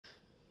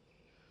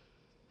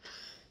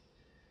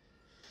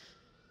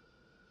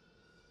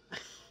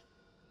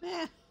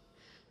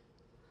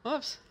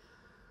Whoops.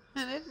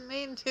 I didn't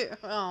mean to.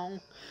 Oh.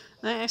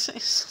 I actually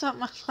stopped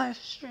my live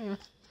stream.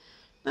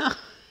 No.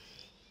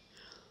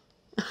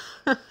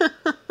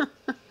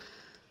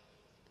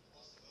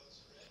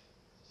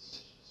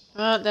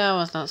 But that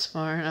was not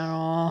smart at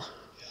all.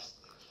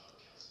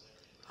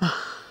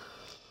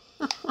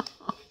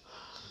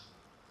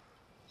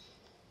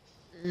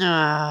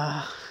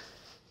 Nah.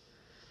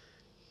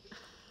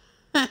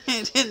 I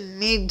didn't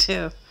need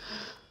to.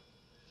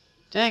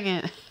 Dang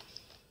it.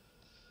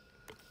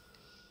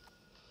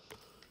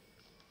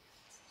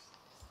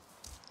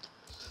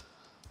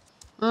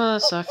 Oh,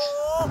 that sucks.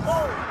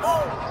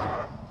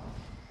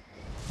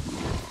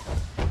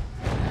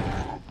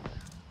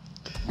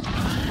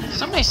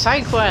 So many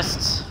side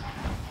quests.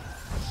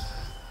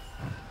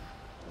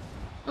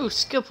 Ooh,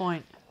 skill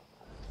point.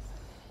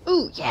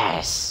 Ooh,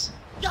 yes.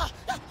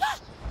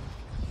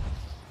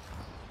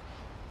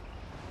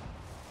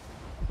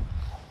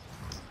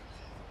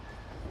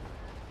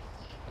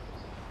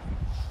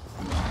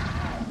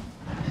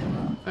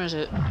 Where is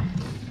it?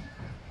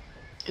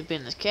 Could be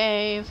in this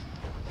cave.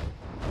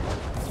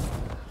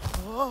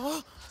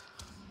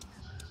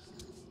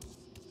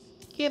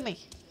 Give me.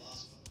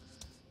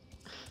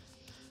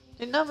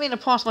 Did not mean to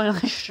pause my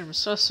live stream. I'm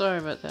so sorry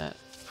about that.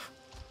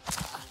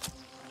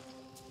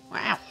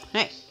 Wow.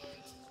 Hey.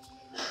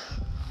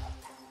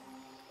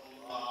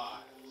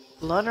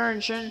 Blood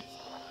urchin.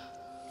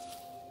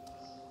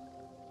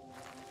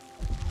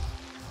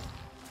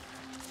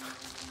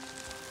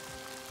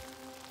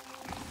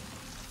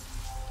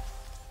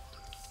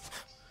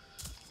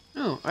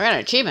 Ooh, I got an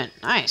achievement.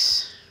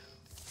 Nice.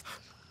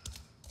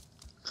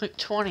 Click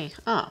 20.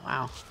 Oh,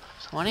 wow.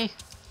 20?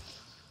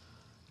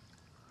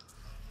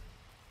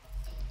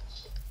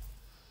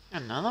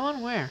 Another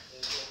one? Where?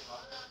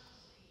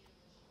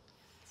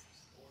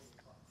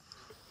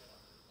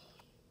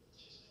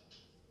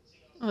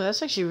 Oh,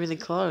 that's actually really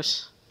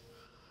close.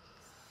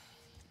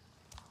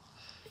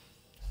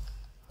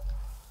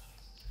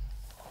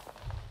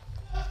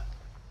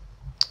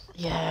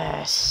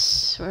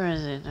 Yes. Where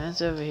is it?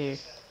 That's over here.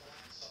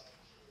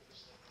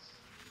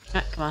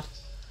 Ah, come on.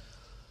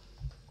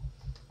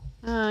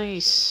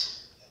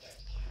 Nice.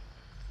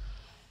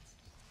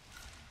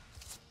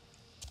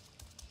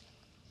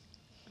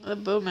 The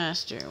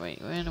bowmaster.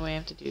 Wait, what do I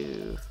have to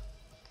do?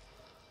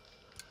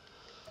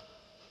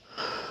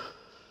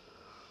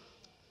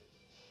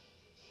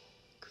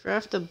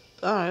 Craft the.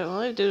 Alright, all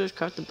I have to do is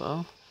craft the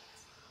bow.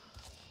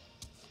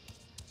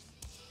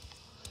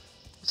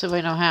 So if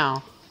I know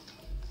how.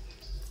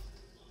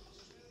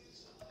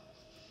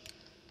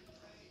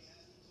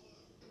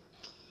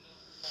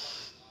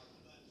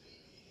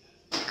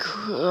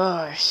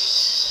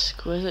 Gosh.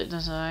 Exquisite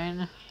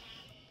design.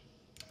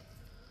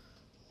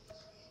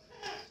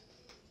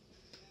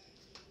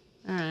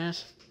 There it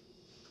is.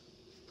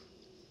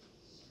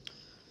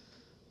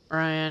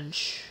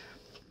 Branch.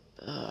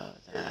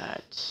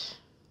 That.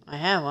 I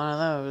have one of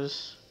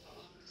those.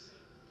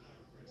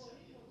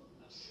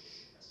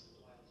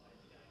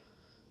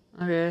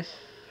 Okay.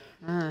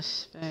 Not enough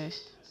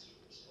space.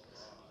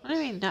 What do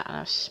you mean not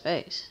enough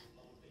space?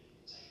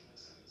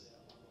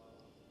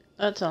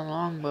 That's a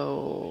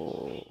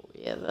longbow.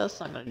 Yeah, that's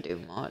not gonna do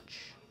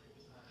much.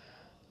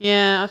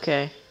 Yeah,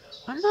 okay.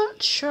 I'm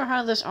not sure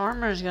how this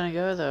armor is gonna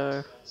go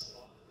though.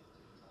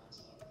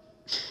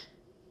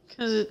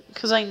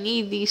 Cause I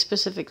need these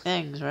specific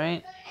things,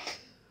 right?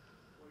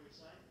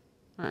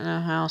 I don't know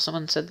how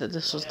someone said that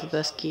this was the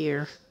best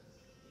gear.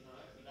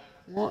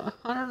 What?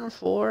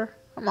 104?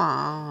 Come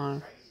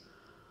on.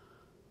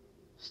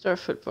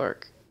 Starfoot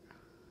bark.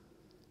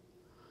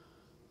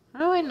 How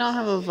do I not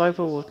have a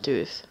viper wolf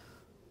tooth?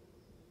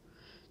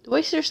 Do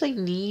I seriously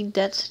need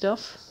that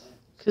stuff?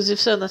 Because if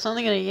so, that's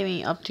only gonna give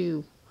me up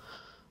to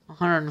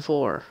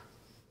 104.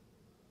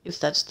 If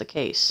that's the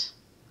case.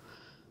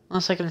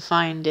 Unless I can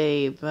find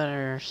a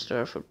better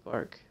starfoot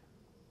bark.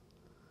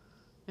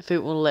 If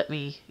it will let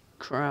me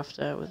craft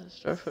that with a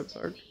starfoot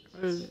bark.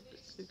 Or an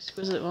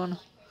exquisite one.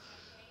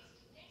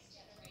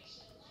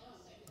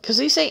 Because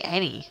they say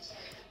any.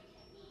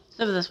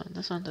 Except for this one.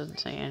 This one doesn't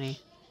say any.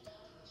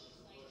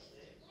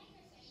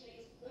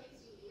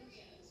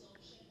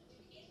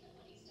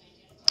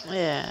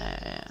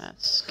 Yeah,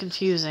 that's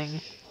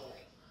confusing.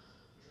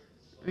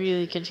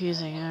 Really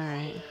confusing,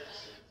 alright.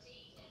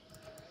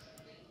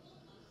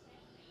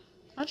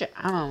 Bunch of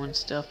ammo and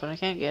stuff, but I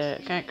can't get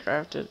it. I can't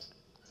craft it.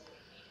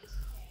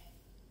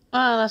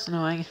 Oh, that's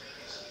annoying.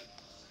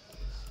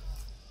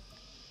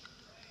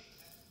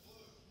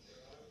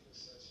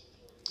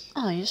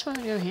 Oh, you just want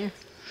to go here.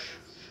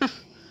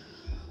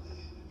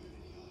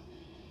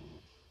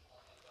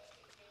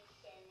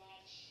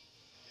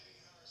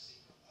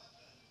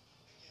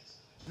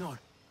 No,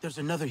 there's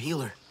another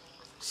healer.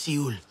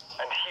 Seul. And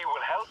he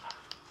will help?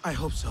 I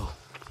hope so.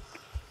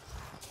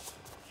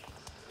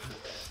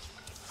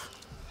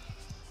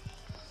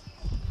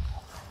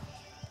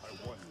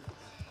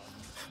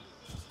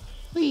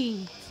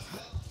 Whee!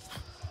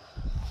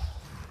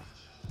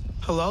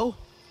 Hello?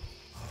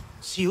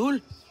 Seul?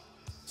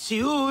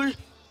 Seul?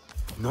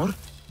 Nor?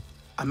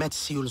 I'm at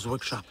Seul's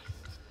workshop.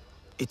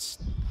 It's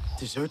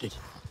deserted.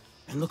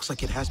 And looks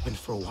like it has been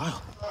for a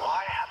while.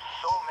 Why have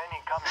so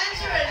many come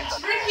here and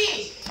disappeared?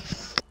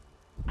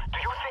 Do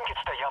you think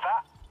it's the Yava?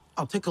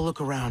 I'll take a look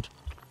around.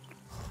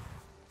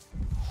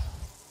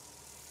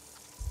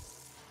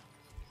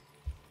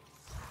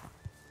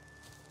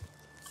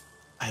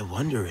 I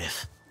wonder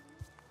if...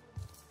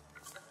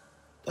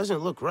 Doesn't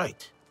look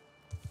right.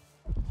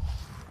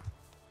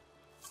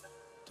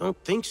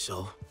 Don't think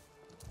so.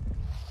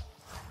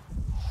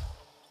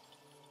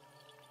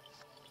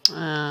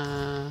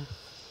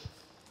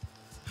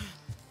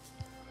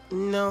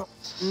 No,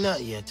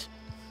 not yet.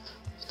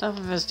 Stop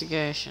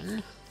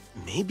investigation.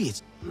 Maybe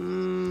it's...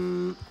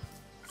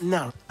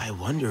 No, I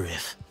wonder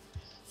if...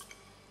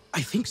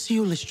 I think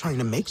Seul is trying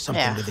to make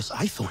something with this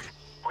Ithorn.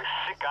 With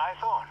sick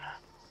Ithorn?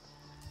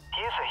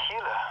 He is a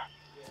healer.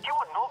 He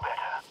would know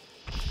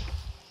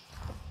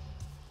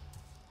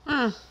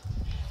better.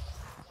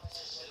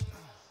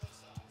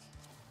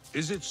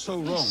 Is it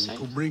so wrong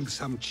to bring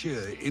some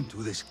cheer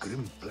into this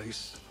grim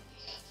place?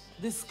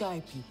 The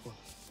sky people.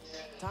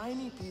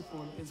 Tiny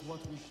people is what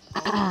we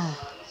should...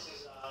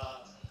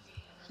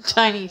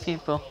 Tiny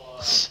people.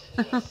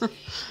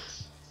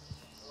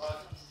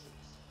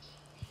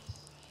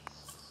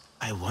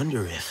 I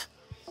wonder if...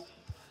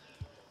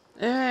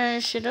 There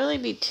should only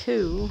be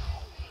 2.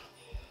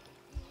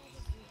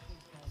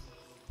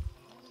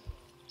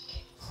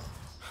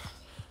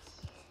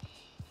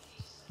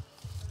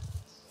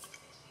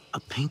 A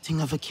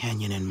painting of a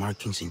canyon and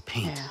markings in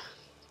paint. Yeah.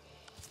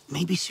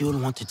 Maybe Seul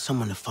wanted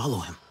someone to follow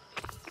him.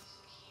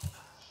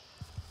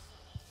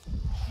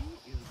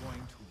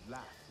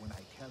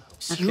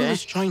 Seul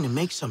is trying to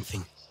make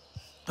something,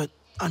 but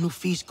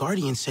Anufi's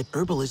guardian said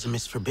herbalism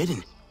is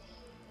forbidden.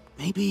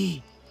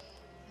 Maybe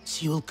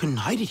Seul couldn't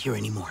hide it here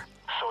anymore.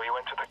 So he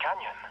went to the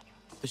canyon.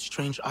 The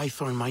strange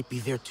Ithorn might be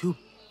there too,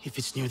 if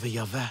it's near the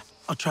Yava.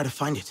 I'll try to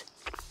find it.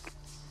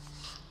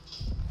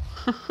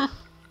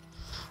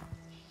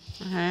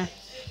 Okay.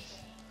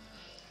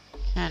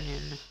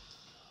 Canyon.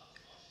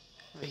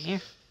 Over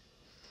here.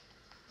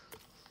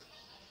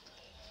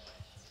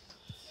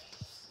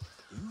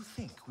 Do you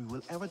think we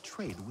will ever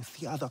trade with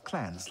the other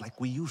clans like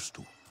we used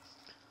to?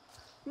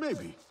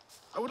 Maybe.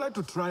 I would like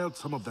to try out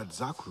some of that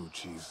Zakru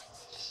cheese.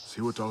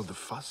 See what all the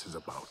fuss is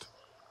about.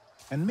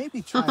 And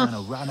maybe try on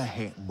a Rana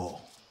hair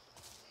bow.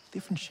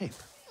 Different shape.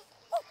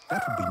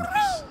 That would be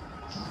nice.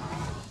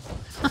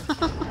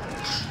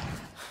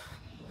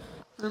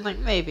 I'm like,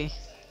 maybe.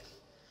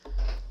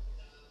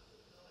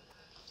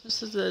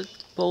 This is the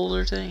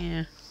boulder thing,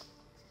 yeah.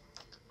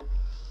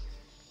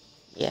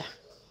 Yeah.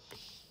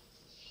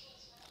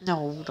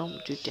 No,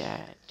 don't do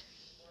that.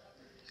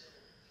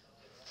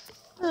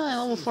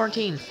 Level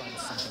 14.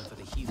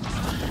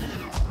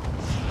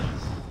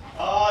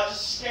 Oh,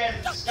 just scan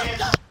it, just scan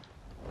it.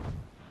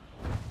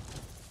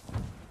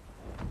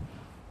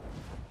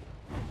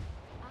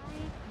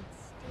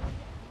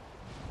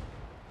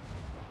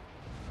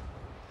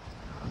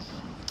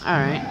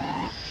 Alright.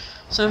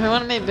 So if I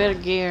want to make better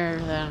gear,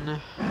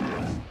 then...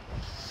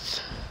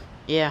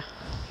 yeah.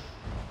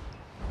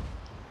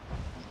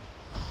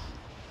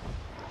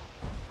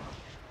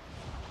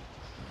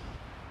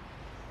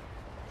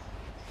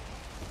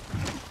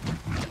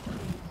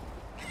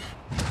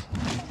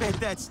 Bet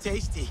that's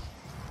tasty.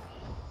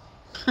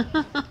 I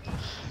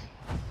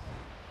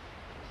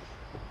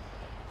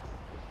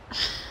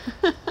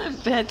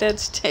bet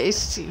that's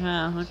tasty.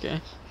 Wow, okay.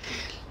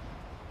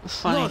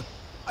 Funny. Lord,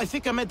 I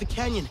think I'm at the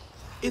canyon.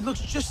 It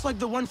looks just like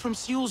the one from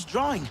Seul's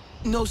drawing.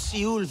 No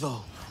Seul,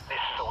 though. This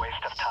is a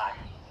waste of time.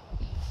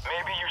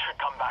 Maybe you should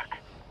come back.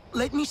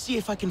 Let me see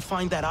if I can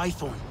find that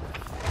Ithorn.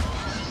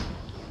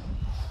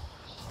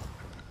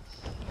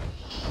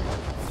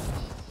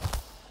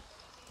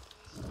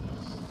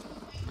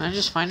 Can I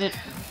just find it?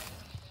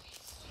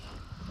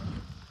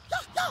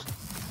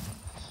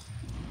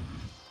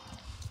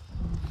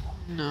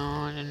 No,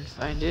 I didn't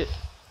find it.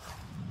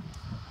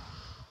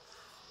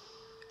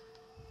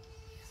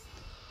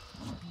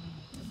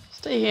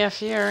 Stay here,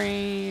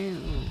 Fury.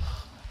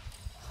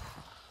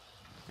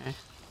 Okay.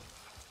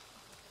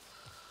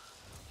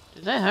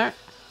 Did that hurt?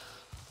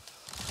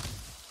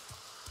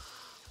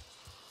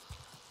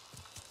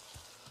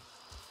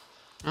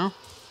 No?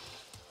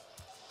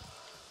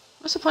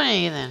 What's the point of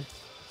you then?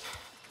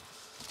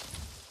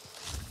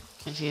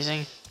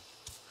 Confusing.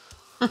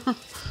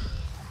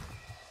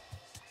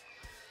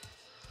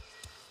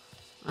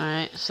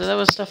 Alright, so that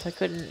was stuff I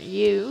couldn't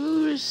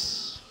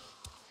use.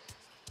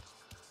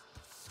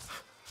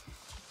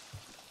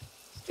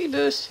 Speed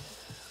boost.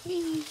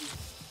 Whee.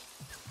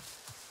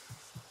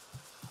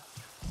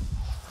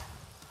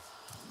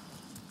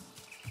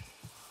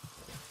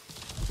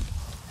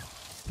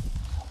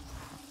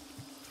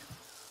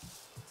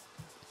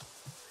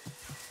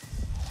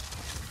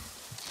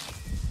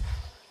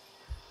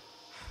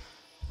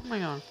 Oh my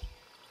god.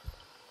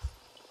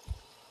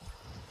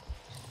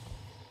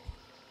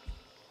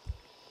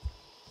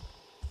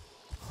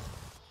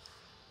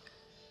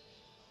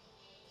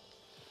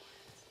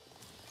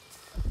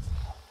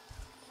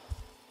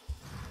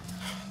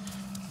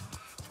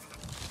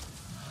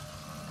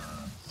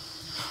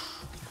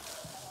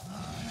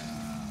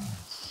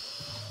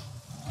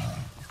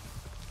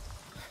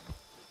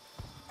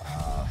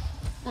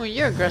 Oh,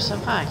 you're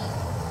aggressive. Hi.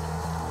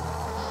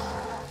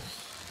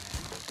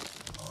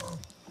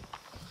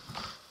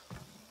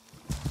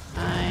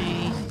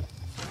 Hi.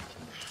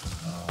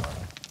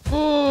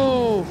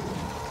 Ooh.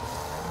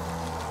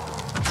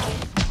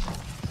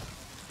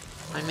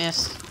 I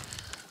missed.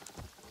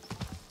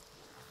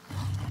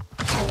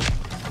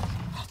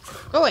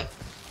 Go away.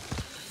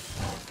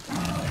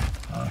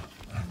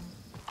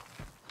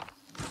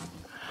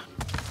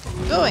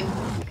 Go away.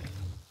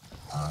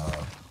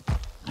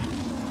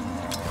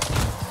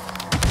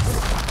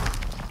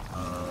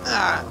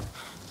 Ah.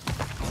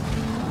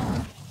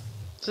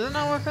 Does it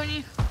not work on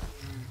you?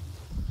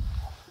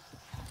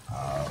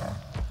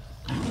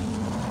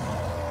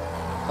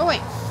 Go away.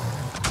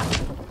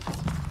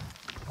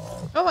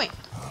 Go away.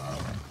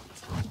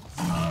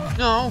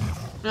 No.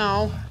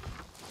 No.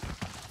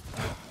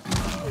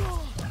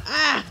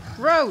 Ah!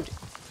 Road!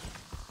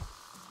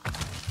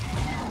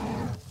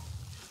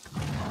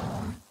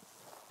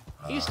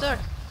 You stuck.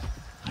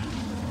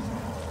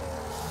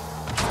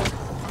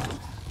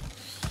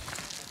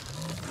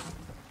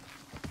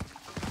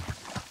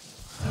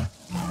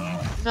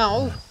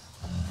 No.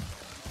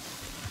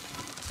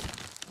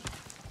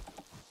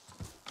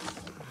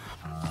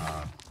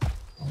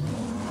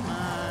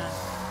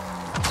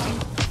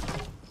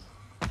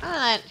 How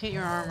did that hit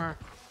your armor?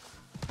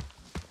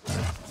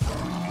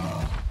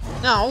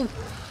 No.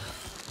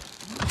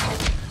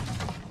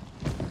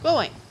 Go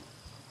away.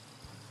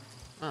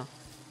 Oh.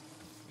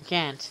 You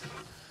can't.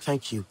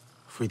 Thank you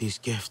for these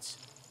gifts.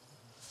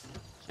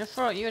 Your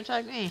fault, you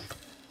attacked me.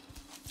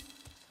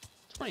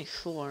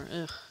 24,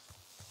 ugh.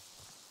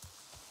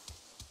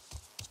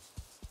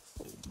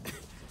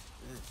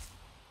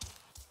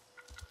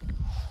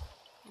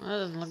 Well, that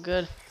doesn't look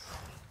good.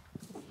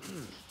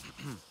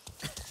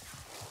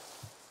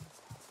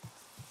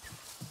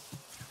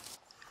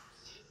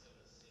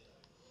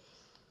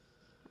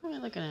 What am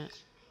I looking at?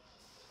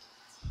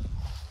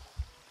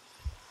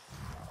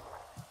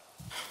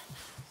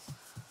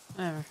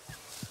 Whatever.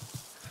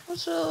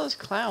 What's with all this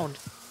cloud?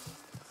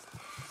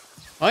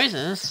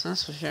 Poisonous,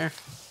 that's for sure.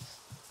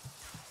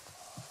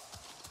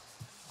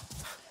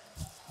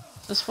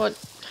 Is this what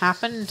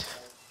happened?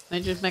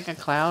 They just make a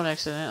cloud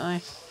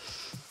accidentally?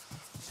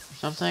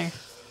 Something?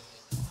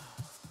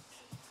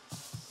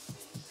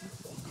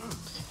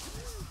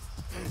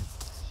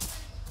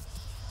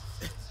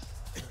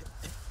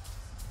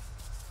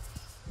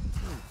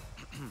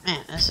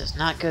 Man, this is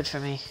not good for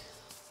me.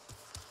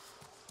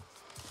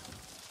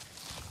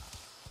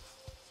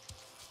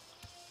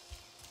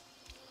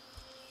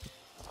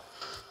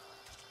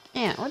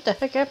 Man, what the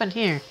heck happened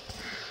here?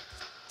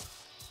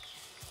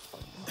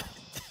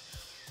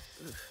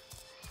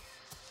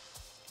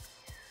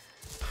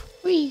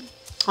 Whee!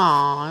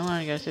 Aw, I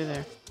want to go through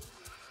there.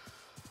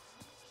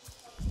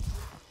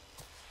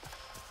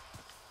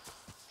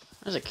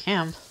 There's a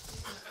camp.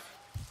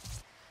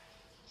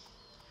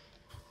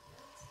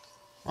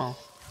 Oh.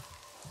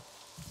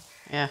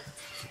 Yeah.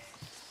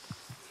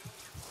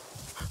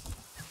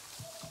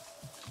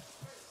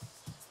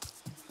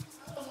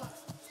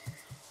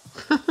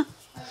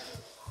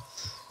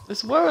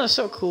 This world is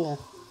so cool.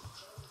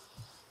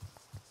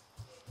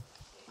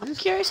 I'm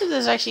curious if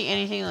there's actually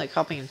anything like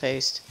copy and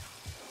paste.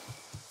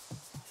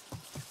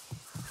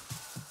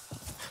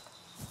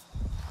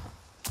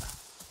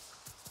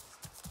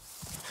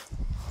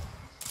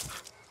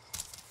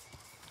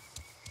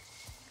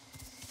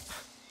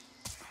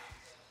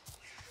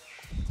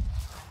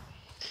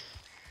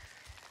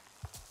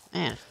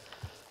 Man.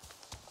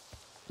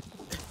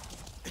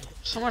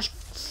 So much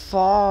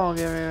fog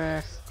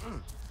everywhere.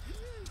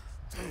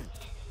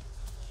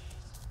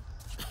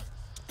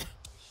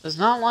 Does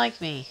not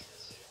like me.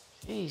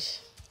 Jeez.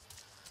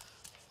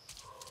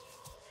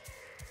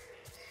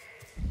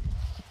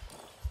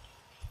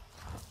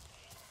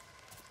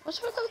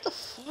 What's with the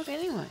fog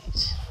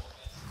anyways?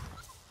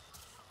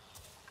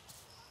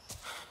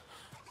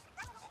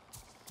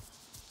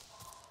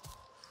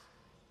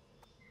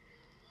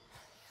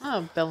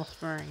 Oh, bell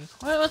spring.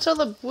 What's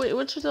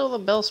with all the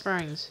bell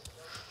springs?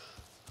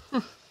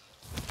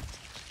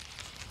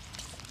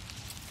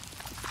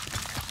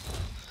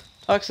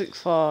 Toxic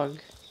fog.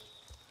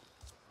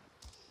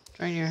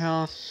 Drain your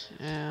health.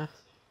 Yeah.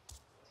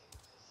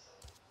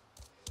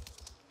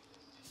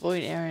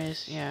 Void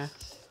areas. Yeah.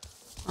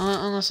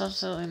 Unless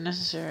absolutely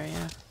necessary.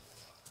 Yeah.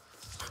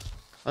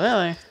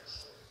 Really?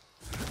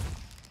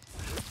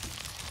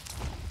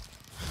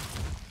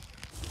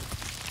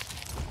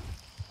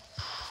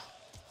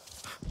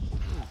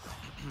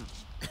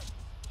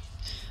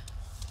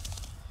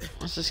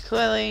 This is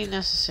clearly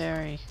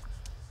necessary.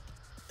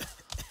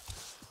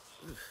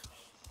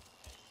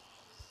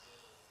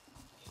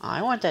 Oh,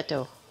 I want that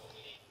though.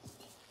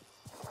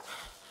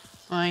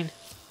 Fine.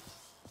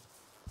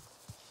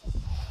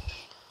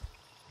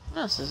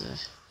 What else is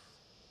this?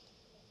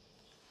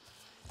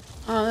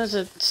 Oh, there's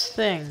a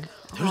thing.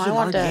 There's I an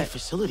want RDA that.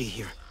 facility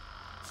here.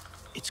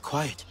 It's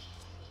quiet.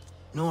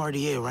 No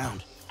RDA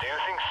around. Do you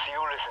think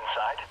Seul is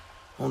inside?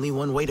 Only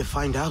one way to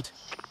find out.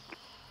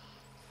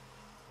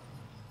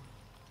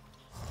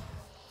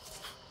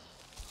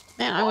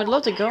 Man, I would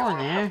love to go in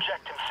there.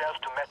 Subject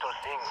himself to metal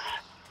things.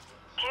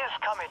 He is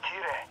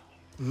Kametire.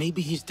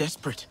 Maybe he's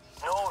desperate.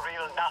 No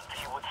real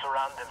Nazi would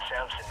surround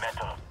themselves in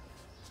metal.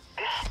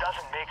 This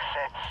doesn't make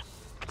sense.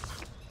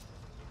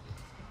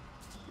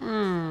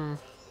 Hmm.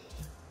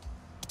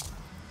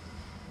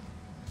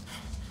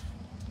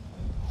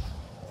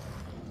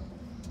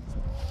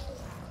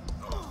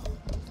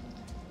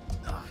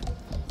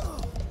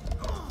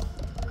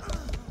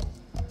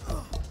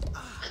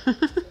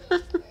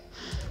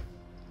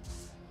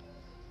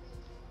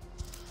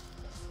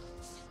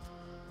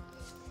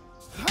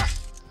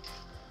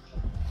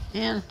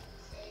 Man.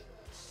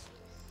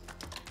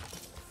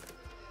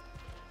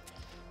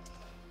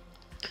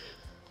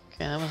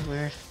 Okay, that was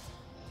weird.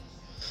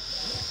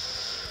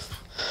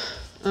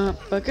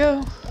 Up I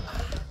go.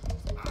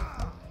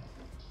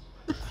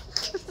 I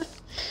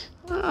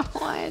don't know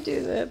why I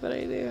do that, but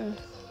I do.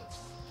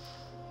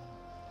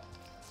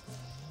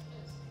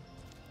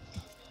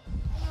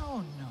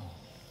 No, no.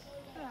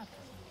 That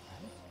isn't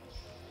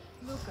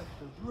right. Look at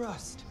the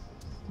rust.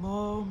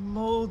 More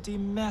moldy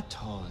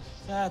metal,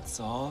 that's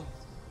all.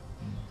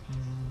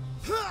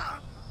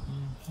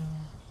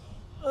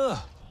 Ugh.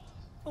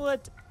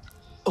 What?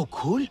 Oh,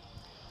 cool?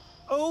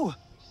 Oh.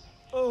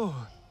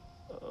 Oh.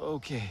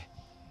 Okay.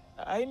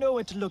 I know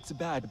it looks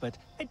bad, but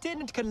I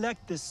didn't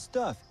collect this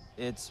stuff.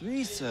 It's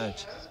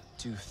research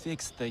to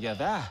fix the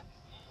Yava.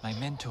 My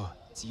mentor,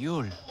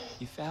 Ziul,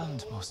 he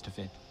found most of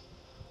it.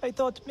 I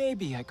thought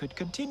maybe I could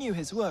continue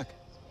his work.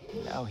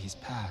 Now he's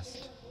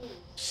passed.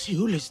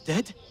 Seul is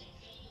dead?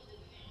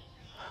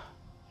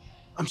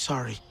 I'm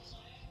sorry.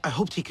 I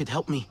hoped he could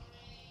help me,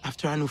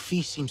 after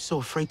Anufi seemed so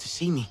afraid to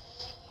see me.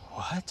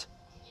 What?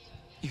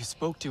 You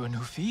spoke to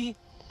Anufi?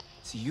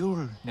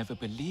 Ziul never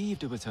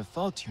believed it was her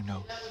fault, you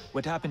know.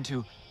 What happened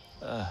to,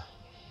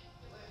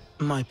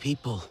 My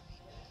people.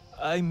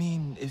 I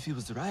mean, if he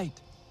was right,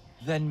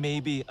 then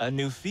maybe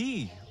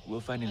Anufi will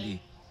finally,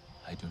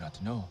 I do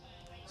not know,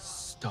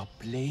 stop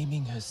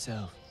blaming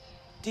herself.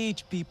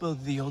 Teach people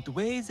the old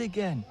ways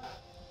again.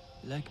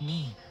 Like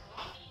me.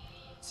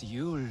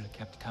 Ziul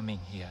kept coming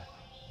here.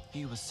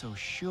 He was so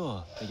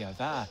sure the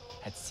Yava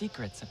had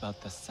secrets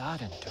about the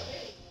Sarentu.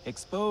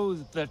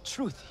 Expose the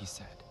truth, he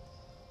said.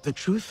 The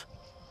truth?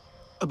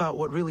 About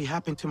what really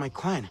happened to my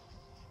clan?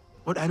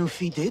 What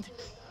Anufi did?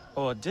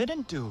 Or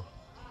didn't do.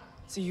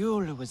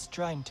 Ziul was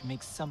trying to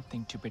make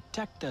something to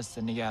protect us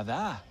in the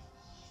Yava.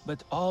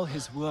 But all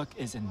his work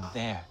is in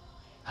there.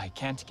 I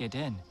can't get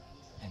in.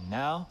 And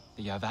now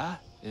the Yava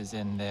is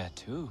in there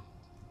too.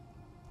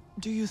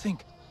 Do you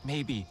think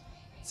maybe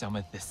some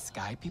of this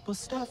Sky People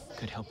stuff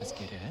could help us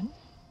get in?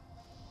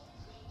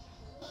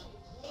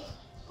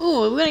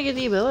 Ooh, are we gonna get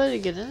the ability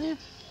to get in there?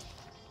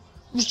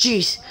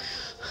 Jeez.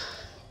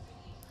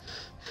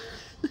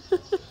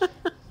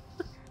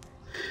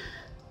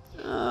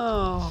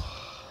 Oh.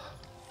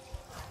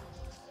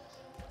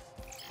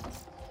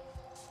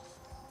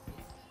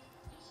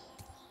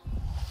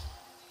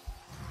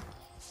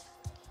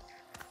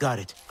 Got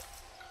it.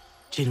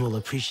 Jin will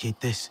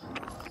appreciate this.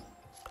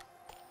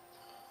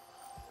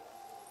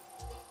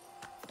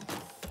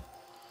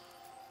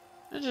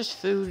 It's just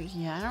food.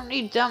 Yeah, I don't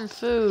need dumb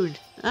food.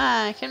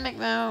 Ah, I can make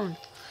my own.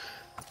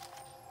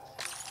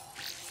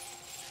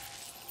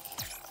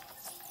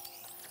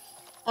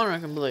 Honor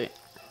complete.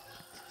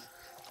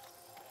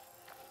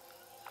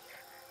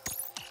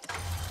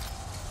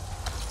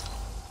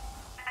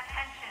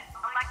 Attention,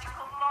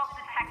 electrical fault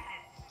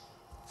detected.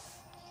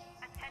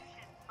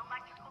 Attention,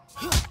 electrical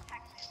fault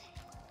detected.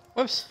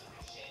 Whoops.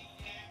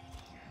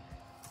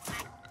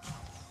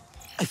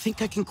 I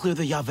think I can clear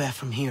the Yaveh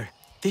from here.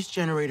 This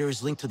generator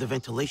is linked to the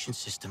ventilation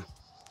system.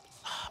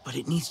 But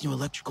it needs new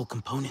electrical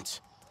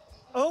components.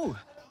 Oh,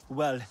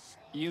 well,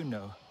 you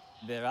know,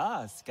 there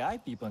are Sky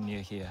People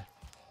near here.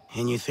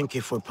 And you think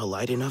if we're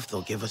polite enough,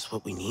 they'll give us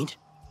what we need?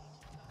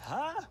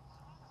 Huh?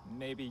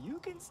 Maybe you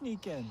can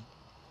sneak in.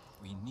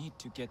 We need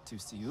to get to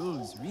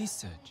Seul's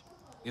research.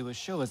 It will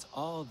show us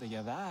all the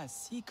Yava's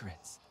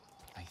secrets.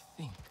 I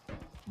think.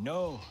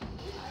 No,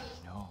 I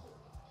know.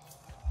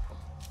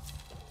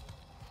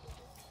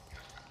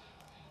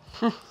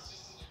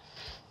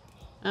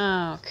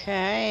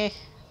 Okay.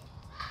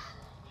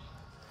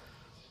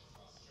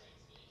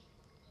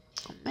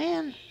 Oh,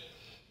 man.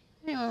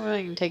 Anyone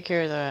really can take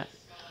care of that.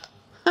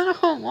 I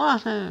don't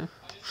want to.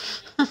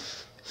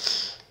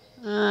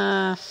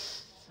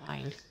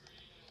 Fine.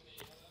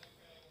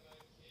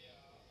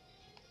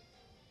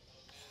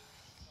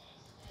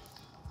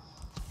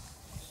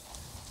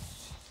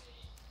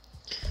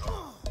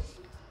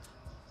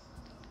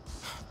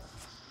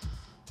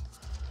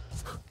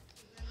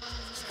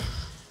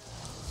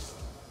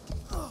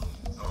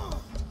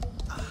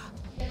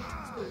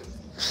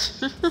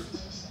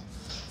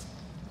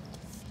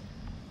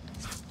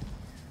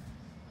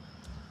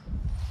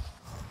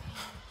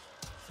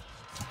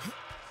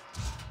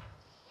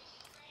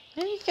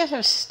 These guys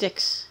have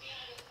sticks.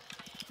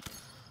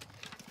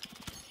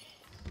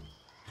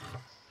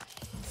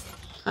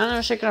 I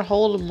wish I could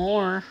hold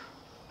more.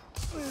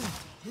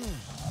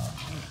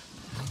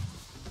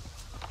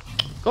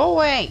 Go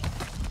away!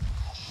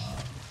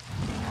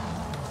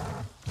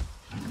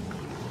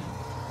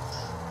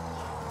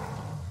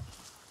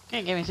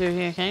 Can't get me through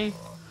here, can you?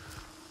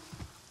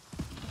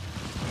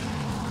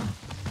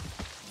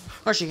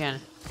 Of course you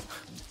can.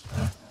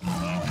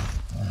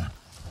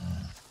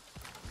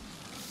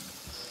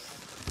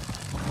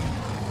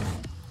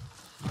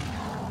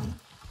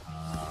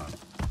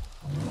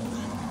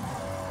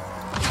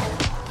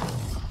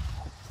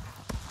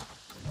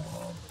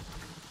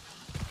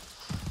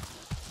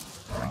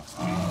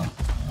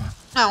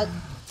 Ow.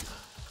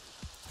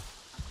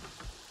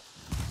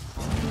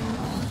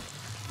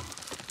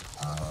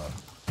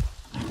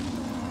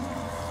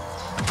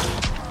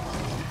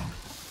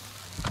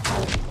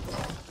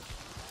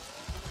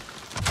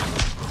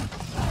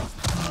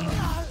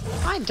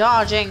 I'm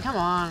dodging, come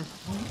on.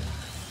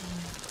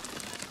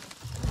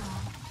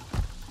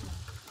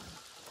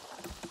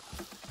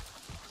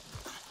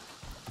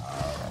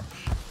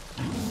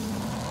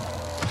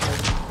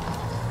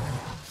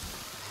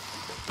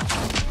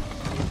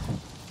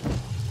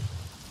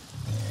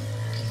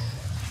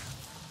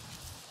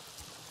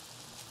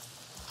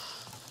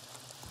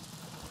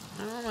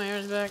 Oh, my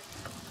hair's back.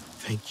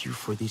 Thank you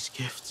for these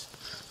gifts.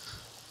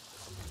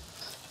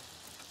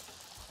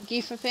 Thank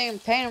you for being a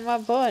pain in my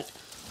butt.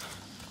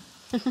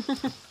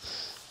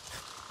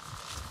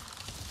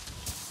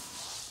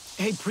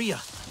 Hey,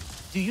 Priya.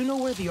 Do you know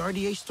where the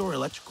RDA store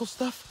electrical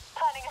stuff?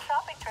 Planning a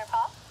shopping trip,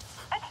 huh?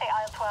 I'd say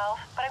aisle 12,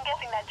 but I'm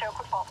guessing that joke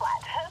would fall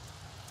flat.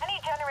 Any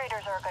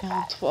generators are a good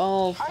bet.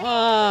 12. RDA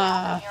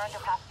has your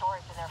underpass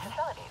storage in their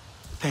facilities.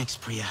 Thanks,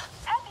 Priya.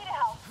 Happy to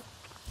help.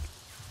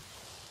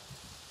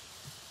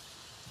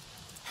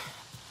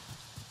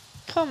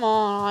 Come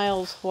on,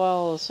 aisle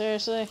 12.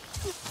 Seriously?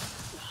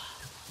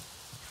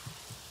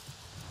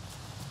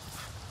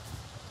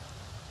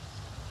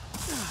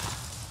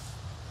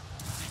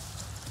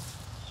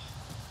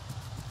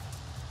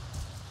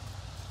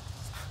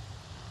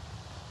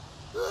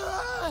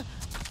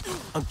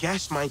 A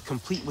gas mine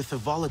complete with a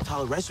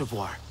volatile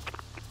reservoir.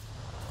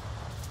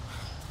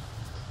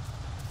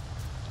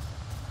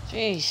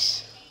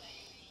 Jeez.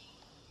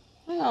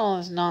 Look at all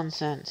this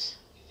nonsense.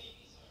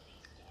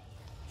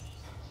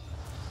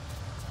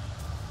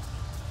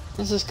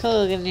 This is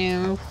clearly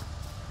new.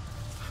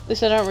 At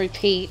least I don't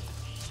repeat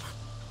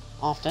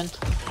often.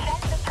 Set the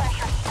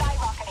pressure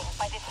skyrocketing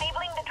by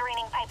disabling the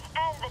draining pipes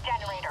and the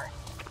generator.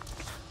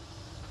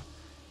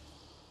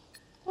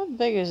 How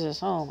big is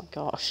this? Oh my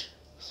gosh.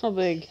 So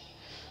big.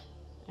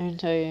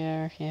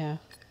 Interior, yeah.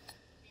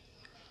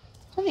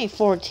 Only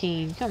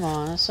 14. Come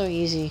on, that's so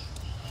easy.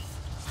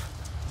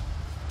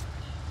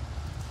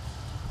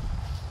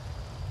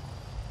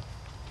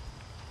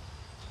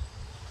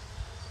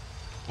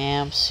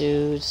 Amp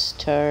suits,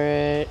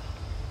 turret.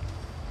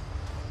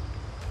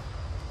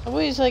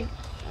 Always like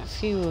a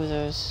few of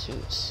those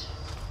suits.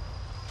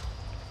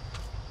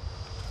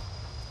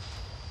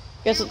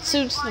 Guess it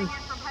suits them.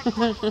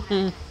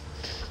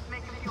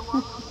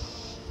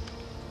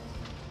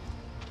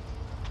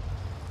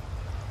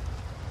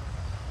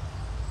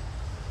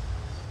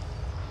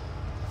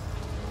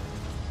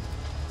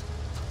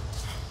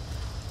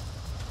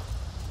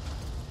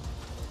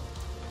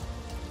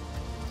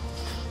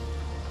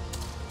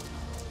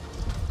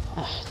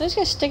 Those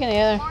guys sticking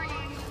together. Warning.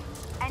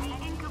 Any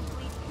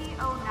incomplete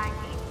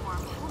T098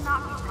 forms will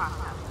not be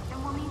processed and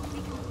will need to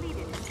be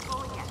completed in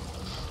full again.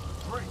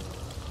 Great.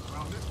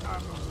 Well, this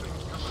time those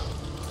things come out.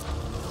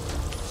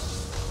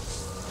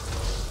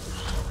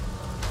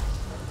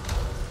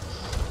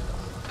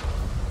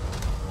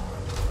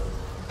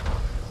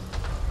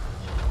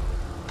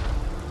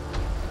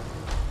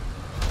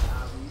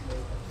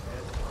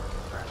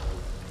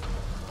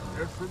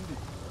 Yes, indeed.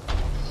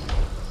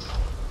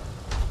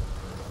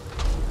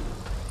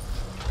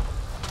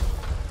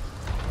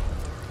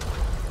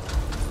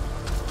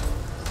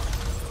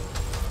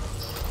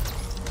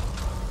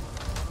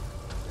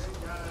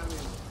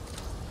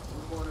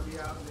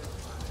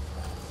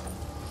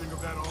 Think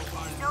of that all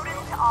by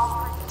Notice to all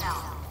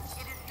personnel.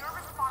 It is your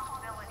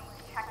responsibility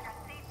to check your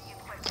safety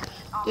equipment.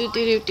 Do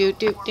do do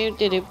do do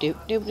do do do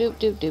do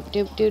do do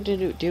do do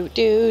do do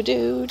do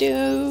do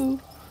do.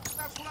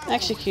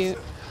 Execute.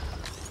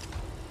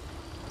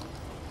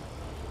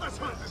 Let's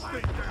hunt this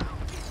thing down.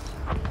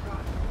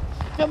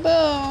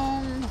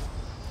 Kaboom!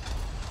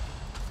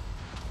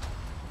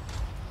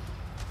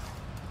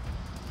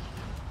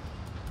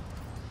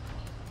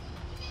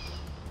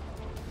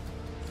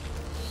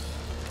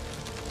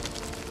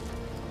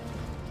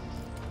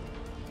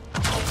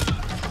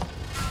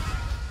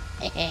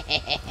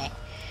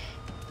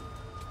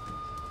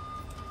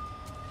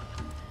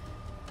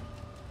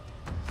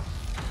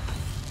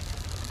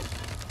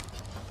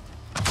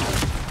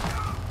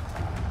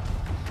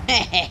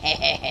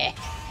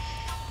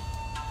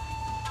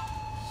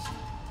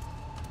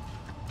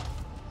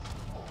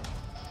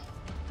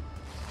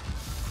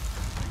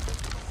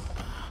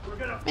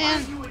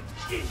 Man.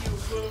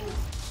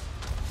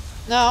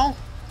 No.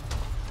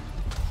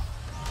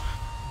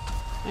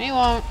 You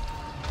won't.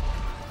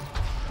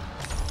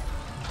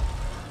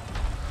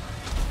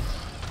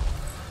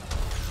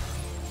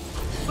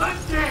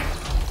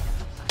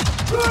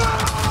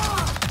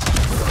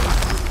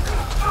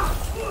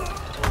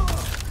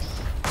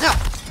 No.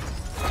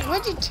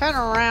 Why'd you turn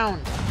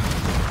around?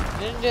 You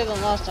didn't do the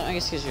last time. I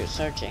guess because you're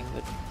searching,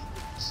 but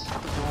it's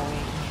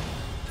annoying.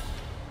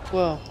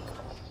 Whoa.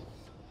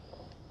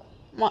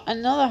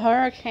 Another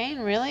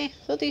hurricane? Really? I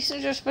thought these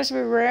things are supposed to be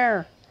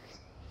rare.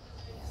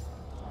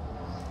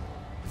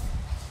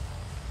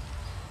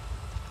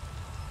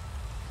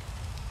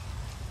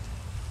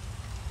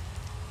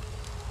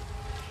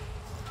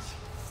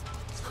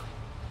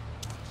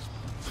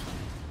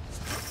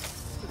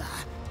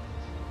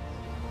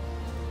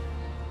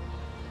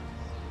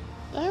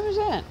 Where was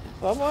that?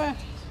 Oh boy.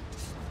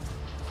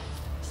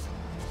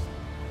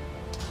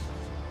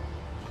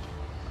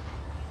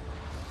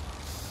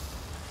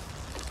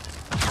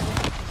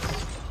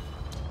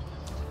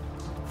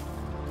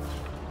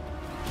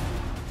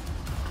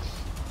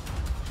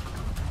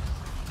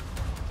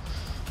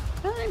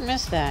 How did I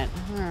miss that?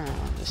 I don't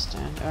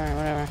understand. Alright,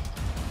 whatever.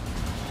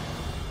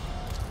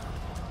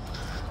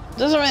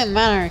 Doesn't really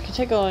matter. I can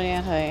take all the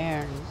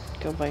anti-air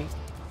and go by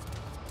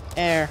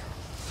air.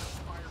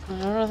 I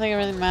don't think it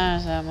really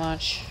matters that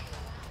much.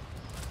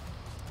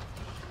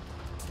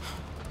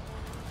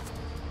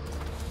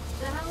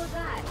 The hell was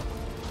that?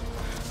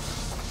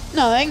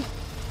 Nothing.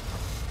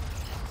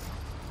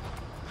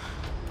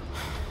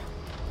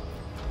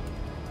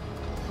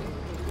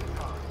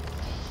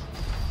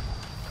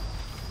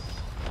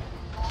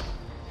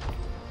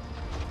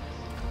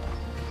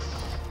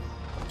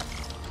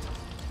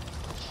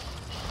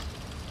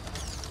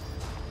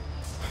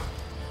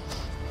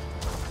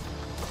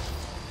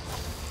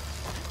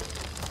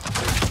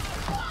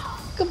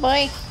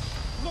 Goodbye.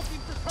 Looking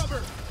for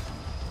cover.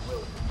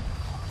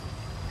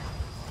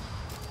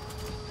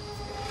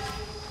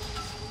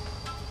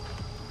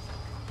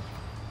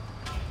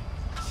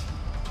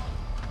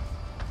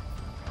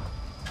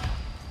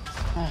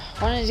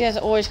 One of these guys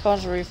always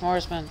calls for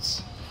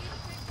reinforcements.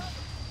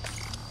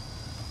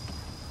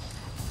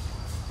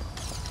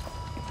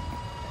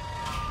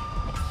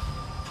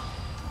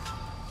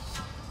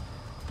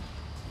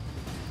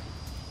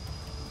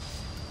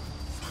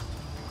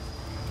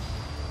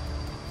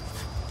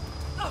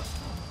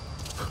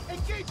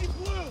 Engaging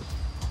blue.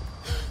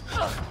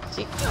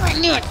 See, I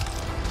knew it.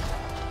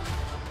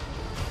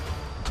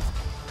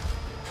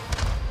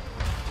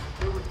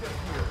 They were just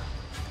here.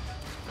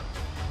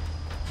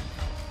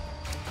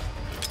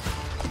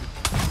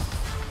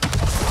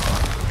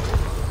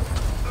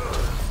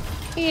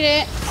 Eat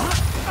it.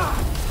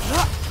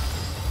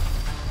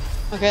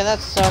 Okay, that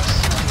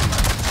sucks.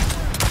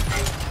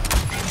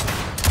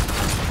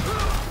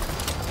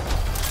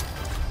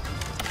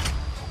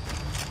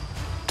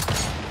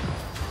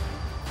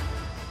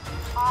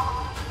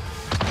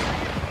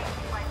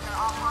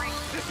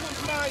 This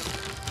one's mine.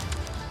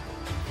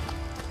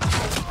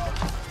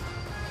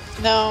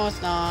 No,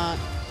 it's not.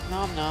 No,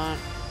 I'm not.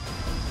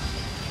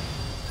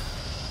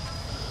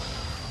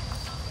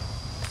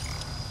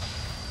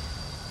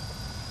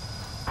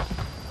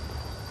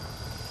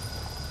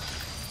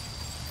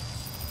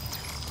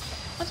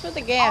 What's with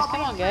the gas?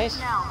 Come on, guys.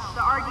 Personnel,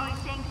 the RDA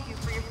thanks you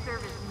for your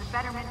service in the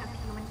betterment of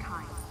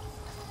humankind.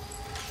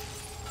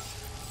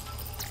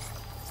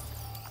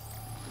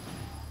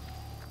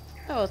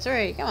 Oh,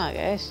 3. Come on,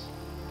 guys.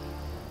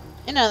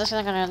 You know, that's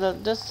not gonna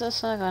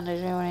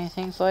do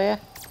anything for you.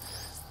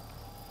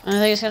 Only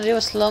thing it's gonna do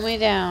is slow me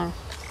down.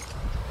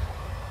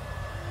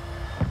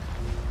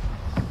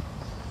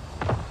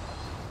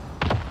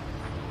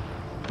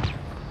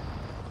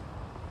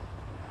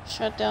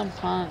 Shut down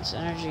planet's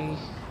energy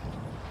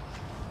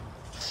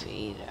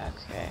feed.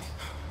 Okay.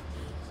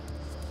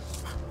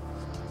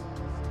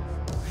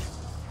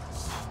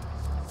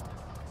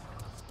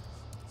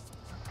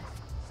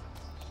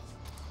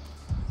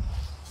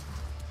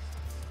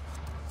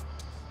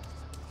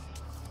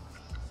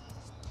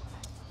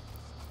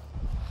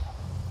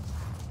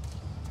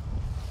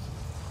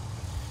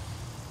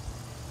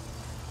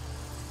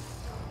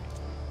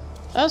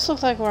 That does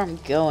look like where I'm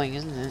going,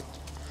 isn't it?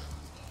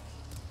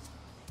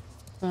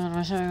 I'm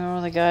assuming where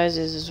all the guys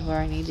is where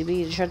I need to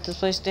be to shut this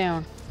place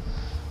down.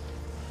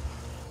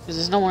 Because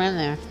there's no one in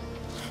there.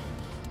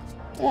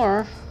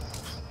 Or...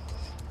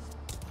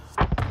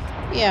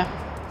 yeah.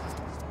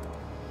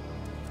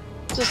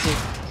 What's this do?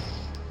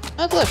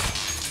 Oh, look!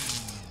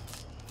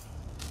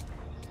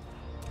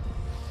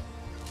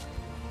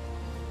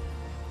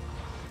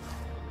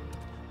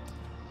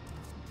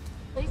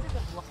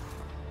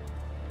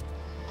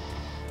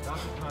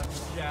 Dr.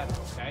 Constance Shadow,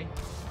 okay?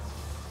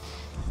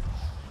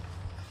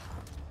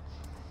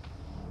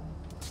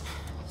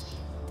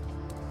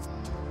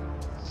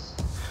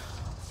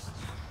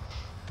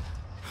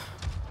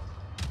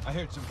 I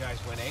heard some guys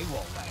went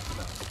AWOL last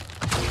night.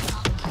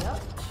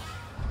 Yep.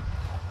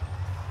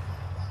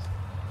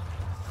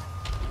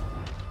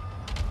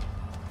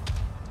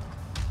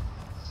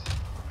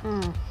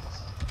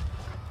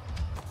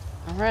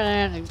 I'm running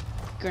out of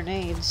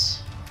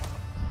grenades.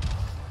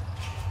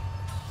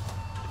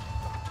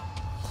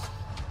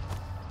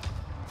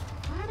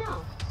 I don't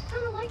know. I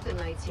kind of like the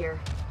nights here.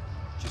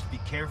 Just be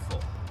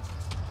careful.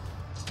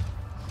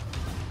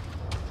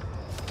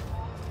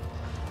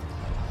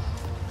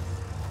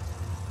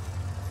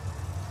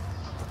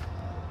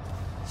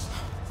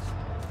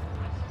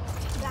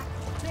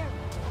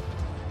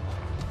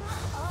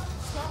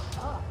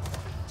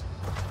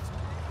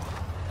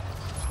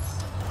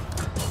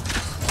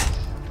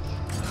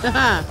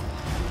 Haha!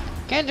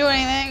 Can't do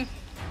anything!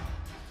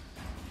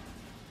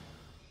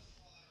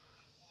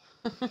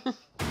 10-4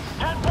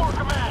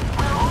 command,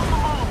 we're on the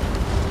move!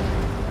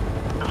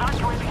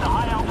 Evacuating the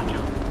high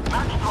altitude.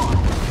 Max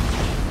throttle.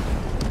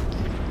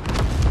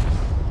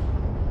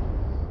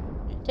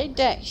 Take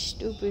that, you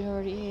stupid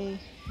RDA.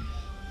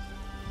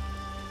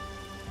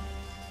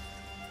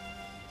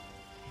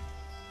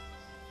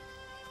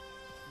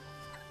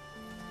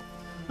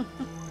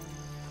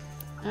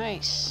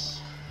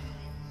 Nice.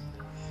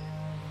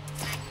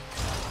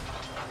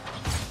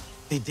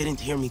 They didn't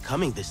hear me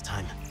coming this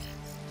time.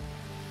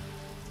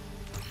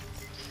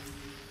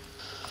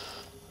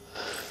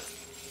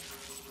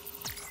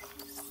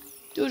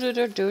 Do do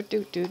do do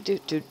do do do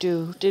do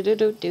do do do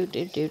do do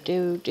do do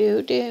do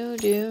do do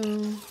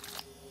do.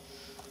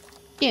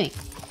 Gimme.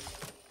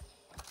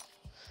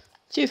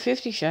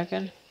 250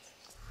 shotgun.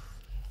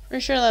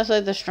 Pretty sure that's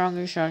like the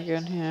stronger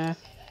shotgun, yeah.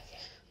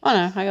 Oh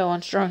no, I got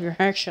one stronger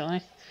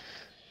actually.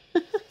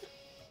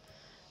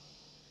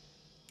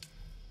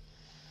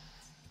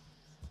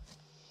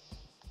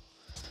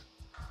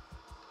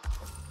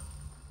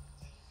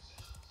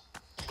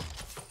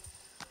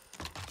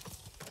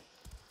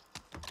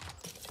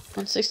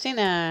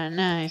 $169,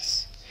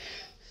 nice.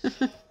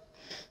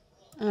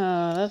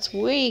 Oh, that's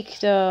weak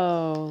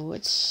though.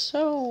 It's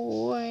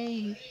so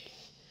weak.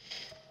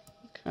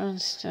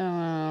 Current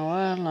stamina,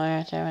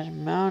 wildlife damage,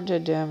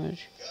 mounted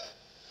damage.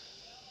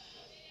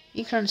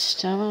 Current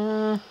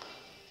stamina.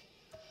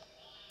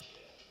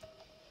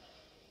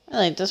 I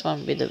think this one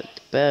would be the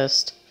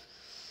best.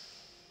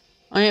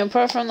 I mean,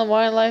 apart from the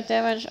wildlife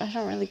damage, I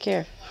don't really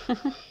care.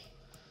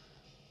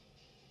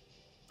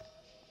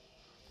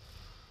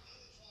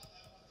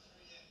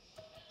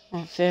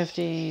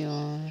 150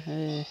 or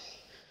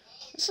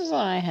this is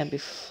what I had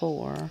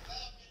before.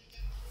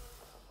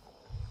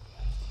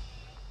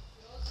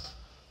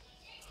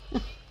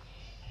 I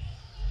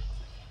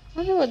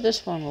wonder what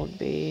this one would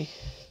be.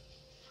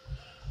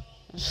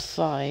 There's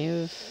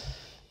 5.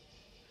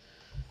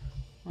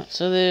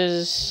 So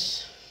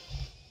there's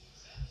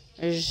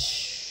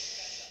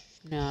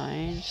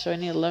 9. So I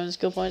need 11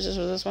 skill points just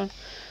for this one.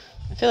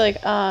 I feel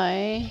like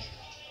I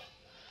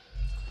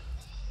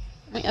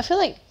feel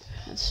like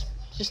it's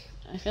just.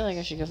 I feel like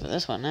I should go for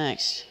this one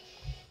next.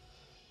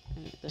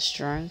 The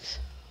strength.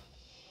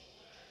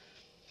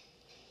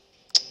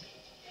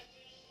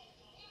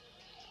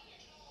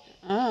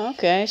 Oh,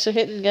 okay. So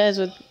hitting guys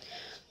with.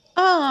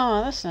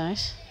 Oh, that's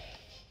nice.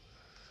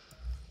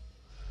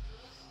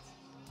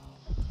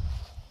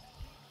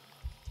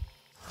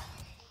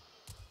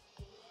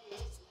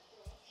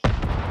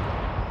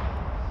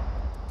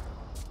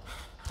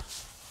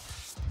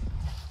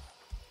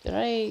 Did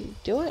I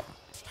do it?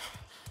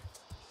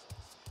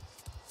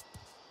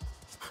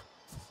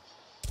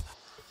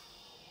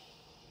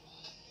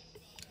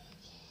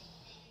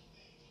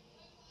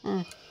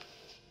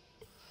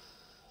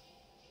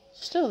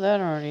 Still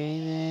that already,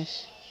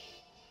 this.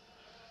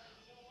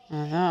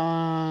 And that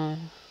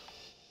one.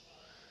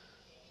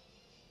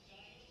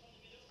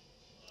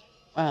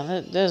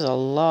 Wow, there's a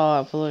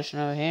lot of pollution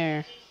over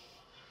here.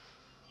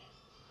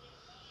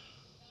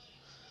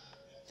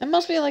 There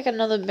must be like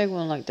another big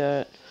one like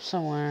that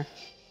somewhere.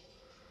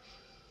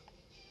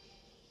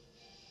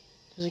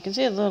 Because I can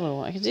see a little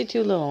one. I can see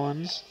 2 little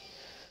ones.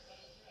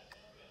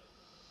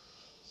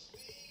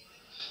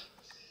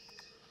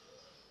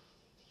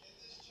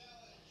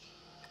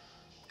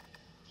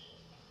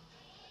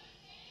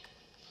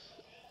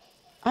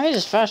 I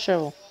just fast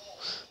travel.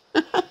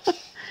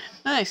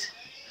 Nice.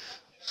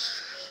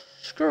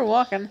 Screw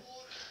walking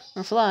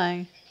or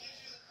flying.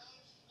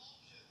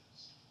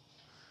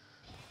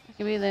 I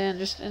can be there in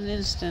just an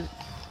instant.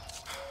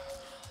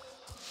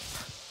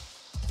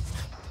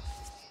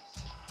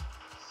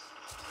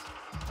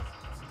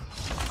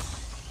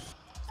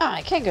 Ah,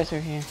 I can't go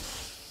through here.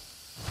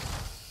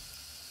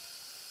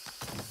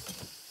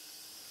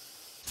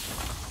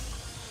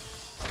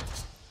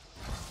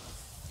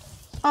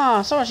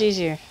 Ah, so much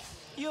easier.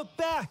 You're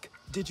back!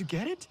 Did you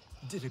get it?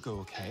 Did it go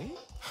okay?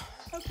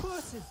 Of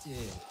course it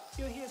did.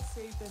 You're here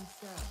safe and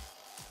sound.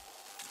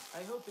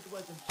 I hope it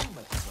wasn't too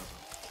much trouble.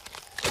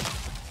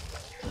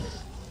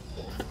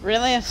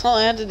 Really? That's all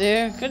I had to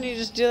do? Couldn't you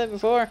just do that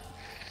before?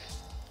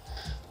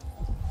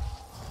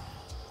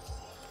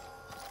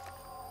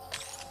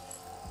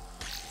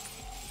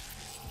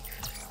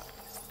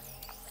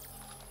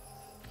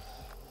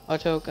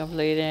 Auto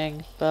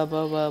completing. Ba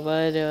ba ba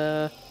ba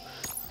da.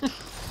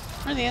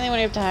 I'm the only one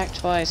who have to hack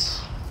twice.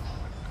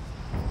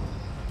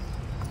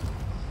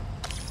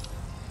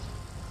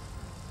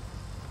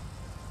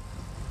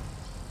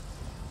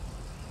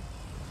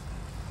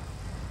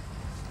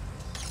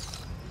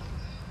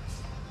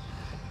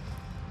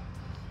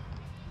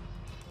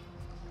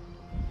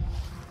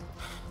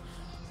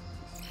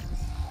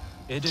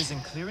 It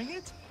isn't clearing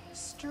it?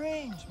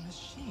 Strange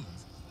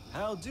machines.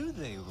 How do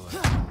they work?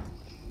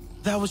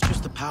 That was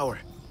just the power.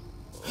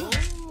 Oh,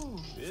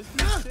 if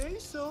you say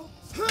so.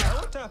 Now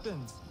what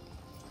happens?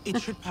 It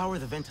should power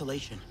the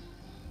ventilation.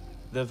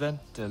 The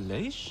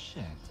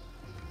ventilation?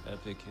 A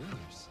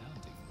peculiar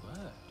sounding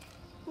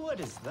What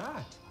is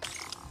that?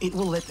 It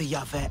will let the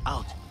Yaveh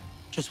out.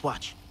 Just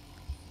watch.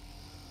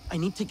 I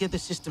need to get the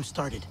system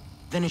started.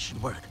 Then it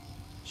should work.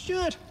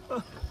 Should.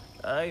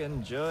 I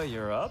enjoy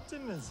your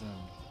optimism.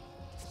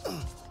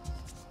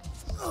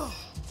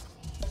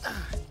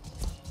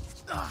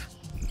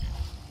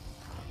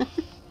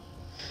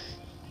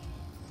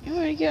 You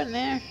already get in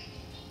there.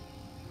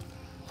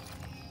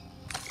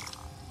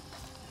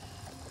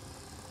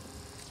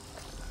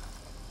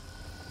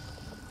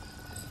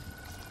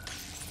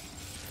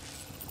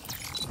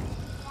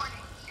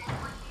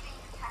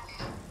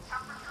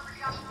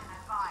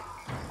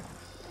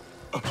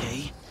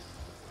 Okay.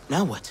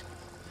 Now what?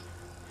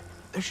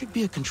 There should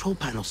be a control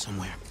panel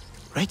somewhere,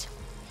 right?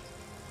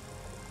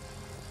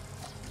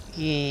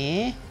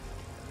 Yeah.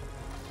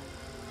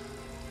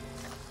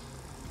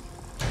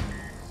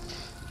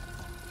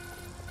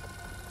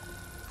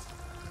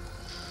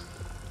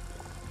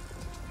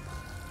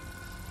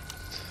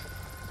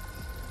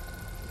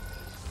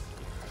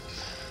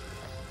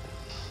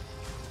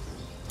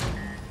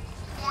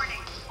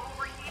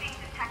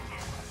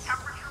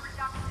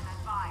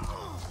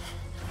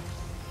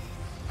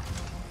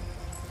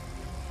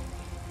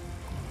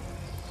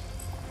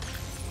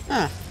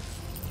 Huh.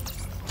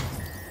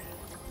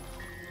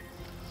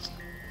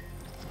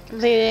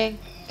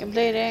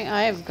 Completing.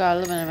 I've got a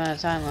limited amount of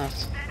time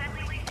left.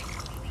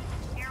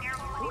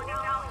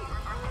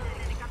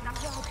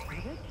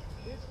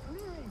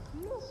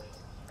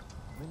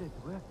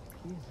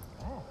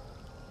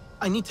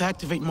 I need to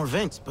activate more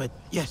vents, but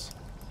yes,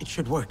 it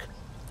should work.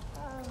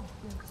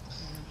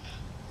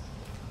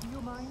 Do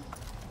you mind?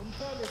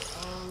 Until it's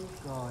all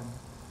gone,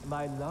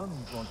 my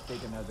lungs won't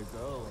take another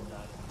go in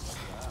that.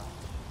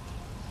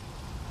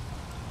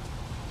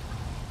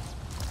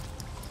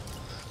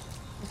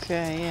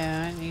 Okay,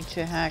 yeah, I need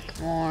to hack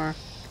more.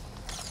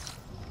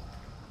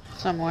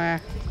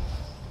 Somewhere.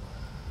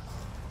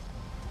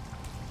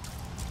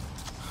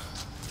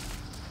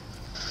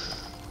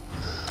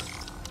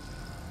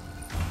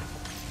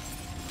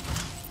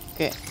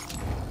 Okay.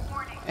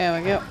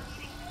 There we go.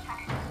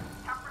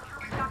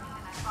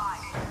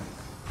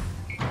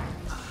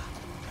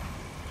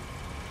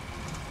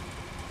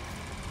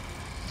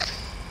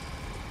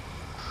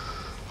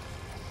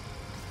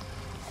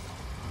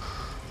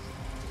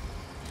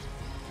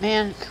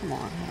 Man, come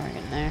on, how do I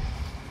get in there?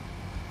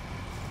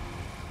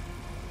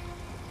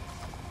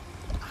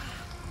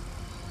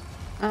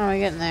 How do I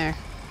get in there?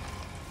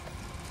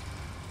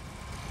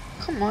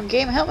 Come on,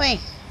 game, help me!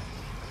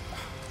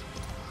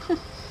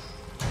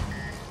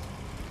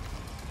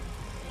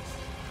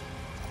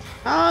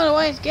 How do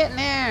I get in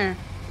there?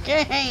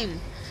 Game!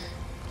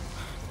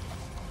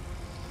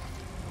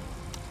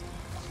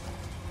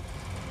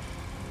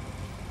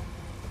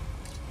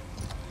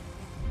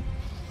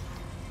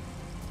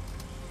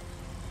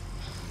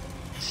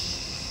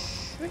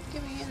 Should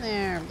get me in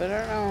there, but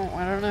I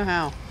don't know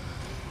how.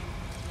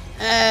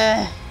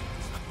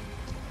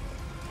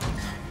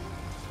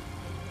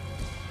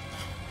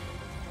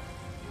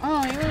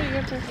 Oh, you already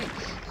got to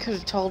could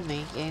have told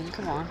me, game,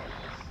 come on.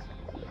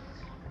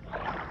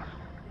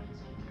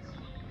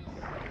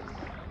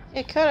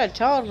 You could have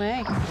told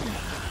me.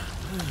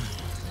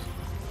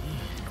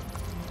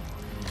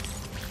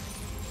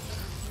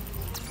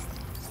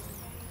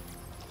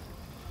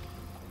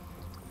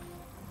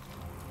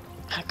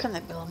 How can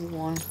that be level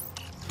 1?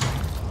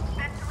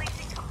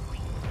 Ventilation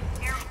complete.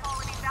 Air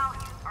quality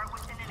values are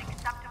within an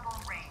acceptable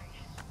range.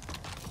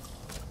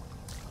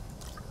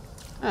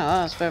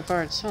 Oh, that's spare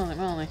parts. Holy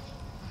moly.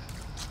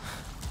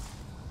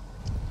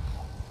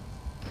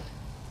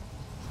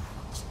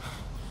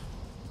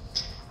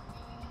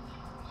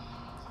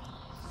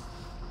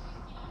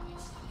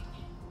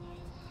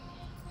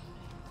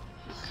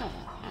 Come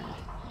on.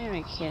 You're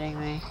be kidding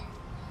me.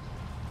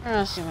 Where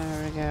else do you want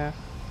me to go?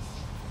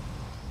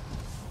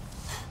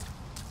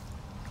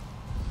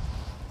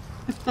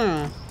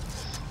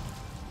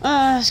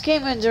 This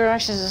game in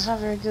directions is not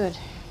very good.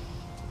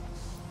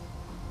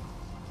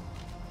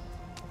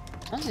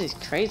 Lots of these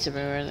crates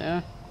everywhere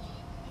though.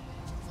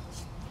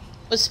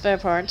 With spare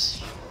parts.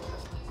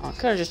 Oh, it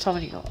could have just told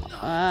me to go.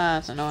 Ah,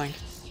 that's annoying.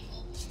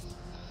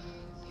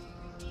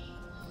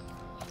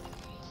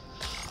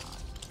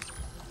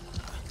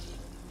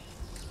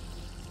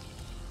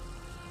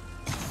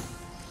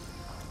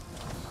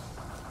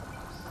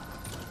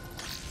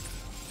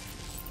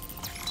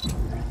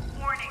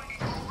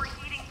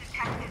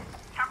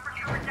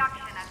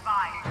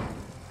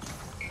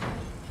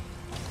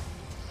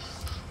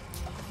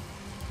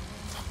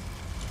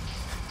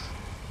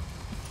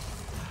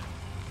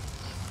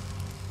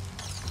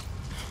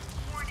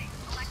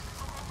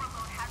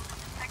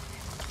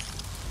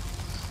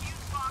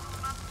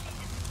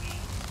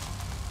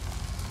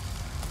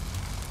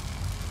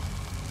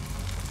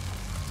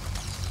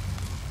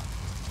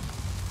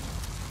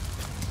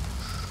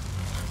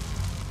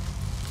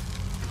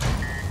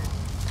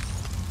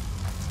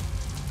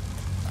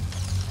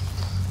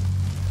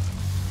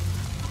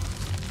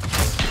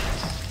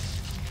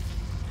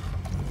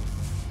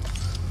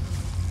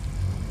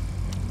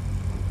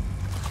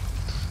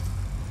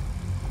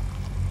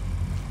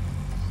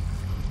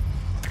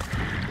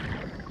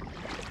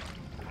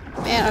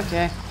 can't?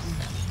 Okay.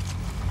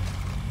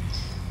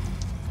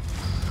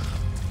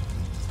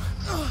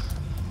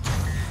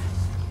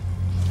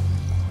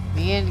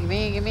 Get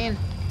me in.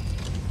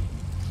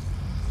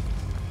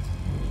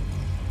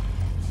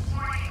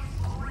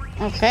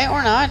 Okay,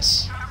 or not.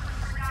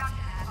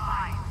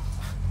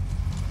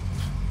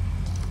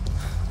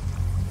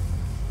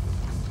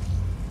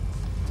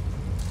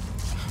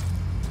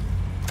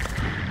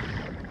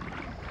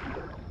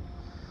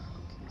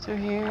 Through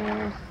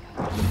here.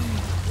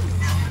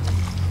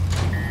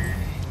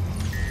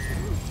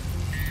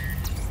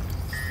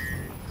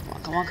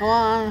 Come on, come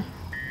on.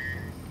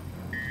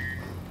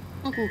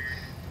 Ooh.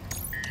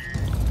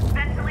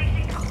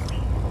 Ventilation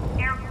complete.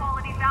 Air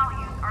quality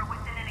values are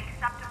within an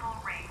acceptable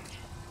range.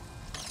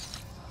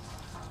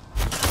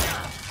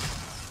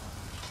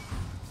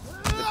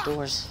 Good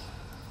doors.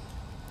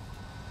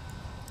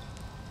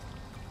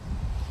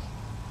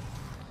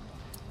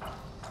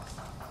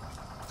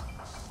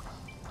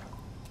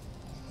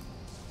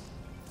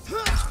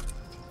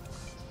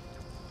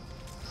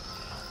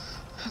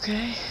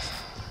 Okay.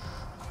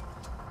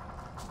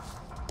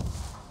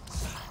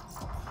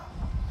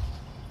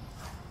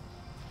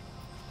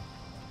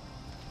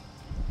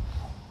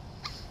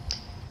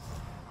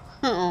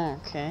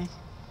 Okay.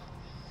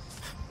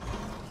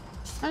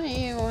 How do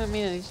you want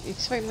me to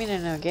expect me to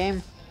know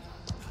game?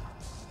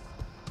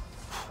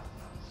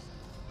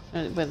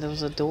 But there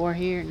was a door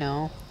here?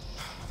 No.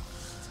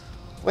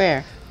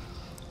 Where?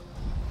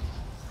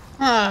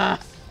 Ah!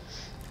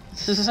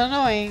 This is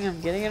annoying. I'm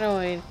getting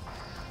annoyed.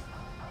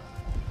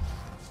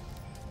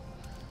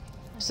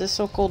 What's this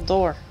so-called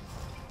door?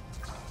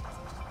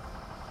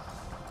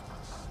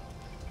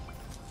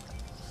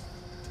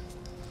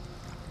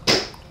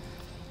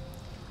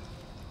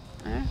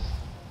 Huh?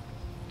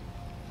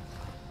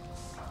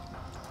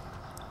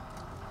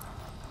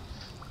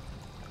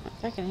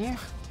 Back in here?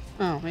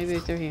 Oh, maybe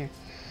through here.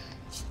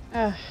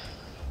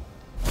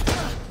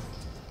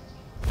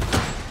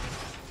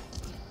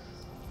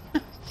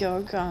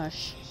 Oh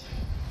gosh.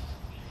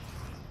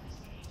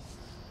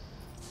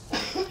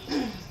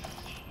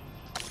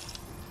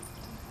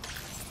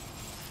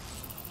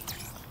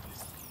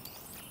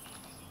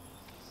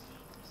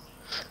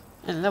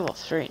 And level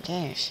 3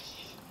 days.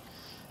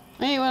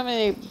 Why do you want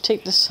me to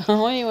take this?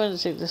 Why do you want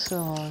to take this so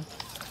long?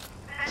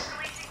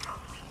 Ventilation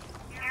complete.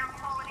 Air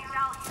quality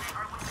values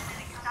are within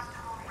an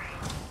acceptable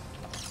range.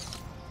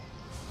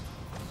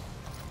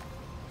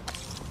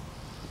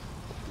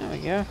 There we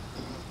go.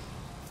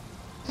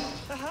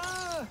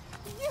 Aha!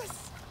 Yes!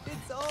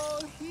 It's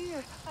all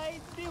here. I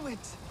knew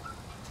it.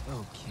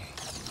 Okay,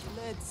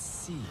 let's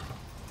see.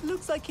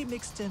 Looks like he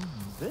mixed in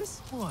this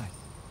one.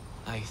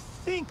 I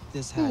think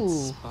this had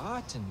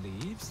Spartan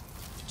leaves.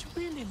 It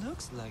really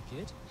looks like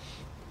it.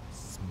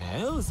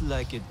 Smells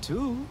like it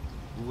too.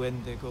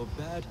 When they go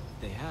bad,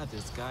 they have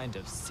this kind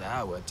of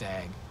sour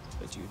tang.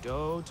 But you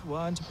don't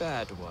want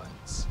bad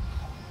ones.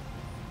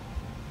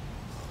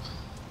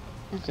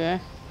 Okay.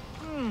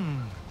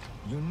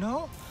 You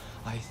know,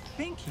 I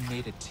think he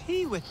made a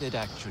tea with it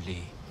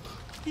actually.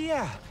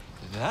 Yeah,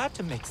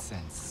 that makes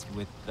sense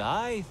with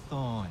thy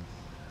thorn.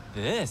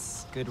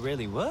 This could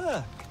really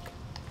work.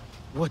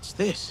 What's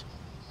this?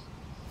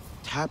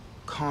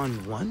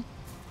 Tapcon 1?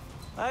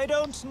 I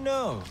don't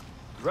know.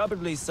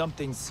 Probably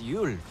something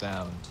Seul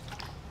found.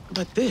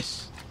 But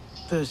this,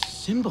 the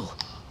symbol.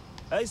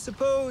 I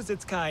suppose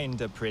it's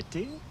kinda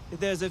pretty.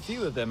 There's a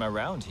few of them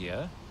around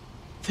here.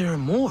 There are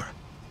more.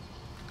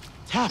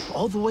 Tap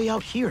all the way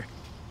out here.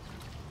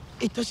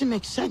 It doesn't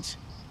make sense.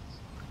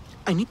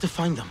 I need to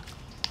find them.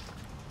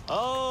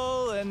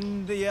 All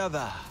and the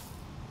other.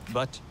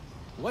 But,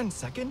 one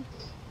second.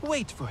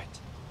 Wait for it.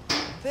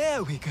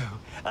 There we go.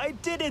 I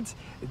did it!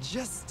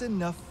 Just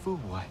enough for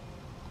one.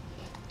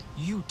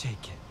 You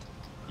take it.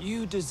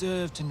 You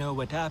deserve to know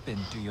what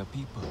happened to your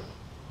people.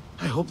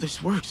 I hope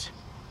this works.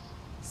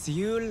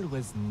 Seul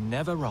was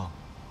never wrong.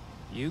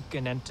 You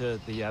can enter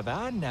the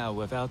Yavan now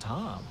without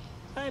harm.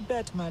 I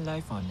bet my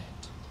life on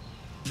it.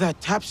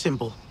 That tap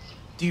symbol.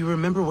 Do you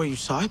remember where you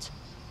saw it?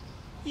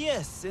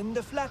 Yes, in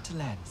the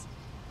flatlands.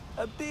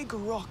 A big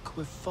rock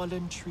with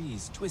fallen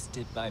trees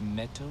twisted by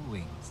metal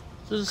wings.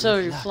 So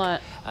you're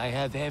flat. I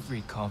have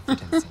every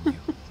confidence in you.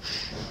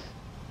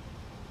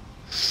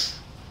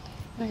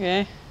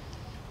 Okay.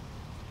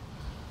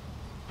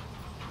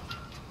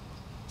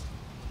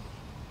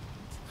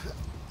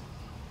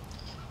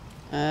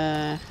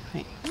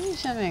 Wait, what is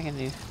something I can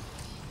do?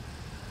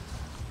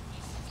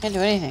 Can't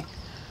do anything.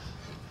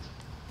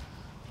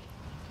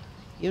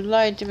 You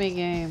lied to me,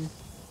 game.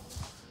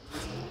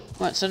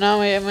 What, so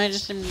now am I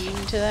just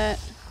immune to that?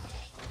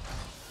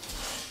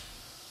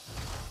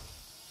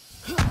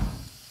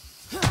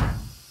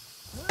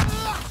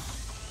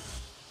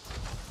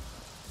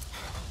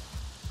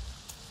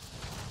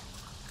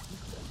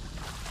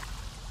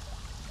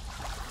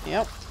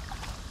 Yep.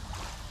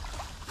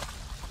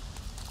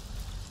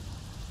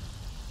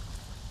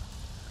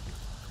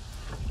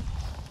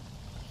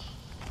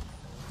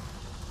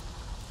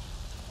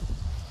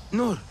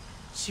 Nur,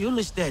 Seul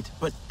is dead,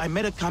 but I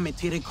met a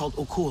commentator called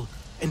Okul,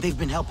 and they've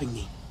been helping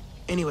me.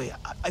 Anyway,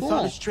 I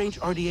found a strange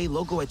RDA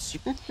logo at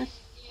Seal's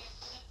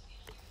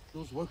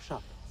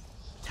workshop.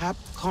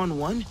 TAPCON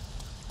 1?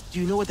 Do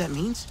you know what that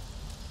means?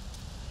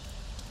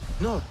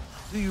 No.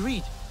 Do you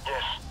read?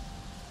 Yes.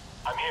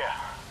 I'm here.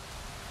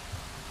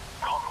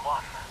 Con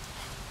 1.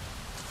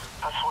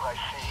 That's what I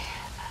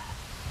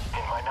see.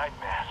 In my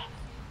nightmares.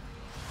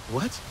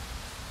 What?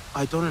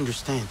 I don't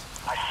understand.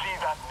 I see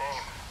that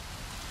name.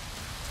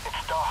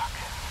 It's dark.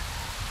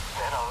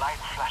 Then a light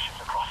flashes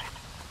across it.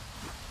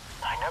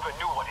 I never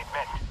knew what it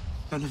meant.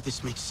 None of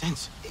this makes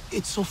sense.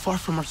 It's so far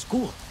from our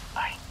school.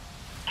 I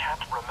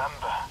can't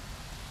remember.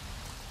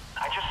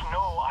 I just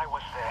know I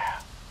was there.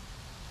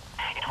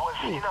 It was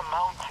in a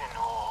mountain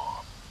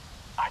or...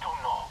 I don't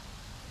know.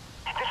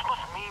 This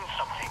must mean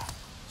something.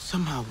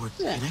 Somehow we're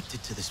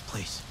connected to this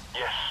place.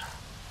 Yes.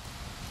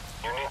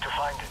 You need to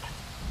find it.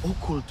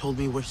 Okul told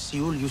me where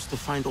Seul used to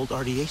find old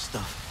RDA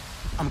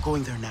stuff. I'm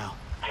going there now.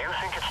 Do you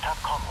think it's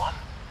TAPCON 1?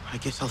 I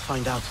guess I'll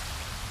find out.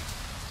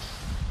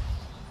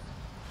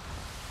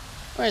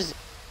 Where is it?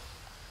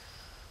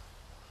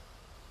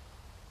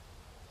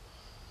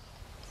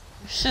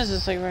 It says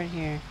it's like right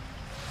here.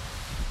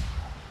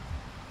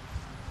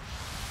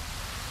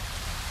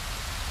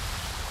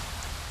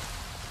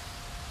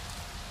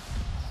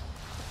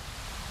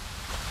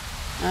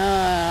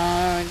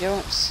 I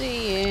don't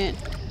see it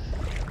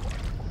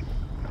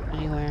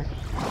anywhere.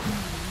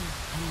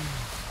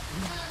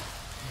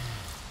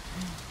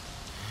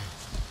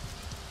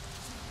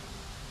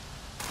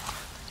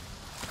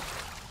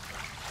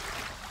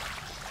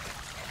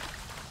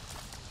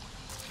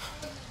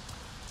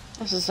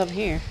 What's this up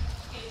here?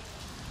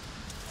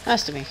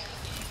 Has to be.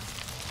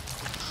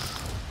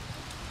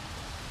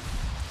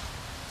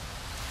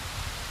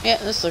 Yeah,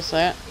 this looks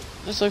like it.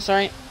 This looks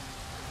right.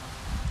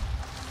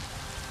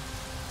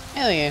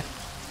 Hell yeah.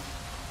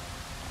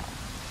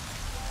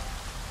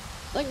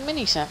 Like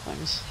mini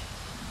saplings.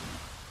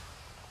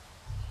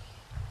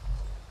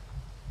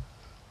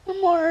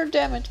 More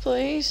damage,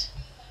 please.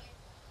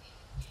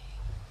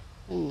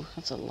 Ooh,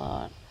 that's a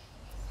lot.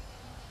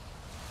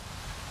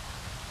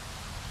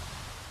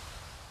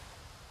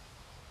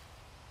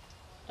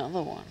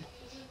 Another one.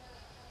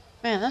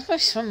 Man, that's like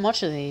so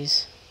much of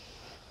these.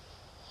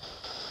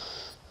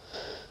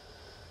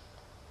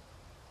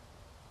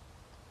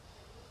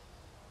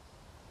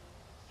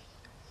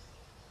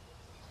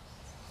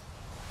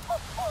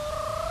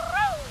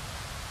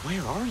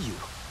 Where are you?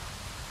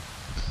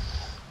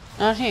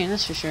 Not here,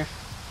 that's for sure.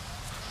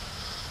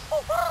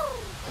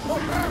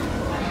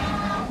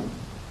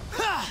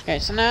 Okay,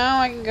 so now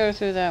I can go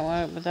through that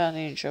one without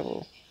any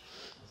trouble.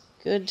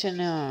 Good to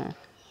know.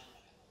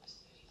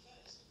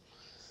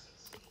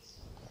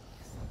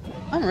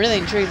 I'm really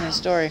intrigued in the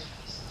story.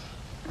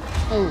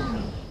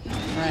 Oh,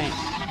 right.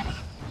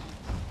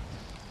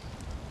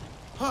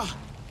 Huh,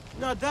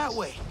 not that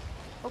way.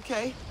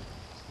 Okay.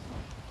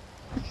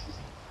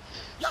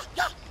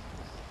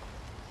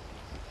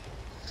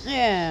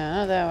 Yeah,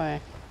 not that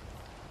way.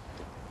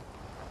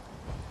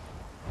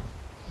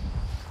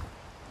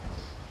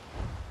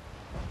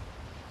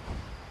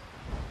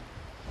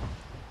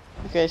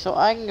 Okay, so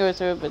I can go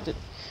through it, but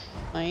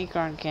my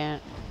acorn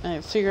can't. My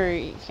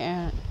figure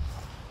can't.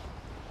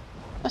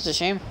 That's a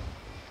shame.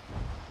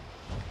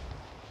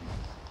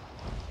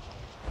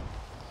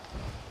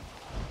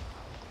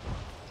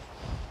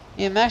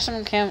 Yeah,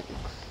 maximum camp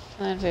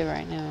land favor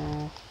right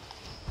now.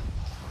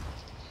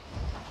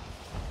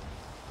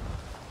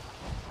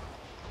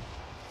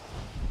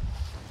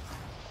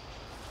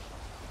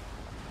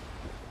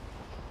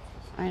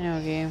 I know,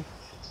 game.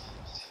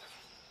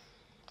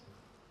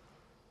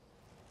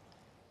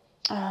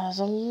 Ah, there's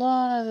a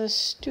lot of this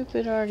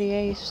stupid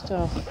RDA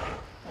stuff.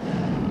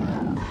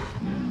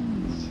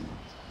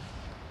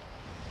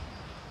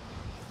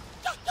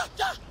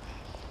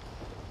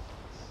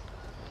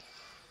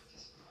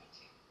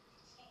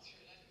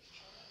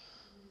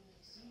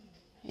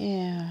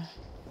 Yeah.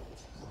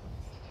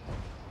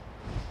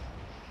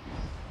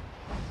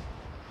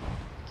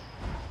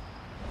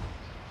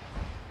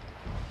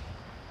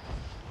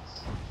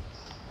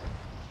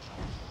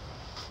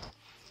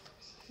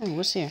 Oh,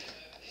 what's here?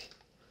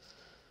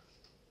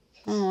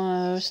 Oh, one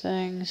of those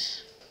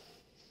things.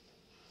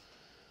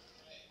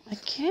 I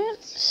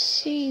can't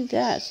see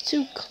that. It's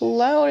too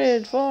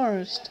clouded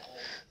forest.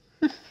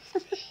 I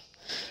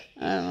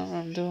don't know what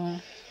I'm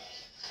doing.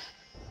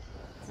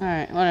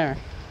 Alright, whatever.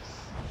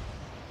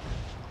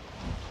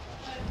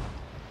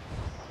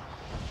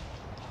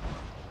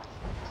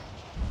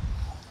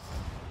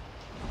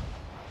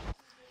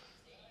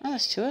 Oh,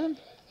 there's two of them.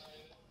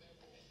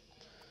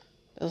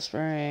 Bill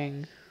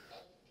Spring.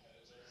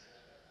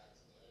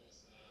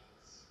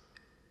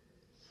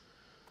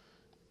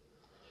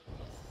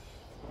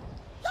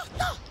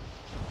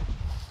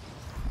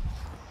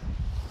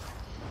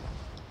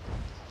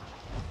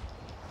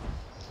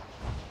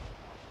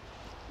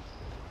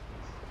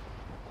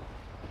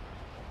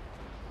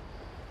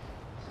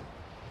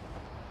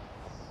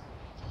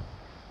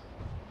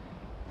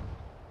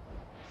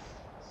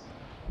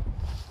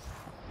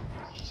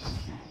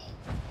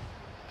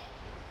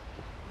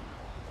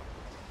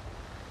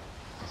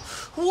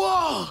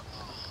 Whoa!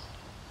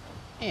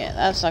 Yeah,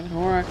 that's not gonna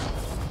work.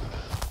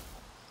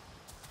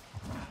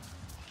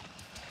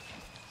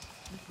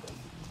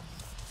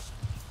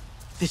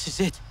 This is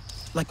it,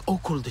 like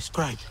Okul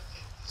described.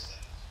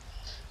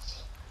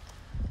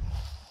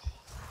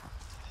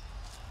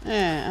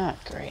 Yeah,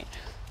 oh, great.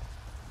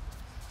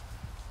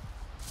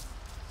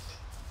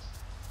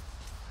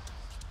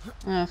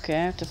 Okay,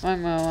 I have to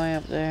find my way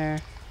up there.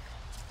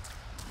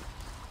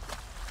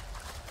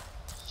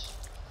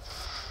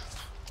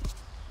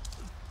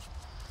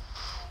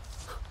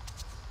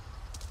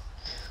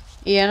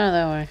 Yeah, not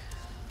that way.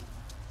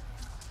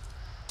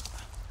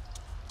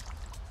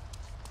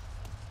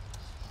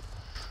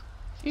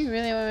 You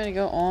really want me to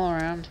go all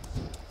around?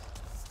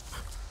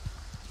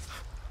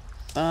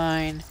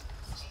 Fine.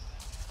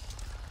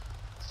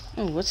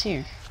 Oh, what's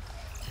here?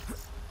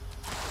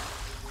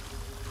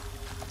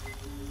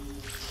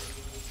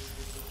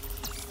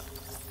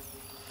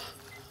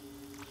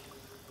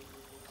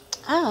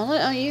 Oh,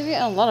 look, oh, you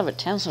get a lot of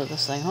attempts with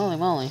this thing. Holy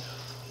moly.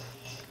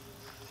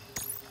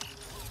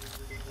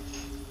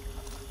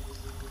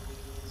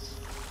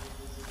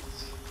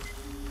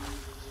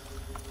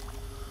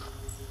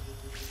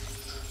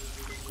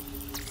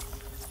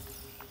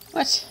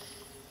 What?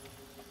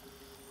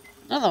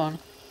 Another one.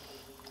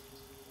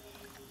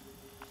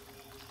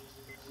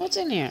 What's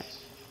in here?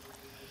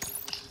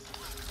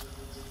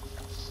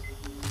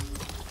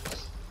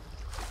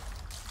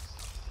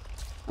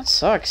 That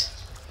sucks.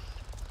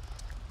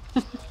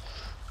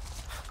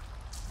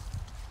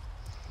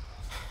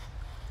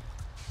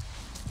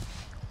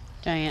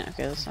 Dang it.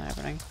 Okay, that's not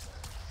happening.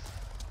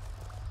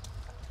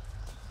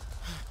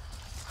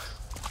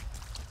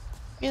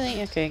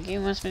 Really? Okay,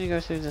 game wants me to go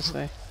through this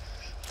way.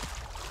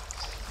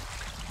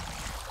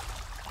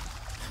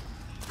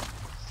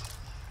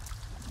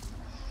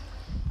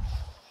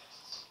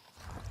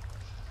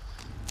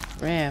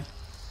 Grab.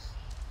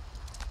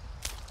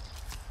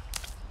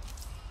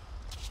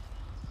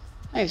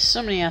 I have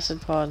so many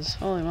acid pods.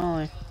 Holy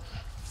moly.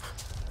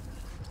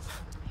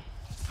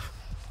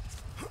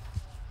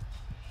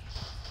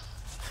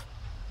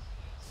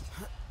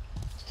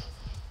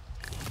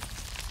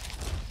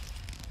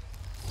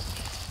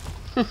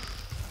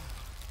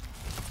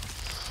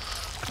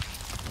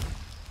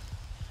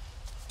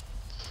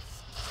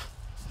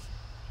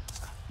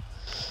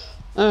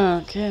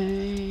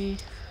 Okay.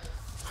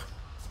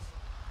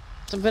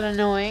 It's a bit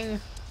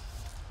annoying.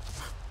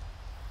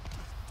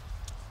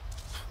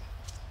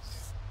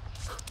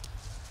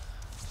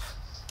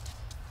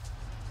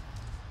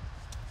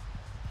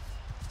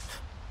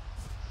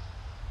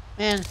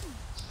 Man.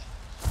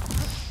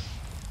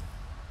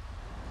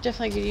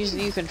 Definitely could use a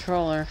new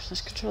controller.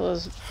 This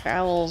controller's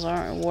paddles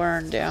aren't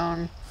worn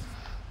down.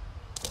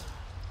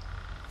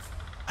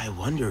 I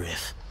wonder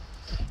if...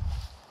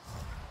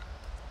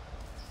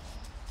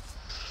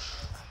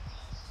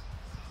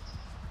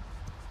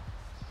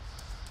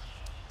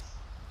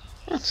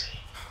 What?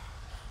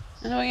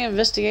 I'm doing an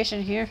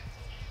investigation here.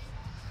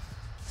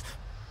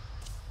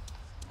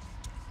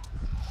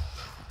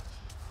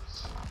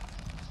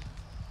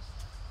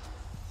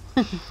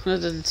 That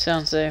didn't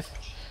sound safe.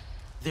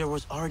 There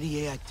was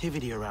RDA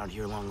activity around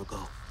here long ago.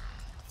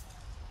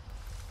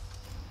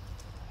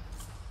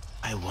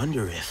 I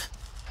wonder if...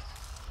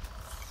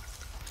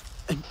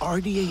 An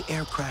RDA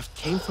aircraft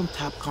came from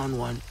Tapcon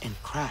 1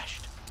 and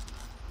crashed.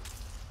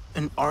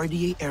 An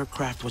RDA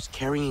aircraft was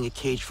carrying a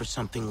cage for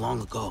something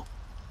long ago.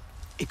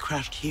 It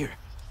crashed here.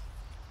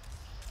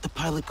 The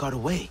pilot got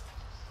away.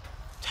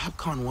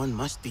 Tapcon 1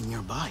 must be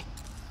nearby.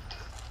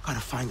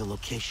 Gotta find the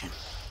location.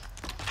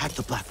 Hack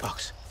the black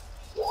box.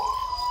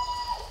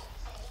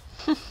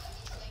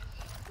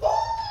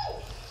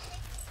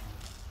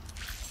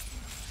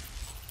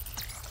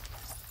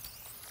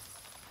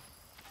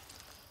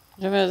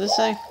 What about this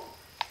thing?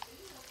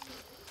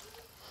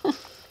 I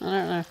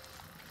don't know.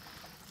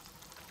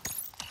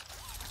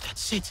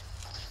 That's it.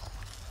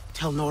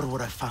 Tell Nora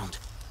what I found.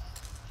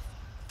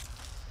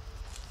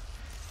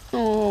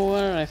 Oh,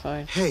 what did I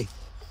find? Hey,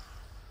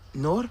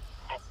 Nor? You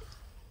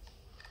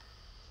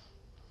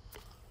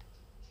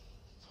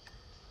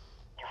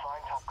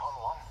find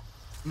Tapcon 1?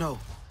 No.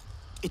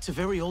 It's a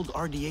very old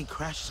RDA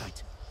crash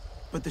site.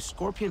 But the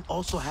Scorpion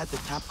also had the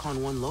Tapcon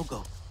 1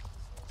 logo.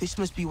 This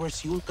must be where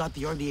Seul got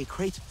the RDA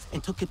crate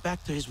and took it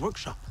back to his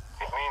workshop.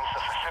 It means the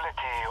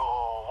facility,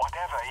 or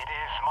whatever it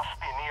is, must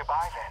be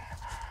nearby then.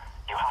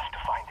 You have to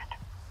find it.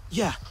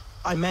 Yeah,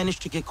 I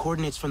managed to get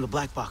coordinates from the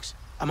black box.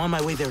 I'm on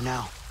my way there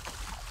now.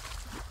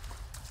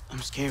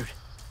 I'm scared.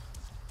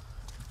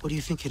 What do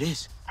you think it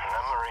is?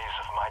 Memories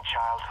of my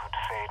childhood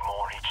fade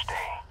more each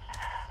day.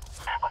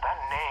 But that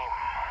name,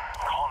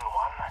 Con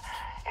 1,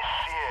 is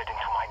seared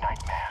into my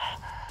nightmares.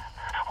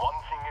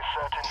 One thing is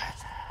certain,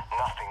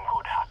 nothing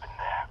good happened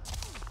there.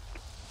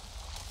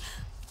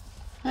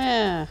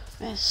 Yeah,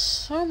 there's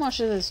so much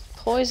of this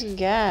poison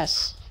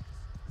gas.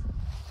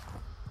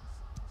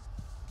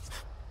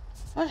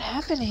 What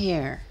happened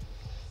here?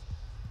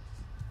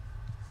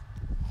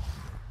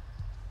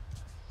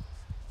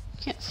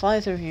 Can't fly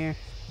through here.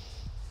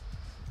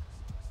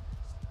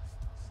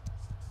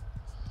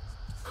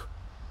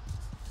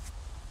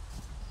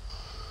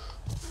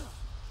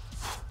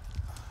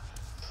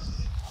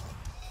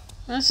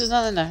 least there's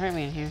nothing to hurt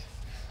me in here.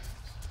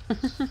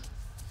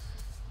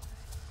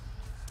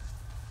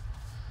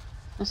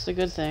 That's the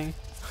good thing.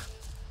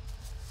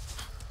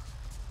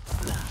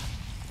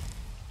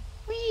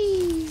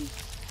 Whee!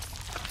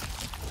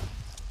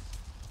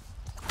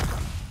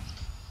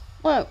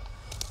 Whoa!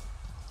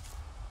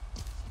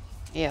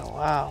 Yeah,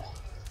 wow.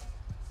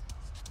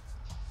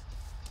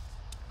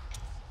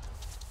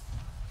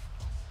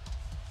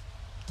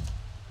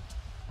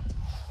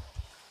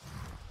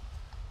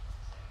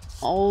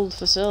 Old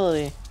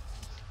facility.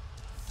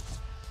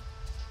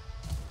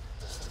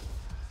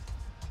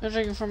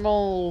 Judging from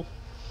old.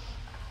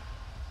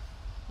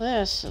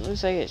 This, it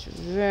looks like it's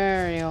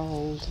very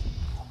old.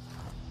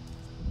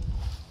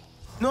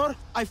 Nor,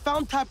 I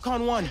found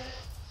Tapcon 1.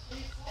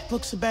 It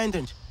looks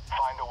abandoned.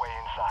 Find a way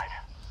inside.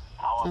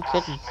 Our No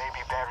past kidding. may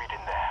be buried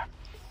in there.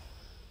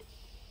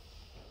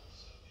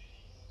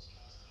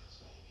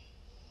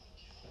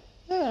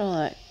 Look at all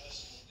that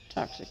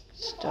toxic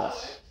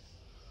stuff.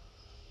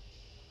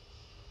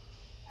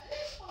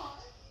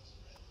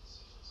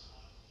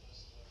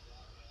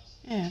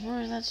 Yeah,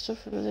 more of that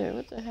stuff over there.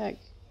 What the heck?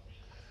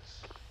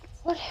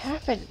 What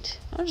happened?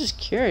 I'm just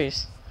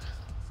curious.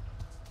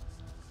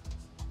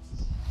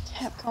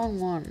 Tapcon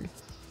 1.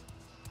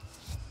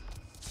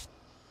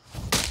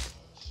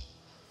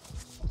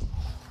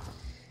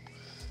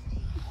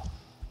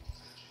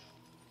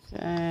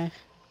 Okay.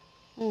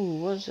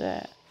 Ooh, what's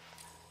that?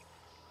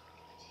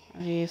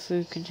 Ready,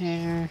 food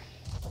container.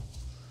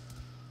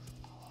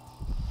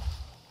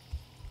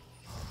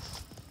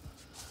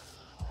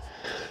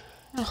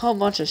 A whole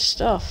bunch of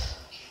stuff.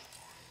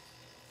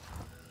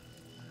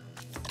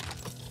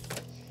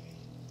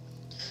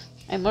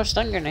 And more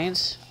stun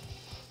grenades.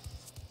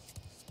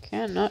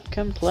 Cannot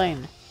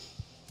complain.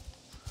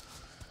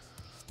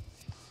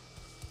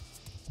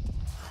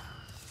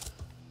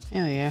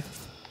 Hell yeah.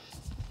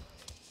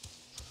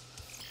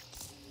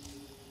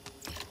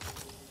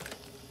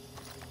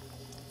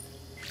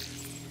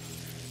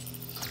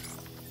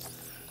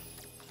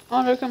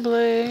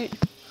 Autocomplete.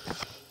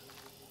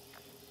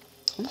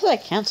 Looks like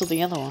I canceled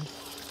the other one.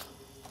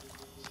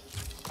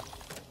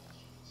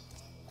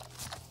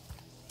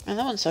 And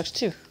that one sucks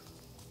too.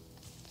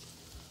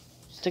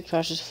 Stick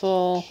pouch is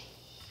full.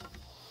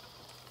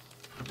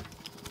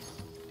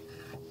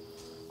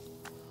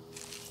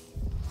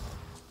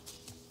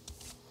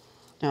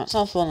 No, it's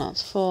all full, now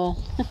it's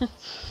full.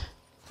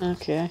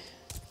 Okay.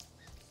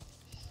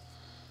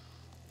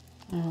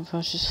 Ammo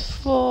pouch is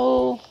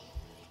full.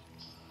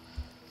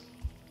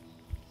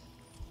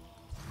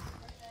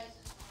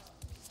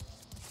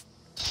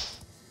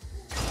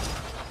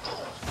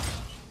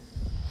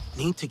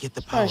 Need to get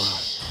the power on.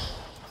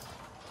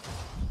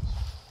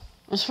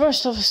 As far as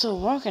stuff is still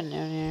working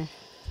down here.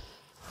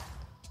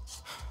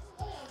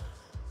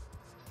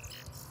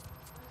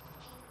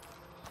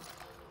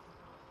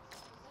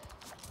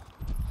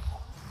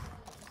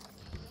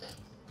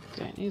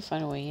 Okay, I need to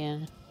find a way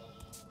in.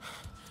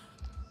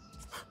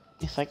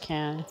 If I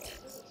can.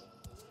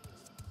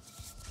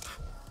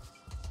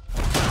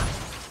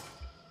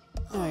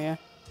 Oh yeah.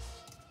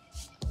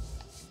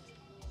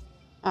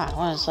 Ah, I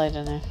want to slide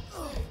in there.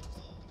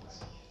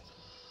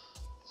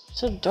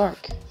 So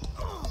dark.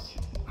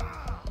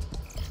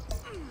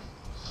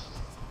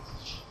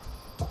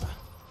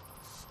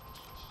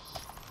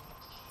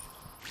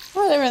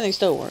 Why does everything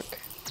still work?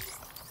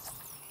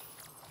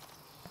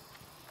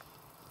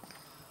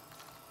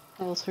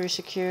 Level 3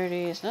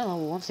 security. It's not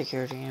level 1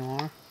 security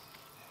anymore.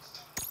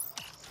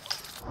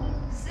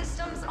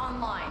 Systems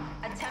online.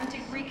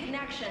 Attempting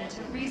reconnection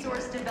to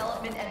Resource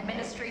Development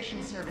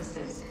Administration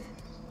Services.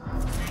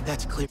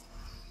 That's clear.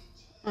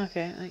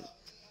 Okay, like,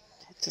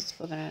 it's just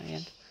fucking out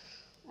again.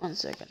 1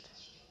 second.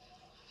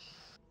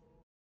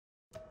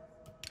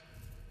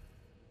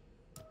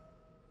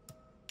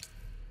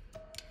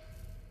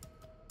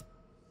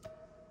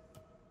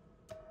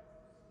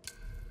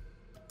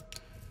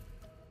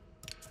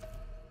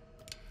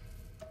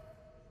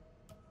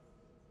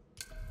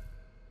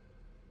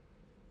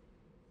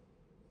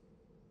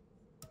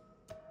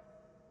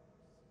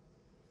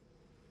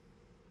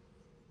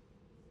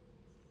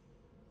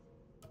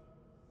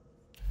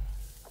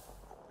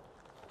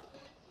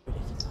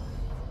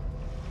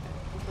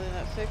 Hopefully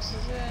that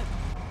fixes it.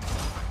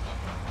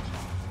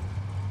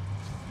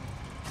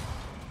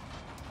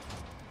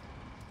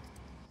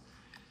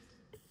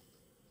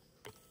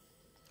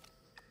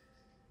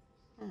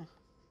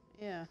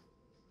 Yeah.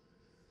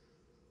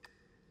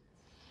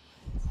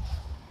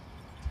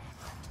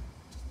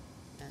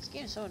 This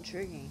game is so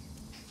intriguing.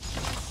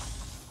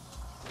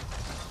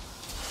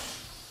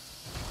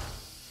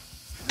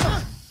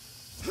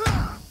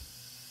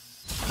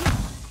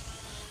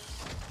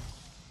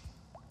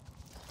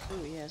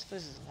 Oh yeah, this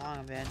place is long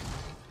a bit.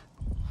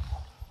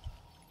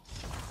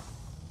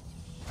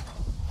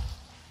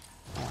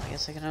 Well, I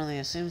guess I can only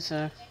assume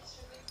so.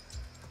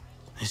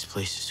 This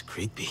place is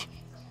creepy.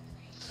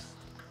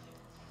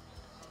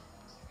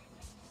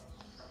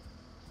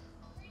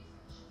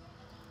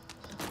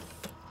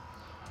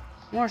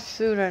 More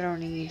food I don't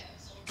need.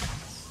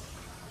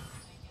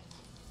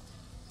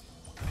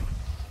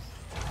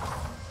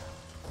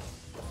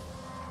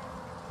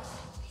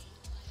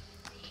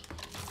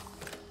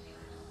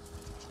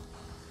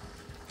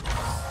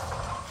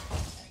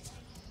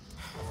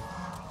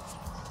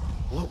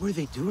 What were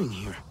they doing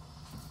here?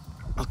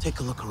 I'll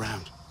take a look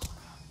around.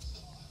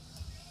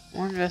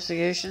 More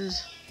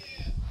investigations.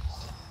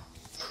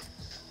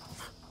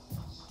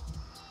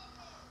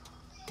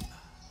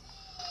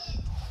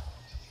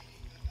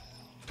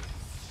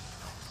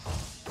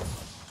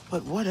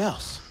 But what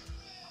else?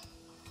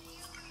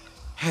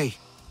 Hey,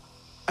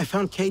 I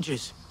found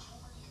cages.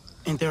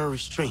 And there are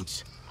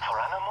restraints. For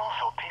animals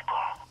or people?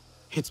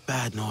 It's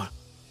bad, Nor.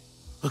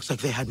 Looks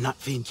like they had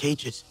Na'vi in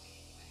cages.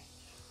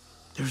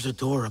 There's a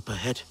door up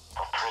ahead. A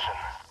prison.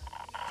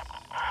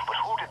 But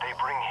who did they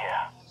bring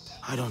here?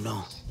 I don't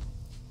know.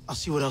 I'll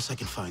see what else I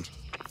can find.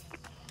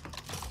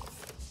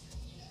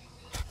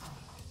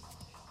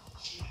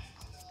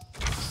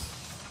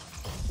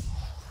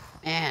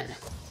 Man.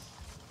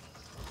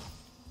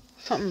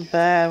 Something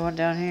bad went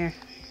down here.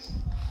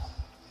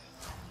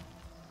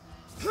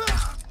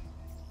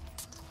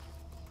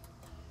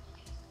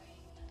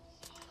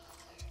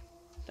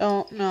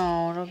 Don't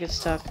get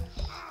stuck.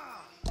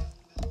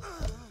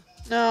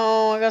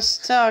 No, I got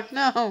stuck.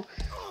 No.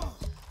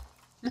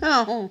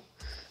 No.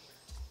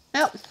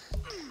 Help.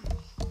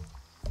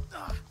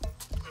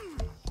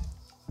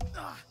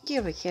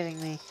 You be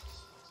kidding me.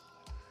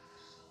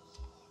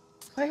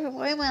 Why am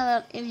I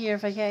not in here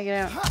if I can't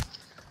get out?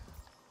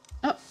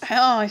 Oh,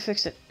 I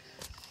fixed it.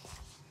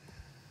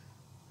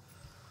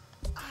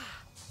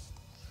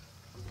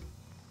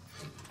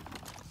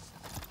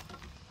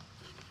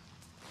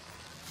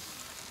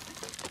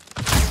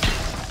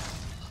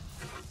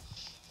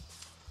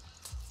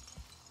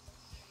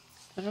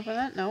 Did I open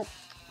that? Nope.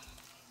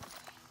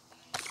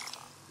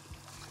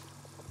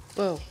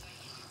 Whoa.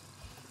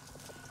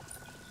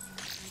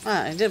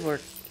 Ah, it did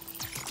work.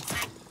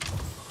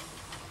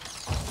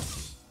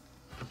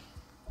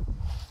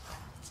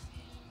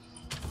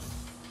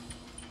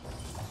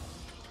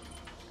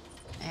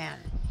 Man.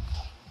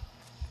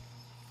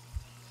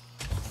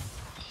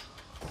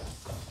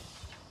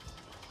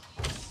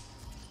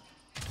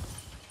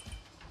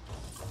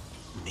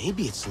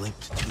 Maybe it's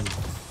linked to...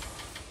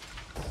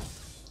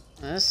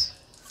 This?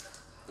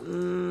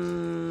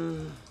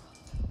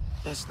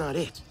 That's not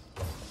it.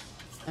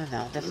 Oh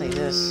no, definitely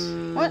this.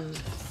 What?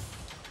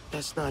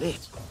 That's not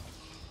it.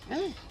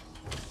 Really?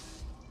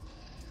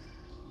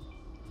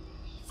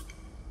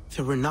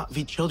 There were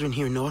Na'vi children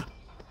here, Nor.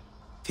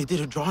 They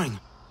did a drawing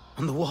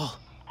on the wall.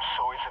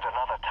 So is it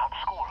another tap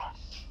school?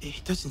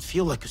 It doesn't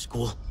feel like a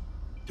school.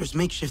 There's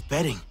makeshift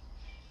bedding.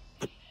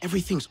 But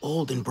everything's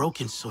old and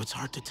broken, so it's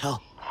hard to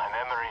tell. My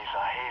memories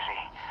are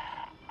hazy.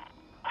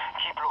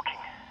 Keep looking.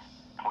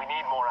 We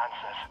need more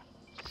answers.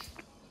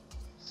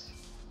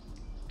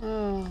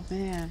 Oh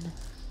man.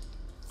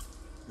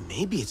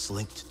 Maybe it's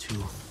linked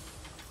to...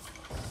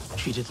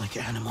 treated like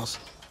animals.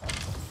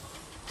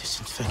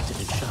 Disinfected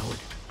and showered.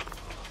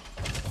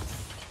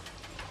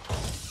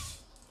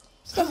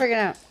 Still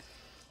figuring out.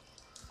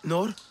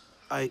 Nor,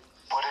 What is it?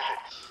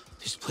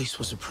 This place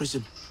was a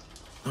prison,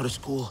 not a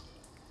school.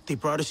 They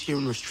brought us here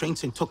in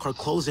restraints and took our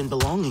clothes and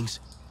belongings.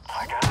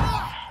 I guess.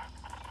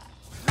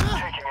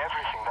 Taking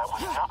everything that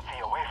was Nazi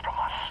away from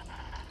us,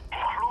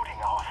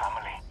 including our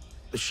family.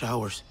 The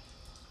showers.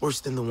 Worse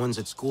than the ones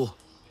at school.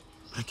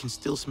 But I can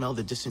still smell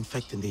the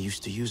disinfectant they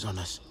used to use on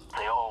us.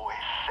 They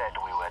always said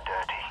we were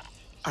dirty.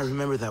 I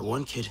remember that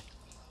one kid,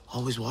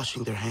 always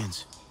washing their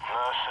hands.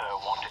 Mercer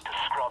wanted to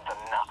scrub the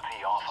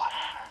Nazi off us.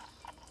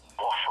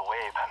 Wash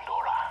away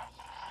Pandora.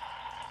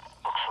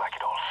 Looks like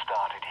it all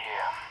started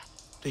here.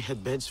 They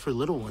had beds for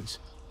little ones.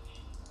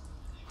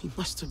 We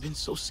must have been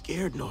so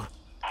scared, Nor.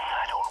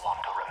 I don't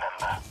want to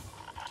remember.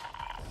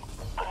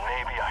 But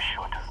maybe I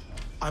should.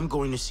 I'm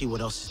going to see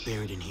what else is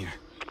buried in here.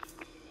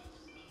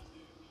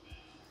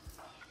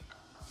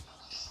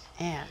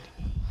 And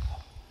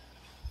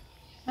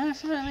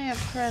definitely a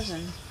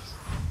prison.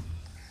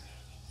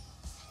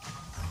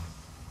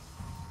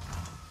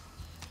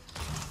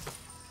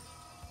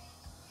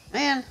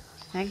 Man,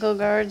 ankle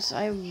guards.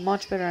 I have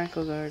much better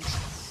ankle guards.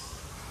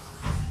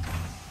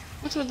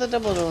 What's with the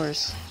double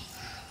doors?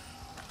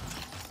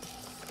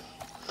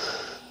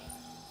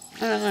 I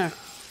don't know.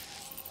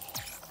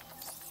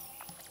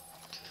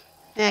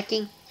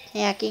 Hacking.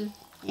 Hacking.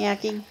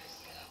 Hacking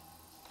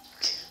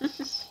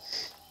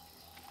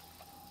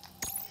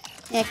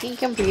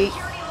complete.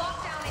 Security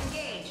lockdown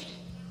engaged.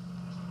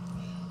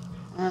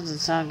 That doesn't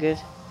sound good.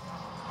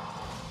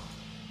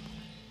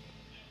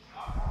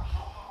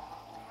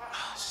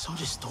 So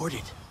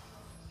distorted.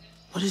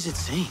 What is it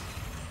saying?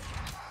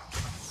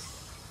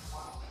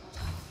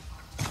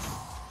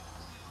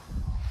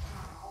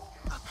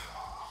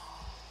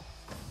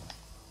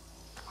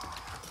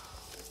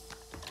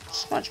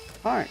 So much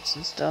parts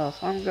and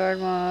stuff. Arm guard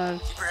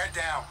mod. Keep your head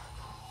down.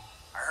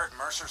 I heard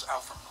Mercer's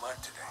out for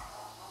blood today.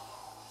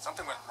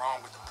 Something went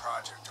wrong with the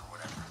project or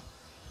whatever.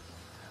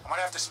 I might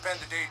have to spend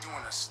the day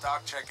doing a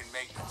stock check and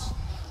maintenance.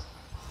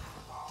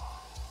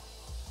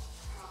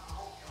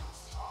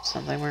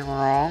 Something went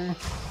wrong.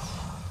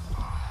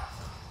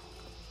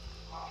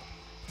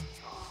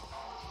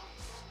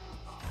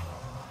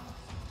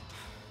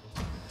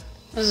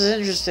 This is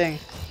interesting.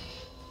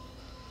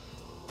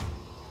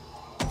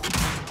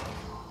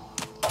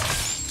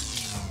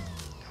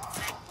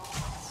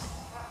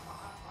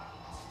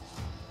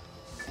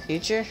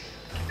 Future?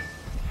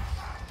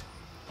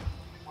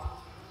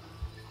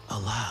 A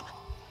lab.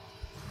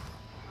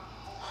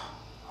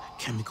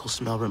 Chemical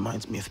smell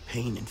reminds me of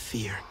pain and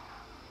fear.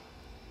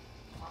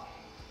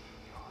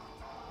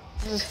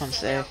 What does this one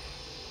say?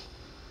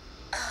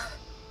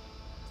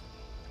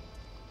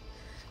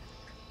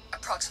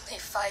 Approximately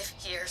 5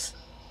 years.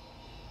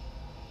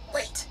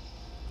 Weight.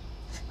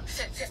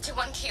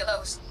 51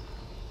 kilos.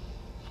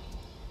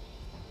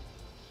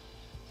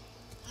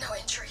 No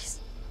injuries.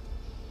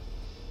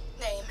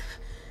 Name.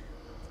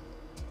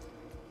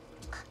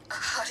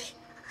 Howdy,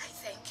 I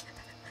think.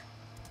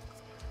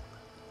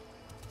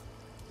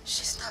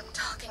 She stopped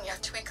talking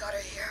after we got her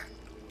here.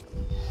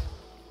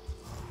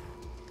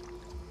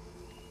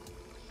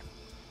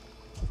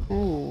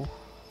 Ooh.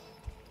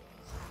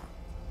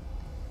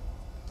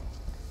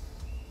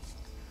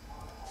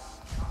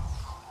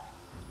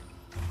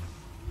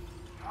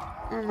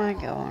 Where am I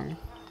going?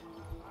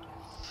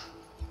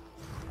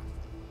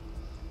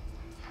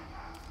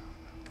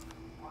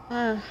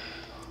 Yeah.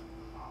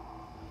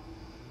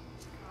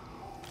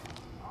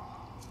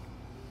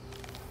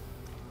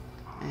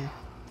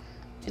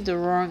 Need the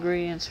raw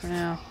ingredients for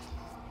now.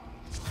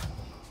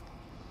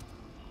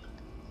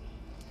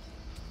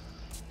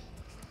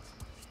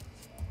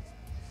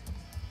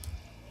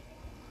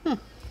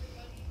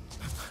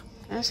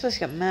 This place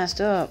got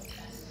messed up.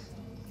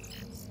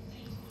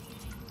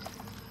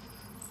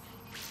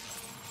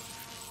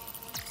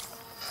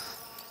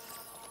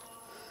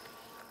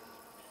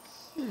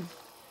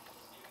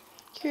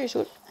 Curious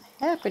what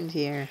happened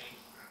here.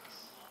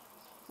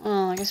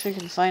 Well, I guess we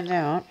can find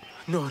out.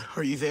 Nord,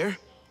 are you there?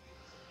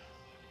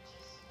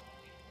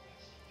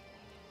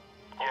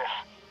 Yes.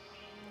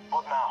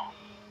 What now?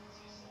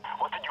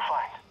 What did you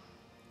find?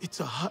 It's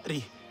a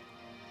Hari.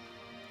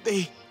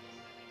 They...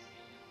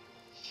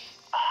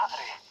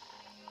 Hari?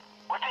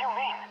 What do you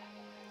mean?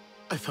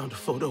 I found a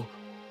photo.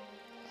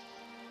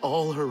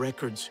 All her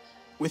records,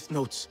 with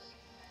notes.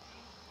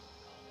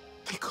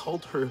 They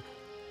called her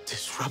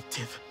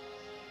disruptive.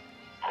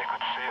 They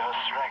could see her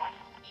strength.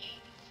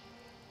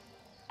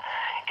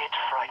 It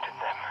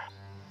frightened them.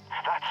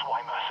 That's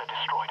why Mercer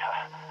destroyed her.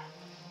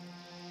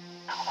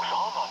 Was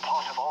Alma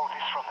part of all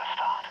this from the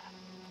start?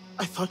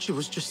 I thought she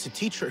was just a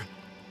teacher.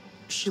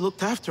 She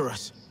looked after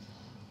us.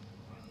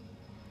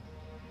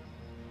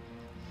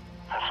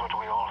 That's what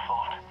we all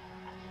thought.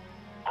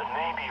 But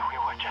maybe we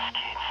were just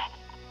kids.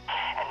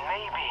 And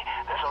maybe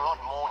there's a lot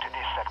more to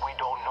this that we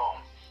don't know.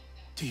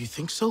 Do you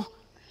think so?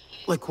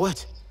 Like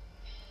what?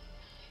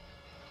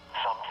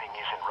 Something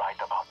isn't right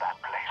about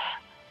that place.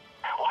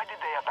 Why did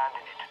they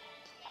abandon it?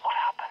 What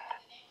happened?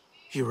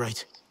 You're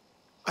right.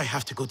 I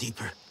have to go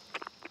deeper.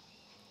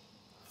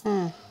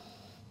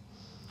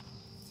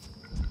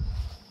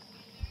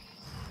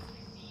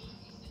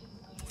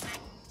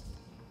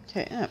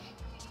 Okay, up.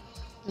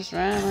 Just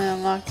randomly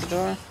unlock the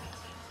door.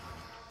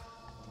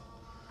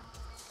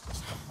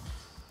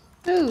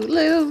 Ooh,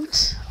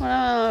 loot!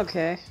 Well,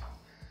 okay.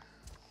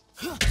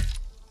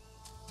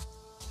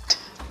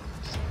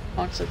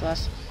 Punch the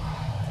glass.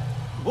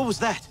 What was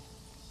that?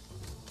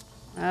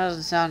 That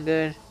doesn't sound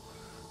good.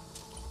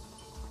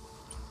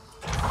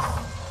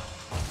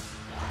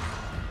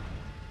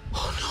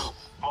 Oh no!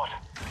 What?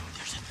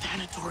 There's a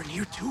Thanator in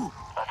here too.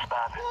 That's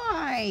bad.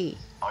 Why?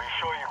 Are you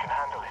sure you can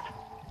handle it?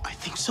 I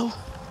think so.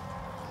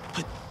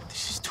 But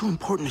this is too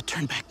important to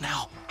turn back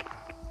now.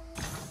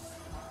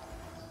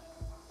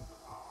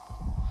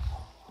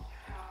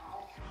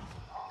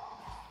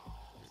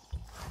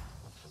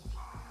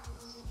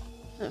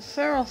 The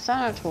feral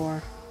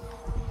Thanator.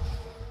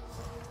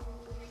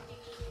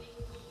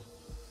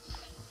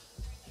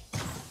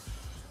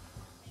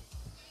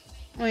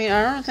 I mean,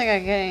 I don't think I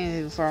get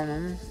anything from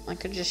him. I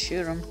could just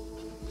shoot him.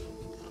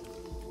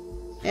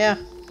 Yeah,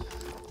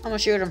 I'm gonna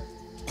shoot him.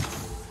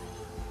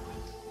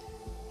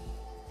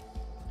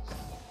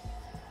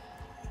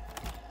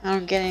 I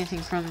don't get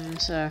anything from him,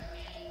 so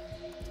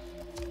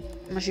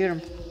I'm gonna shoot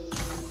him.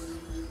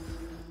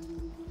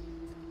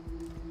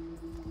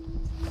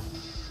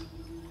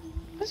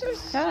 What's there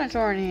a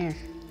Thanator in here?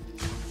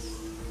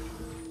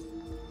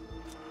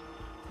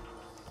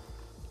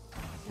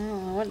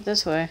 Oh, I went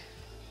this way.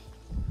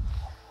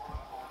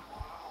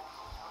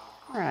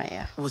 Where are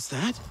ya? What's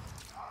that?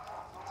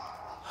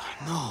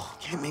 No,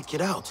 can't make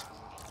it out.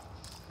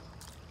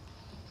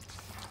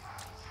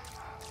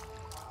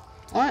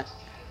 What?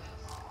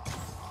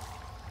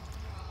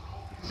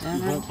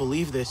 You won't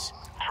believe this.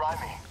 Try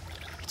me.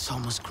 It's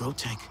almost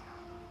Grotech.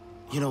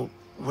 You know,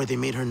 where they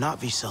made her not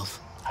V-Self.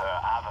 Her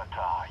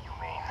avatar, you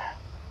mean?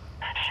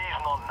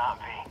 She's not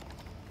Navi.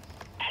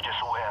 She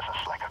just wears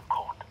us like a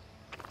coat.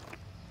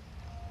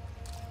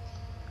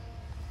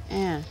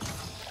 And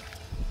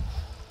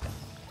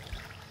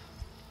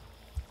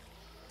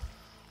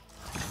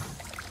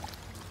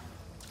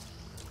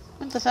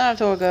where'd the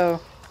Thanator go?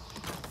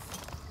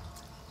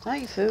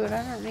 Thank you, food.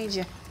 I don't need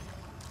you.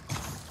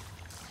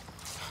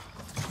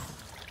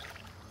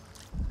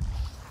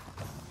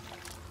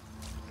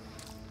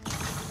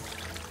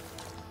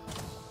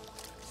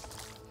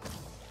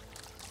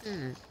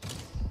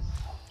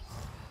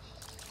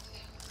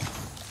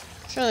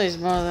 Surely there's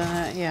more than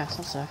that. Yeah, I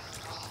thought so.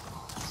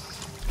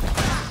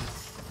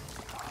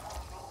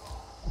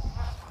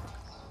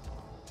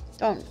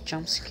 Don't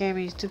jump scare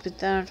me, stupid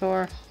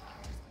Thanator.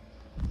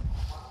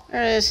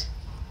 There it is.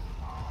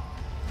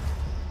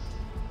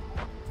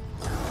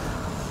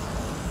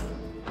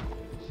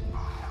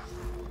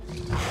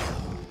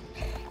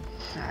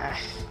 Ah.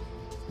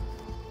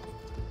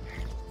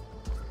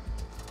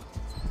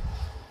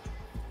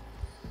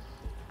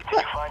 Did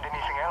you find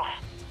anything else?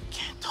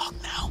 Can't talk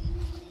now.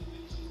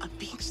 I'm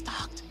being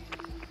stalked.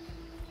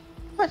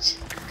 What?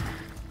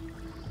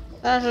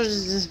 Thanator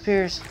just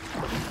disappears.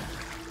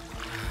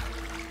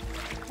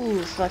 Ooh,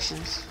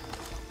 reflections.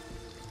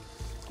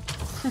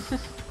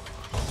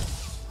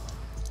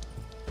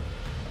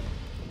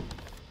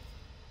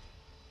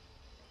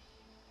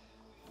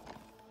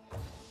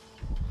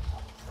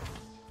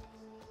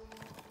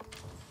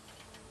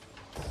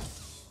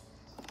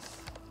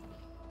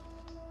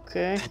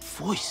 Okay. That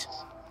voice.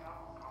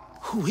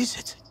 Who is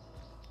it?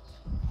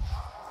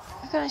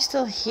 How can I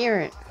still hear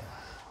it?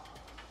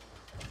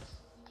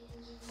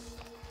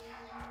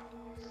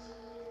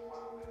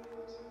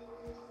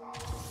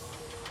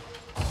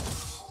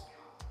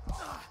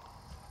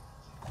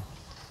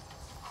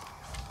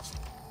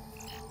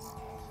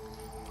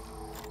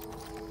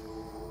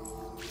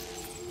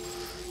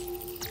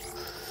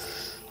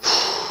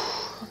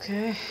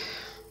 Okay.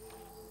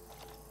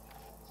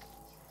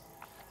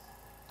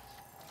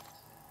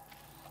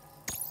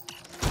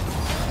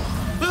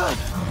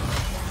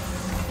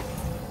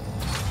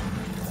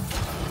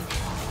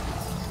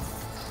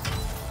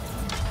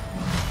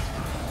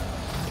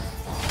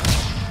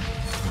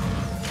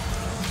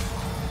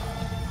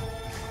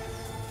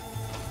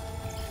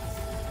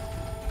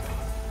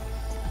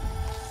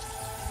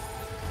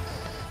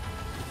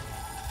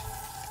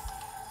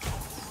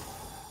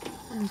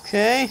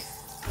 Okay.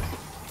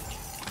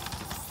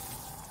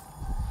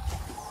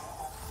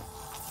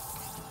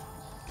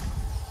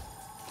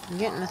 I'm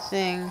getting a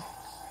thing.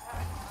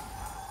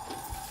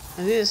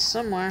 It is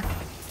somewhere.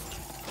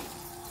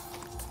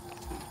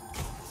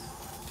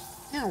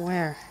 Yeah,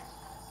 where?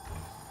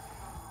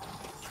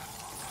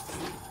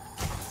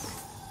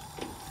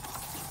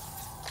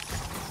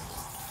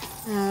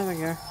 Oh, there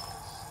we go.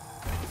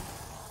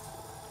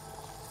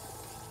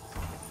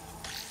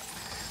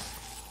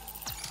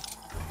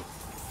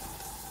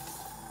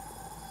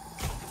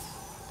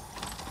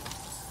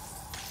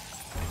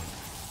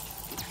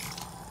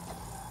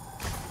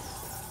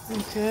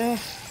 Okay.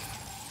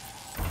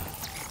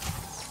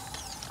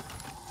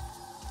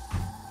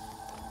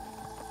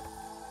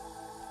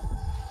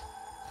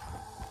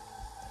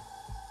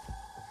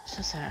 It's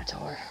a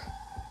Thanator.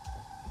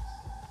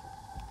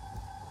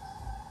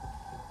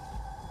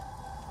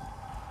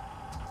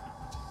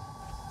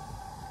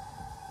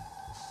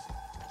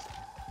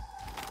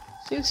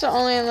 Seems to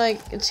only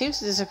it seems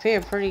to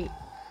disappear pretty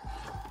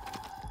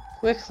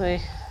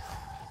quickly.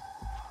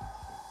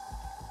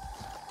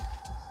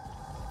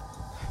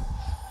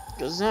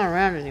 It's not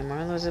around anymore,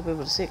 otherwise I'd be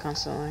able to see it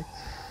constantly.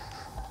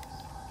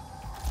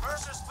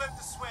 Mercer's flipped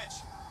the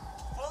switch.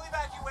 Full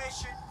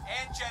evacuation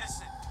and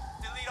jettison.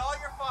 Delete all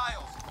your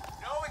files.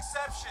 No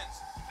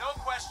exceptions. No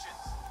questions.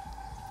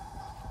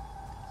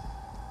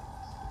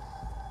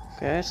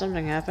 Okay,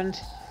 something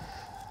happened.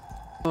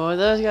 Oh,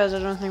 those guys I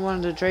don't think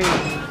wanted to trade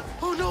with me.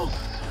 Oh no!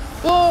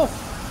 Whoa!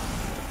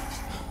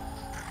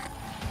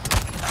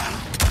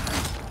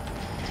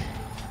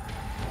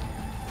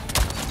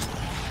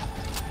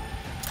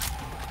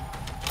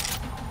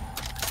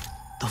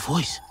 The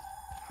voice.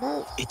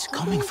 Well, It's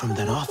coming from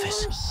that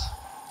office.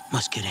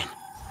 Must get in.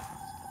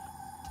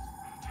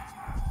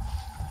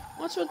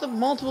 What's with the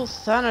multiple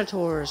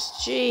Thanators?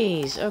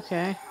 Jeez,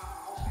 okay.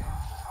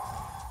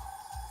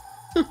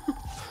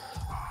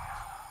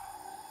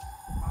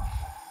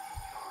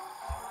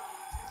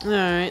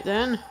 Alright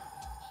then.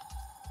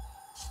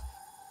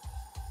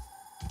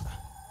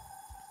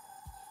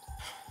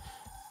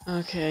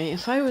 Okay,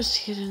 if I was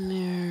to get in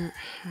there,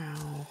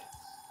 how?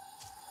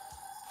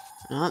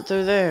 Not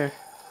through there.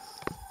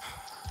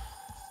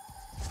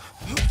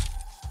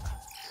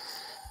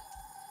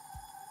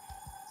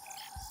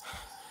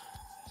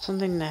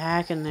 Something to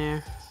hack in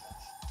there.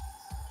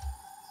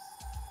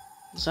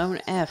 Zone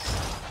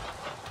F.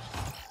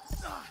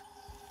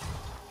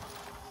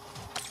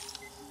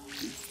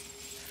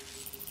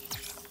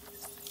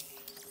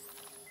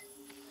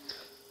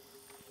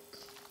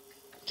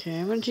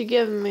 Okay, what you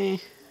giving me?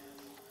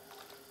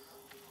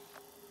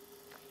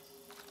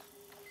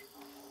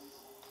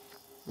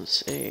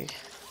 Let's see.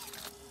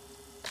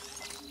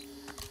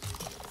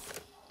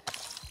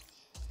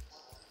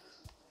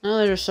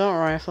 Another assault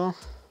rifle.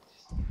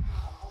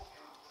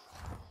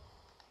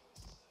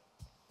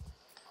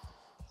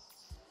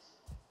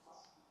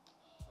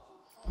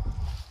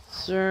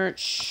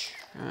 Search.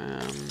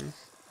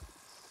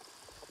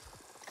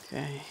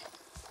 Okay.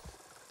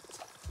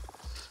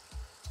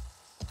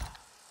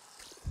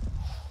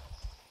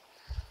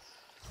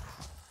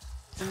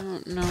 I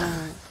don't know.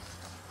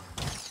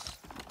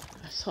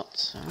 I thought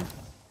so.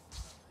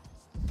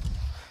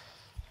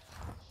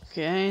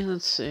 Okay,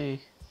 let's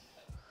see.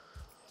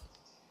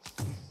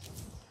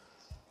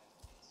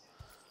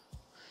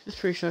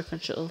 free shotgun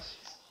shells.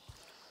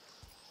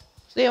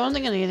 So yeah, I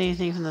wasn't gonna get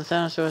anything from the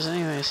dinosaurs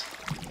anyways.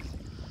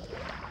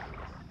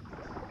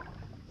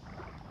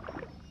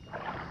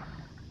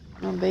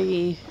 No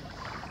biggie.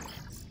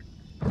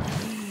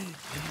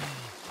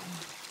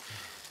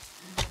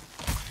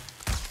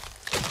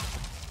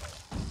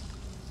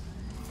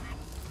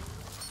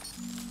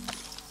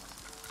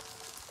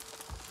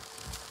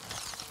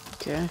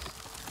 Okay.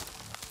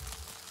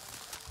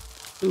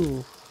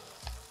 Ooh.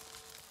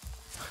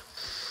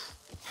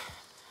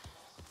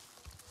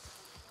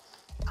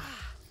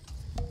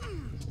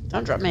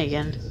 Don't drop me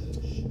again.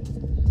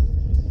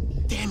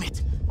 Damn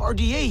it!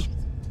 RDA!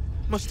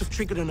 Must have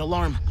triggered an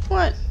alarm.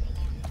 What?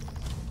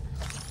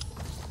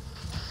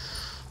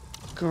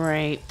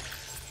 Great.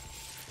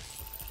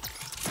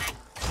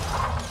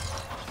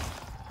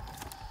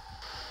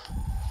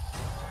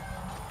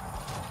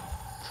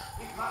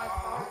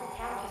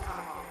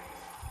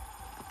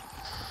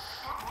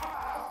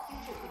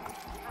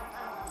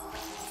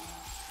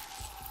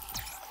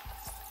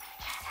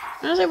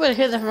 I was able to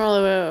hit them from all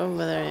the way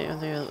over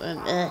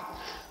there,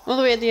 all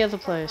the way at the other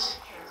place.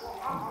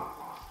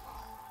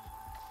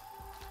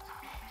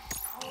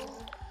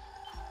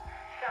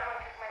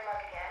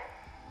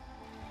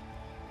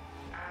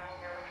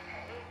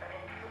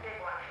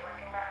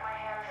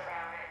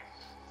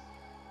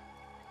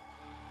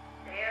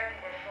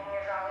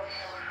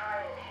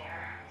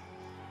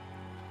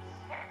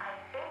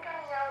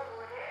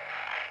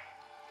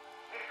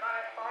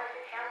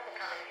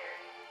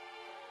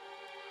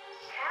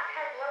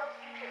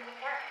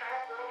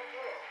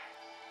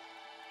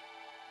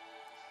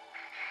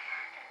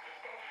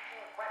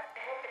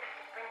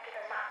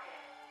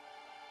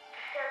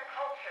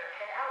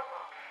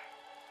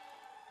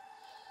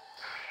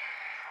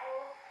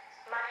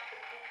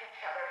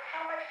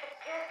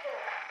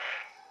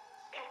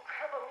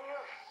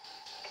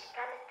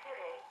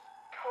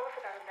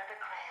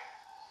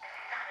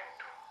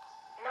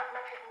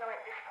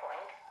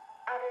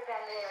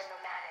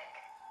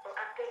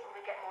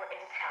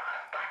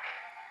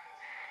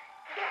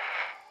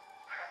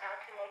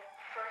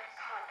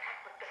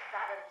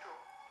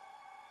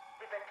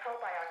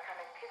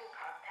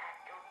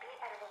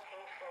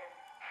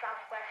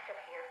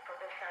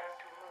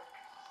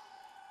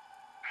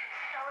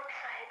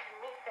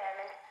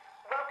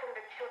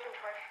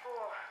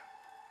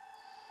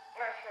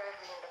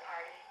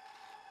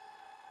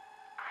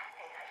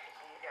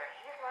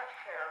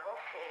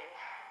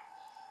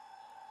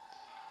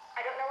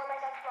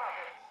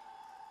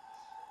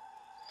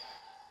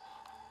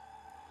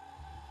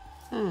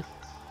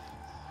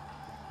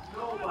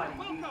 Nobody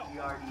beats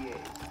the RDA.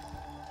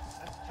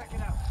 Let's check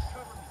it out.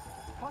 Cover me.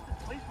 I thought this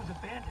place was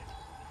abandoned.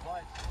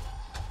 But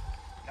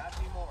gotta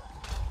be more.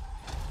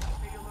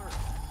 Stay alert.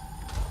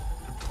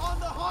 On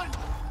the hunt!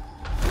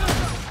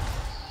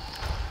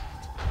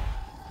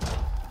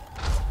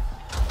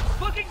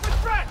 Looking for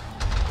threat!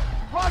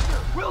 Roger,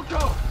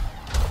 Wilco!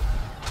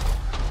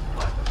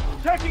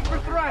 Checking for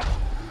threat!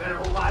 Better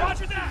hold on.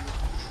 Roger that!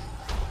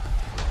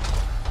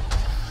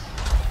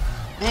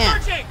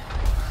 Man. Searching!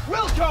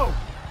 Wilco!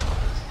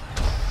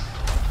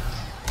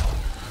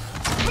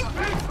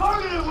 Being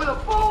targeted with a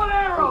bow and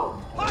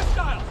arrow!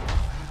 Hostiles!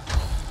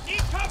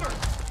 Need cover!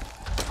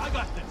 I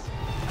got this.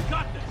 I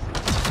got this.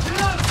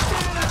 Get up!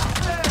 Stand up!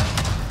 Stand!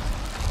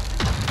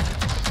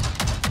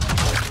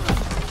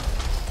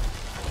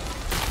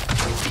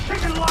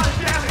 Taking a lot of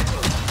damage!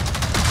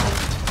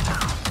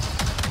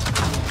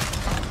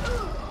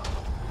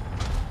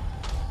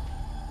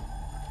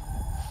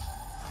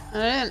 I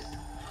didn't.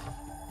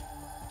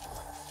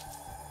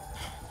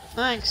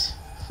 Thanks.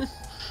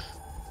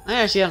 I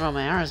actually got all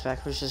my arrows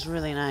back, which is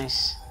really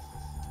nice.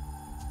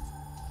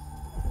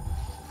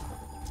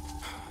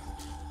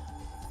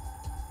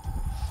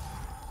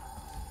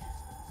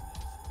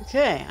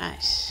 Okay,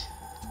 nice.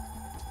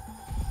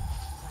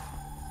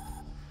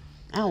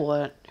 Now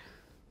what?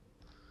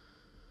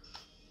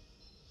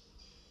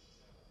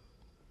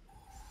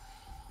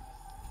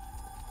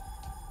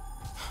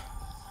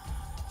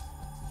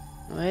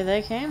 The way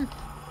they came?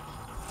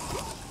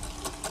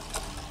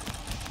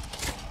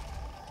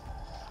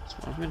 That's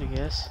what I'm gonna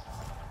guess.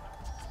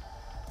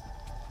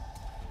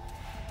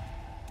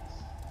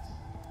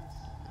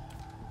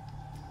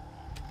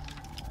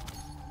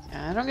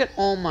 Yeah, I don't get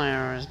all my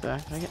arrows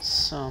back, but I get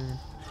some.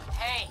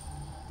 Hey,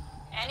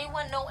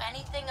 anyone know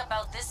anything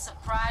about this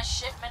surprise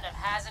shipment of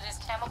hazardous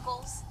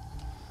chemicals?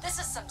 This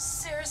is some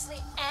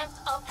seriously amped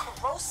up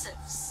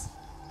corrosives.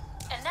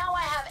 And now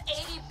I have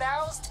 80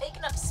 barrels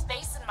taking up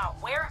space in my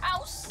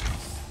warehouse?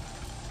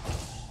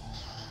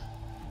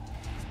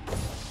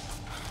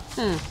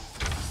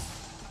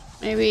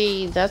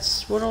 Maybe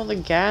that's what all the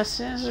gas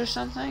is or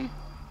something?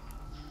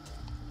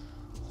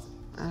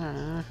 I don't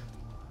know.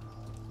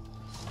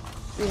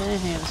 Could be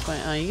anything at this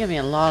point. Oh, you give me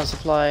a lot of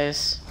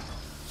supplies.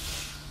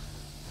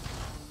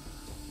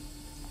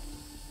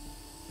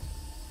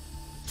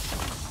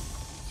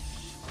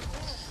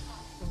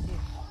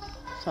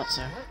 Thought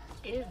so. What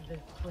is this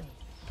place?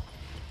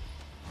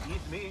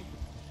 Beats me.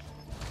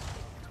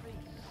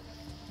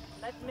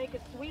 Let's make a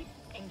sweep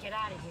and get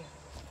out of here.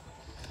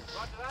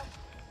 Roger that.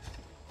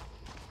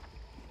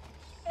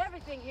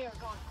 Everything here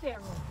is on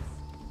steroids.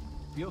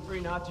 Feel free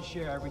not to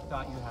share every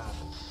thought you have.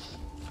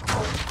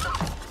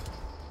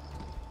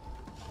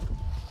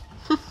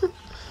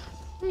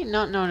 I did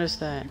not notice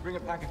that. Did you bring a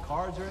pack of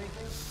cards or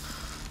anything?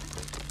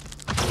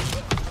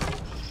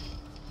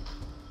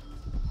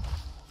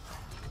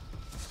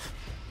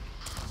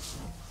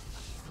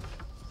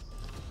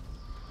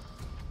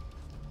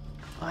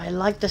 I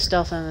like the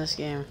stealth in this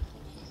game.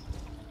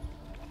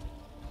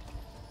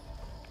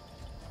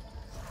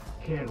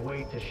 Can't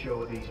wait to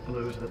show these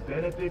blues the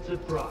benefits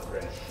of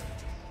progress.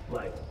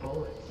 Like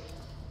bullets.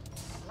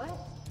 What?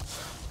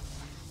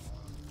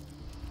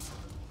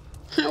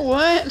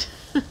 What?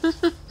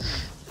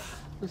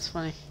 That's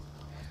funny.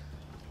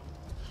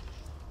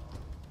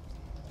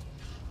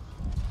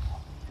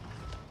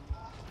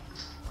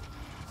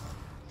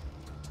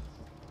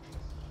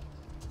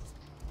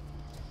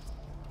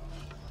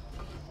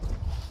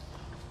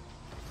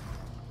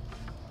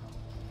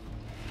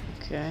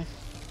 Okay.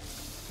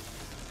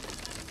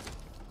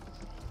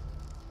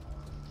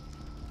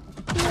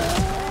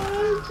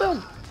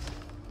 Boom.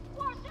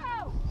 Watch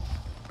out!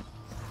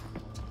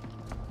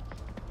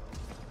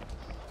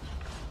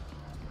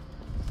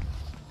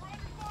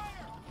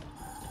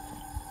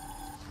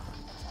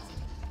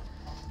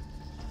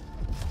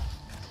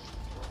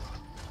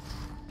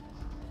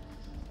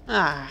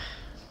 Ah.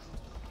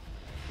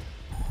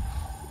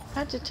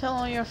 Had to tell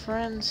all your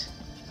friends.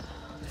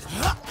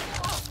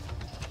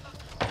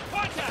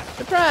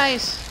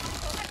 Surprise!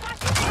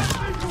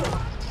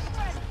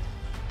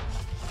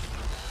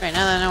 Right,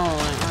 now they know.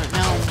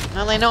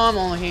 Now they know I'm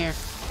over here.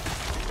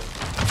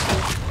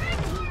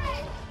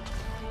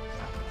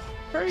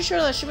 Pretty sure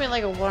that should be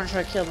like a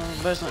one-shot kill, but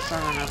the bow's not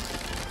strong enough.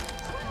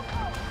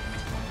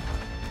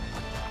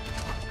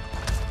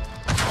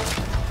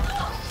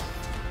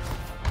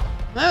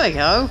 There we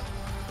go.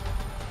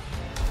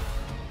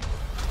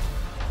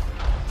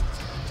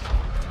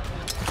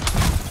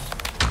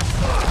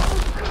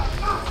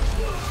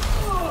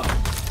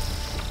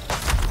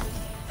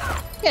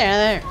 Get out of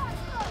there.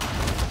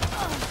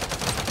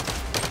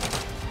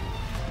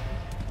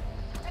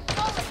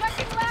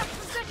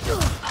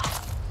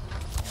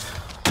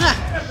 Ah,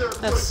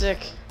 that's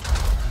sick.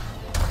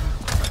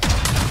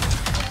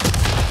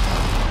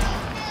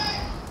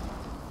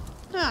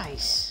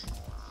 Nice.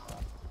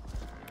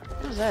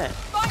 What was that?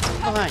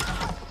 Oh, hi.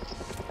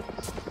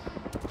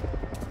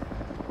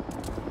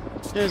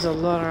 There's a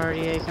lot of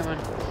RDA coming.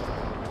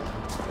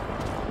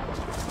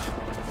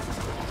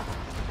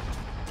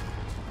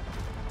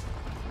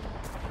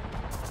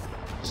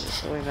 It's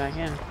just way back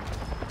in.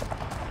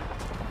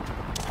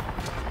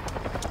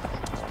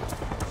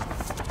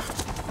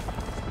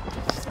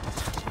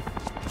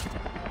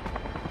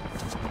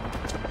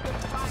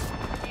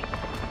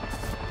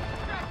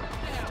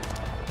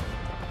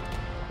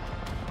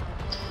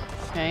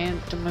 Okay,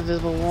 into my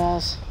visible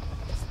walls.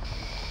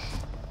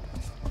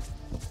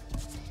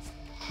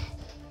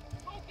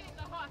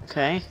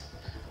 Okay,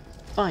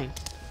 fine.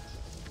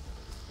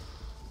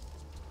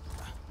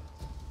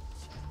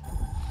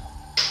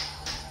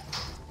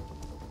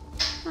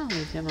 I'll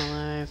leave him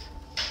alive.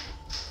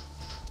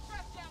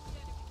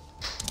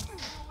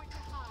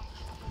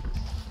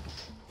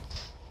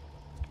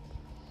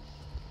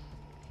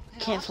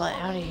 Can't fly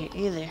out of here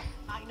either.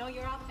 I know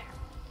you're out there.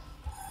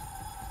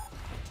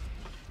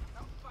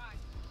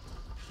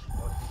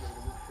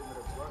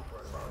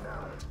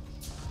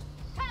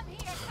 Come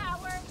here,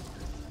 coward!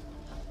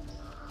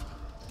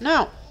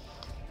 No!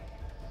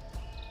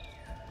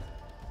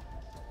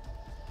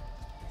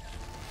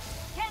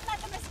 Can't let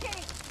them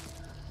escape!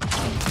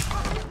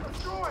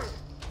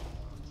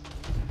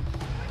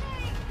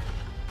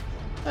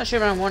 That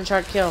should have been a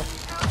one-shot kill.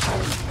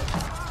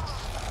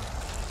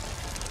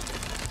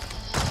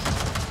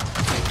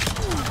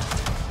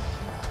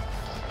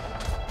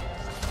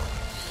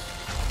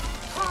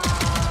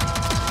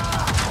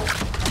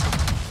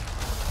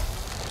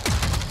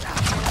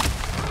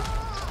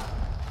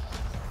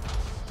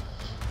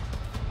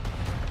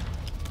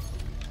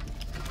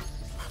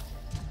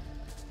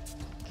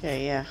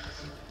 Okay, yeah.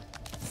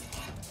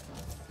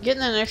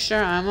 Getting an extra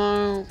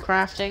ammo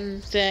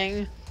crafting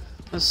thing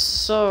was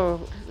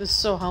so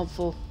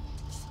helpful.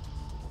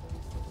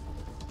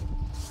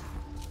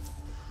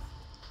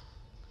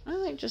 I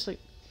think just like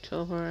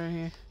teleport right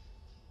here.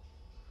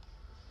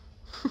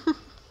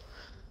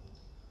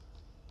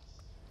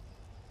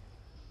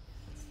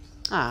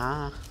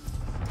 Ah.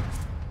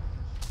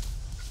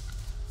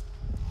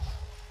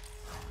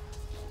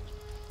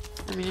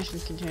 Ammunition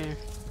container.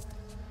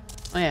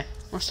 Oh yeah,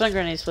 more stun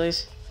grenades,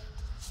 please.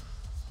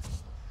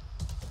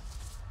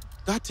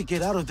 Got to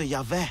get out of the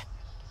Yaveh.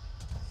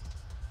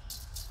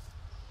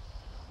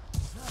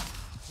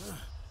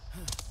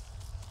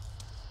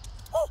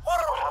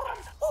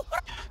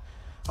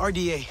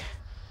 RDA.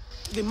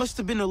 They must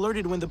have been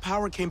alerted when the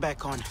power came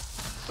back on.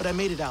 But I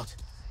made it out.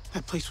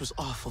 That place was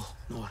awful,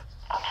 Nor.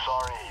 I'm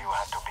sorry you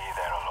had to be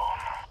there alone.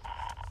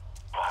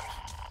 But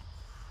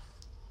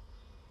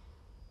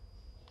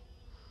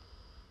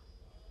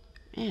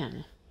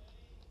Man.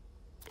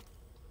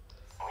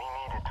 We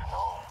needed to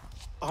know.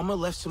 Alma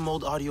left some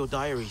old audio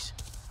diaries.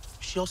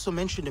 She also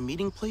mentioned a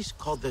meeting place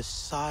called the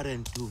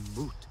Saren du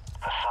Moot.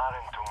 The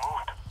Saren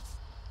Tumut.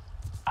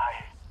 I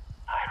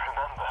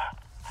remember.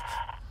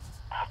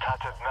 A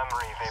tattered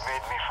memory they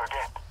made me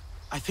forget.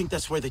 I think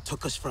that's where they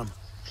took us from.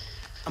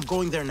 I'm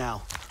going there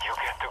now. You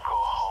get to go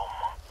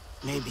home.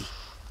 Maybe.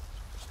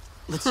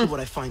 Let's see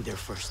what I find there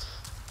first.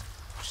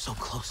 We're so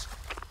close.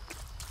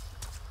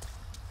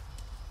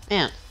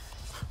 Man.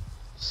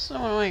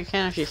 So I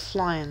can't actually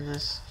fly in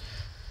this.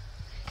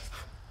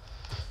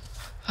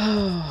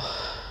 Oh.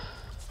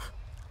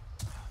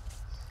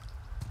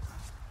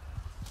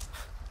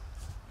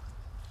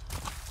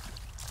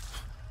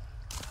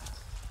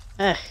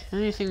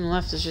 Anything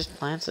left is just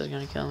plants that's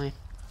gonna kill me.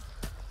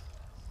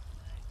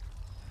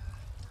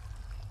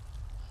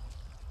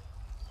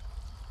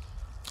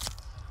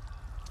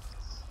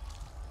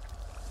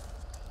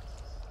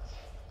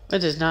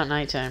 It is not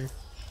nighttime.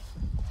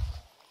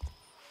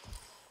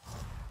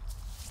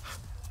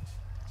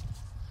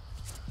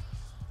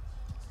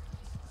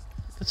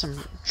 Got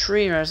some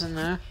tree resin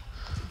there.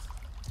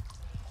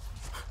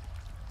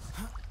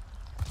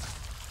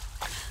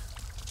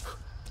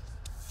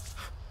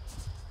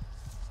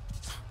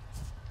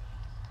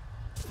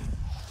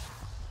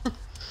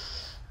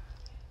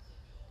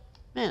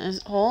 Man,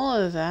 is all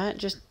of that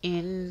just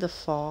in the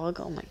fog?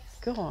 Oh my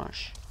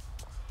gosh.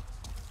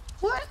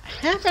 What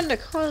happened to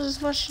cause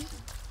as much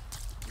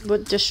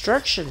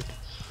destruction?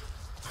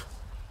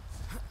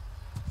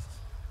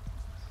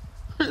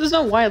 There's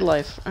no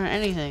wildlife or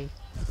anything.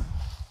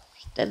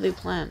 Just deadly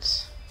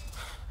plants.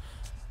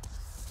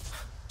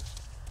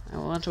 I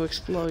want to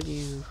explode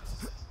you.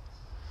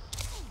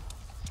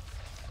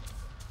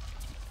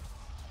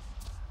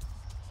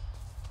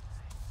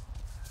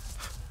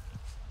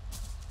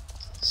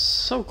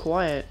 So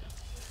quiet.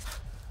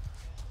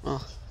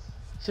 Oh,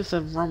 as if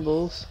the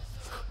rumbles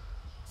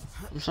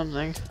or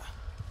something.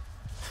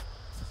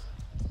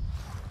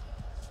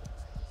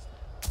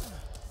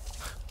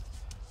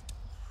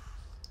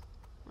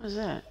 What is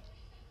that?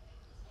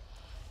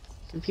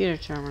 Computer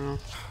terminal.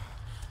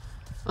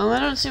 Well, I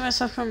don't see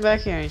myself coming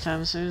back here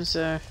anytime soon,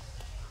 so.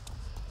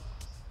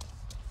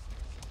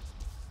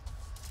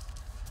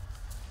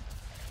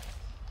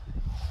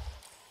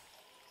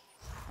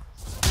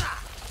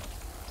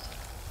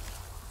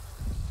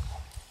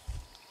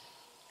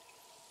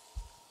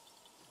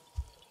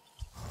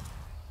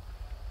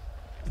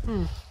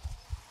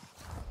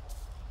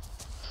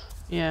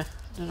 Yeah,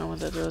 don't know what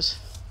that does.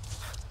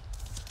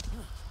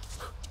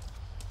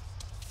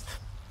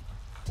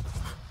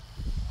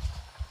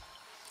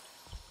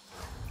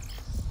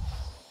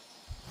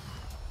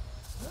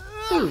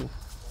 Ooh.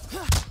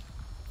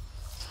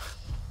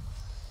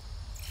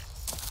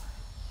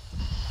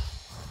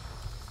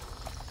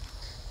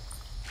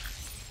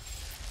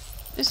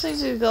 These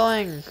things are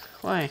going.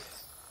 Why?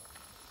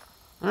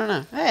 I don't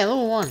know. Hey,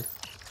 level 1.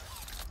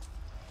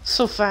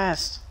 So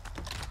fast.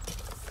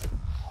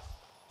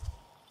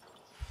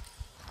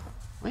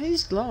 Why are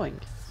these glowing?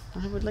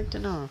 I would like to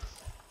know.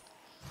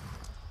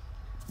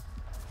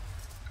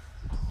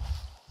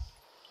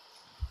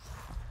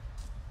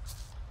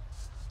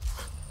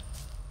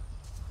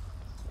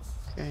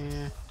 Okay,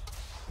 yeah.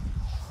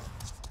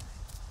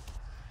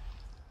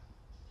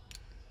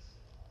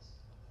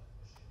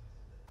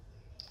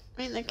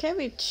 I mean, there can't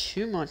be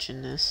too much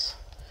in this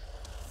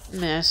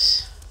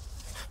mess.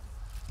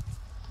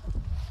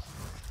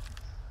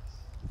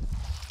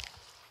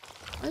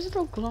 Why is it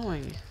all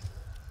glowing?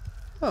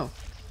 Oh.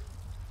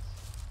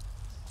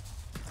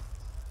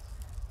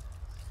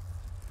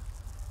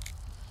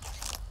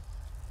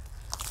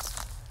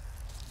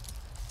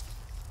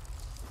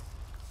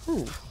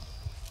 Ooh.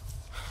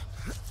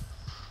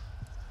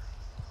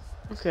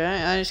 Okay,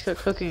 I just got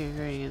cooking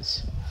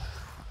ingredients.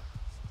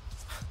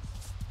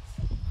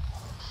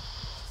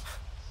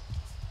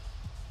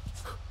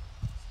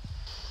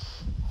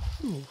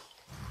 Ooh.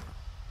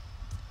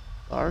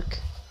 Bark.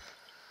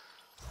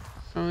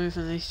 Probably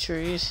from these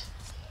trees.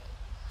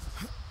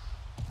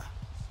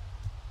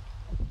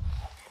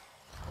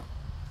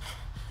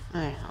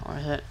 Hey, not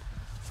worth it.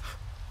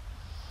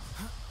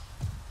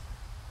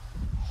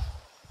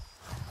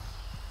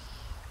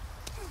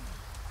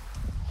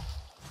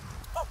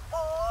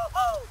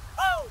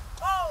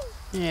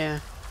 Yeah.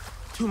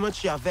 Too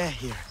much Yahweh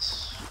here.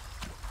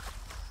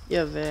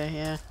 Yahweh,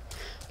 yeah.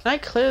 Can I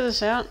clear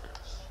this out?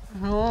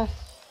 No.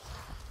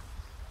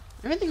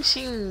 Everything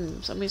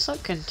seems, I mean, it's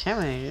not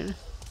contaminated.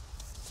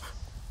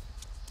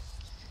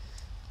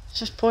 It's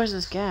just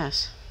poisonous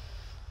gas.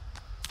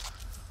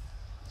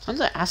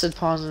 Tons of acid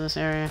ponds in this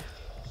area.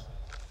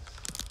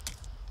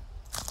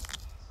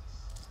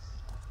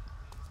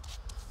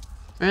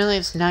 Really,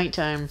 it's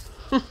nighttime.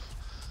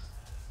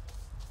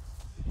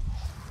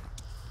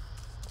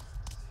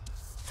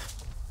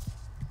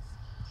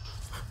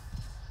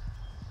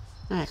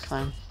 Alright,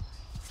 climb.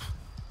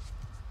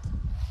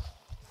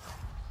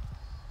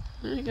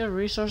 Any good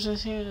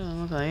resources here?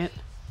 Doesn't look like it.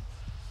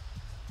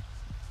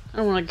 I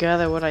don't want to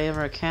gather what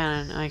I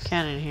can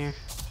in here.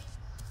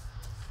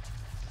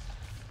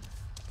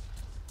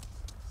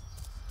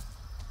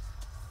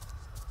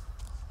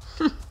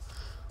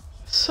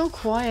 so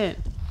quiet.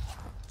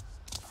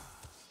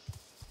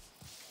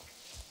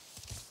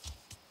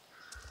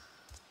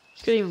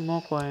 It's getting even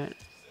more quiet.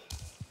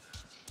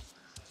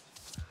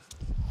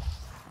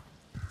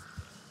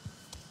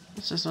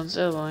 It's just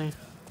unsettling.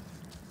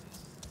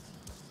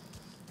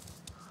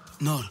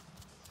 Nor,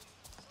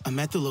 I'm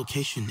at the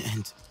location and...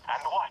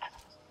 And what?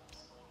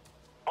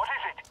 What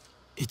is it?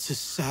 It's a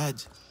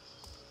sad,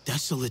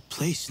 desolate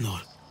place,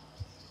 Nor.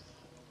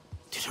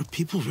 Did her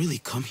people really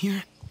come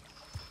here?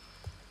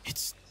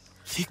 It's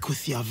thick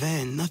with Yahweh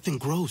and nothing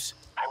grows.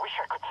 I wish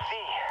I could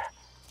see.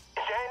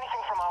 Is there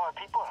anything from our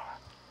people?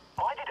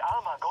 Why did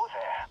Alma go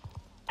there?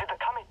 Did the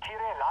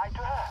Kametire lie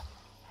to her?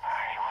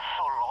 It was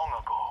so long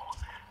ago.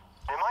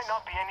 There might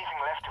not be anything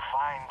left to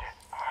find.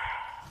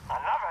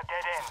 Another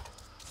dead end.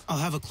 I'll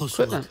have a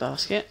closer Equipment look.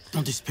 basket.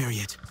 Don't despair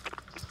yet.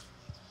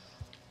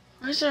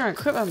 Why is there an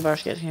equipment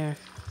basket here?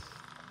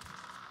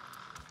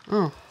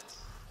 Oh.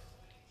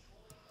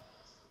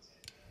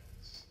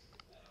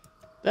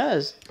 That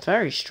is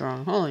very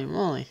strong. Holy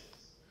moly.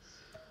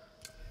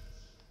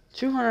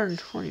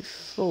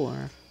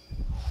 224.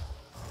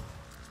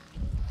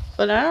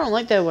 But I don't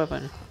like that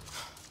weapon.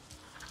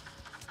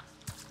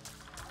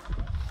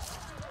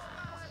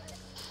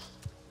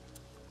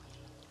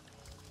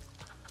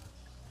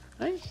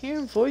 Are you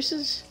hearing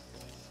voices?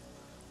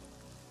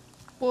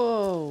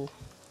 Whoa.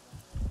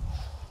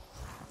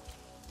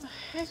 What the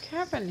heck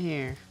happened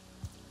here?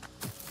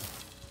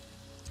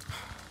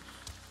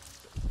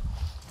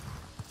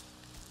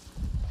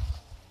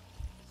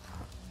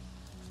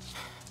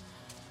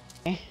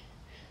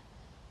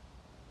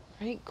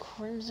 Great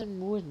Crimson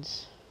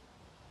Woods.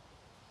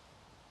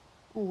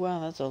 Oh wow,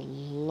 that's a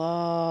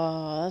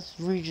lot. That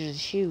region is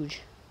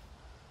huge.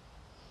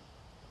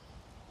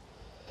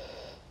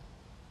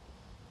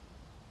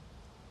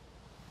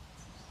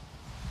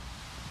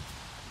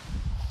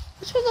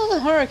 What's with all the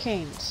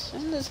hurricanes?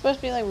 Isn't it supposed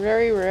to be like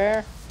very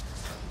rare?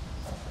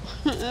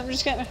 I'm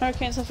just getting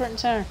hurricanes left, right, and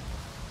center.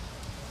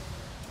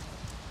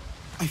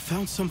 I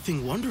found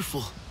something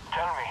wonderful.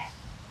 Tell me.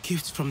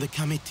 Gifts from the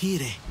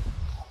Kametire.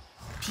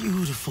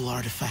 Beautiful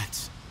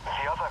artifacts. The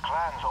other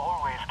clans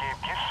always gave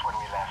gifts when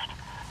we left.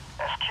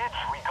 As kids,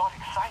 we got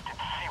excited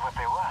to see what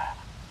they were.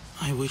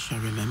 I wish I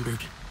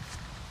remembered.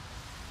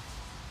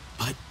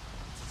 But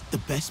the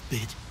best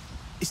bit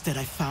is that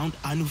I found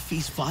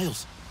Anufi's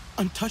vials,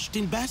 untouched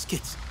in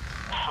baskets.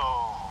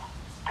 So,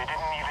 they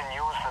didn't even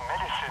use the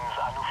medicines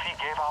Anufi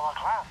gave our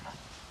clan.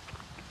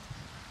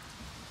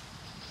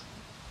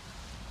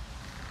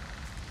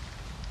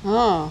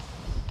 Oh.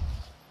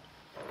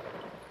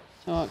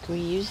 So what, can we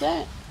use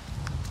that?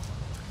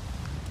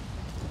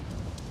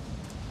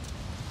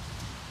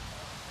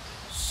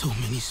 So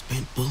many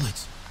spent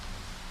bullets.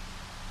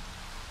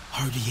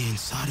 Hardier and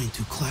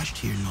Sarentu clashed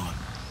here, Nor.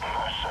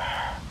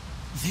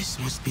 This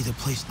must be the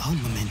place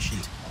Alma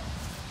mentioned.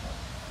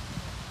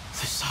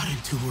 The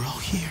Sarentu were all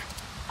here.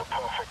 The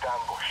perfect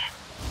ambush.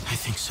 I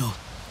think so.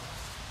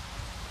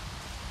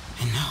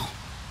 And now,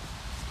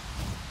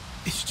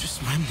 it's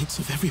just remnants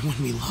of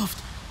everyone we loved.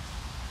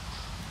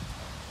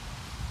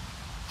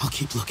 I'll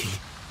keep looking.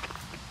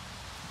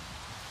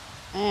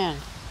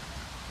 Man.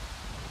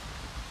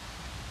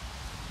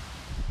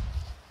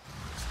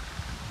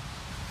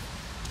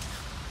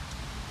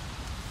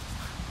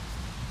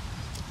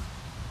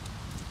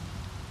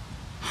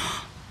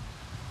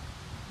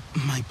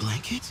 My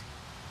blanket?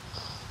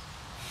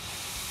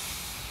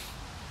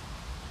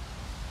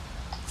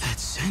 That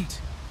scent.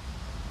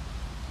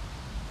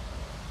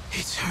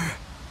 It's her.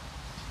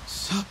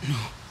 Sapno.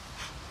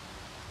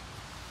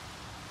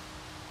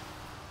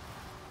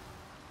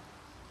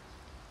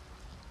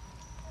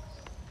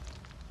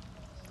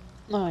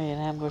 Oh yeah, an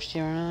ambush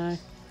here and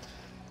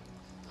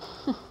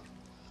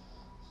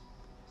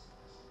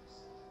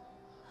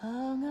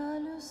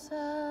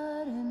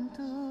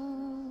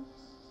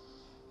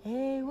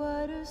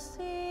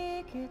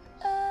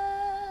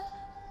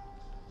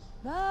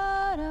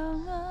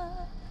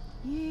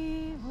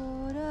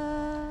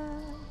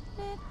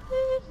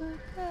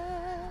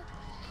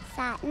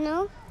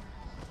Satno?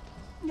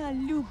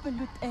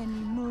 Nalupalut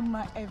any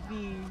muma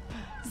evi.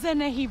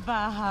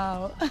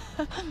 Zanahibahaw.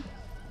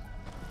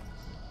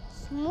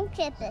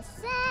 Smuke the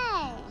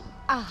same.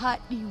 Ahat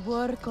di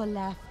worko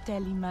laf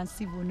teliman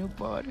si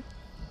vunupor.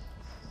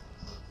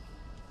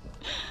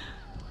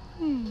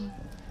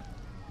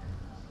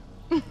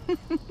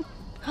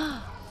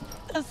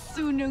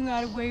 Asunung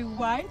arway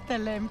white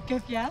telem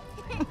kefya.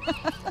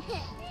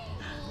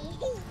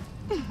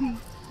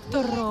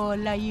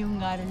 Trola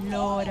yung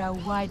arlora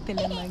white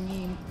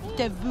telemangin.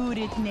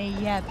 Tevurit ne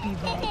yapi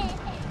bag.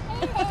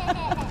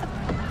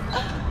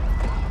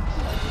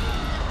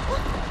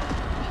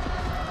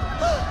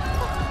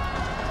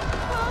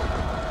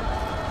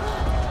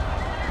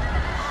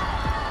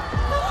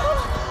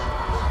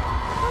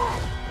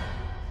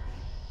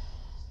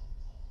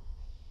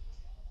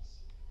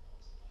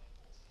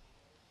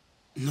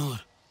 Nor.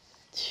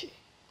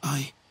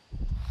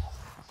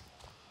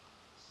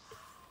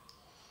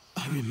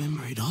 I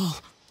remember it all.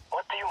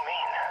 What do you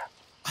mean?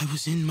 I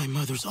was in my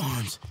mother's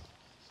arms.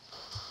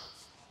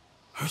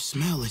 Her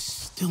smell is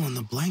still on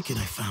the blanket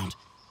I found.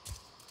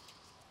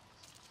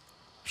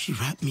 She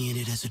wrapped me in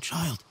it as a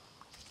child.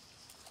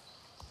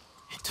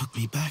 It took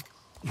me back.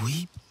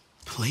 We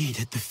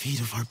played at the feet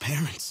of our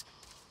parents.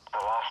 The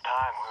last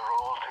time we were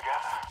all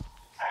together.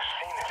 I've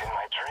seen it in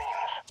my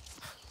dreams.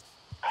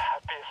 The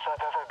happiest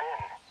I've ever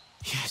been.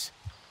 Yes.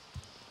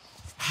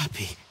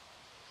 Happy.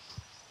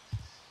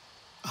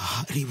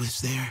 Ahari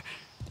was there.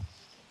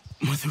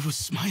 Mother was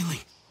smiling.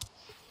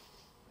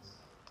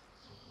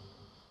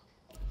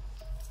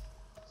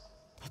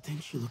 But then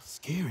she looked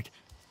scared.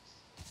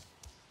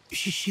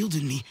 She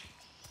shielded me.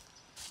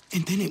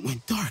 And then it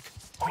went dark.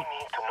 We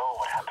need to know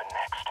what happened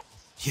next.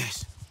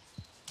 Yes.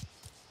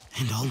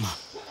 And Alma.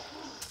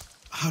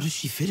 How does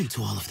she fit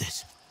into all of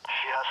this?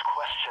 She has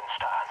questions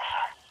to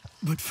answer.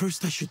 But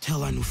first I should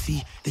tell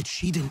Anufi that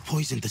she didn't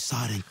poison the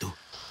Sarentu.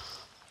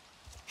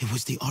 It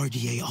was the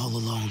RDA all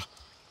along.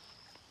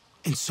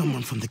 And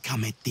someone from the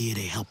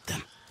Kametire helped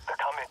them. The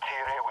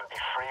Kametire will be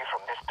free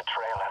from this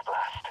betrayal at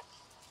last.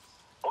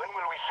 When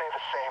will we say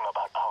the same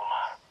about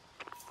Alma?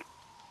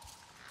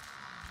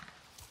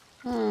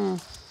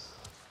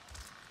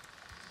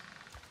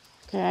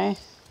 Okay.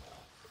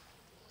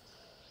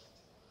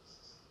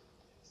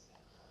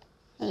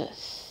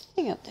 There's a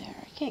thing up there.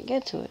 I can't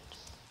get to it.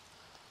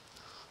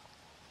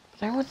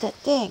 But I want that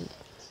thing.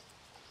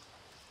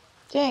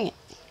 Dang it.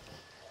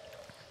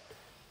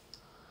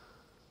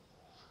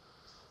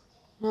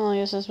 Well, I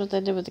guess that's what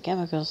they did with the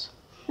chemicals.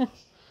 But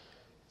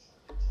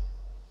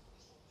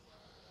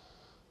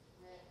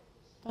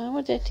I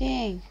want that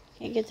thing.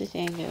 Can't get the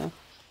thing, though.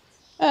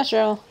 That's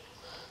all.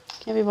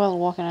 Can't be bothered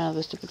walking out of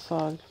the stupid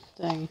fog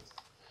thing.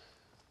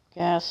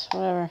 Gas,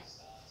 whatever.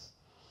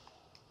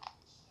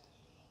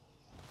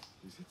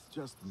 Is it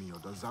just me, or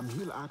does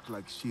Zamhil act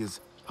like she is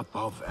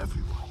above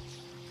everyone?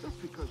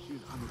 Just because she's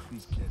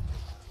Anufi's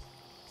caretaker.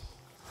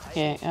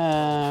 Okay,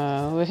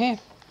 we're here.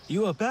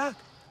 You are back.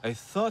 I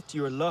thought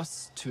you were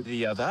lost to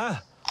the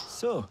other.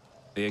 So,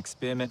 the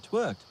experiment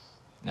worked.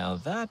 Now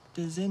that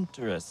is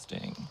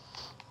interesting.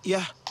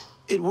 Yeah,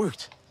 it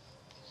worked.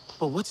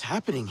 But what's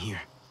happening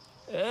here?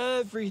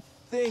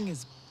 Everything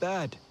is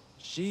bad.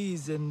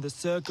 She's in the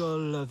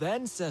circle of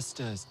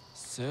ancestors,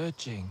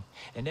 searching.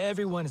 And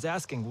everyone is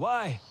asking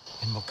why.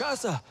 And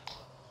Mokasa...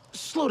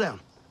 Slow down.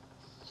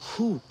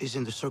 Who is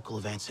in the circle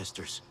of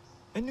ancestors?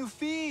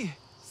 Anufi,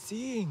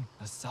 seeing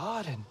a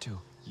Sarentu.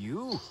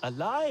 You,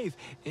 alive.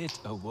 It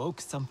awoke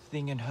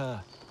something in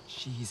her.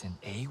 She's an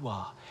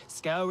Awa,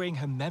 scouring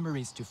her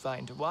memories to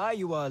find why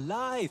you are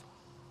alive.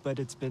 But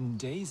it's been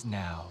days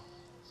now.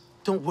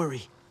 Don't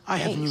worry, I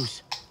have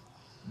news.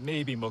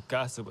 Maybe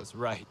Mokasa was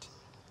right.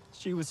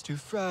 She was too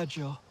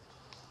fragile.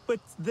 But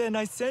then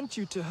I sent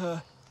you to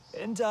her,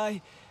 and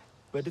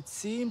but it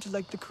seemed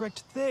like the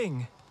correct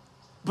thing.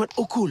 But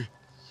Okul,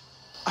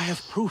 I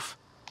have proof.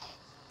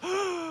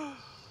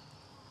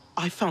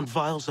 I found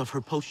vials of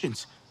her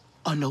potions,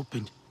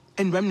 unopened,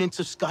 and remnants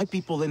of Sky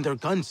People and their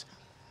guns.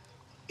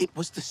 It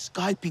was the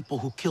Sky People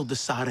who killed the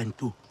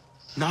Sarentu,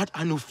 not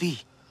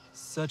Anufi.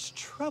 Such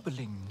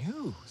troubling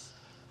news.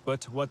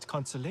 But what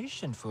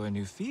consolation for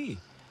Anufi.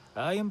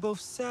 I am both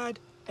sad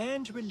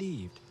and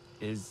relieved.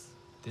 Is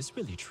this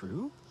really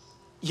true?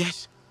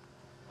 Yes,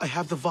 I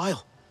have the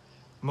vial.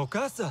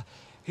 Mokasa,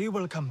 he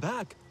will come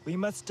back. We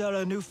must tell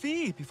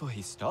Anufi before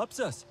he stops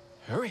us.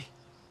 Hurry.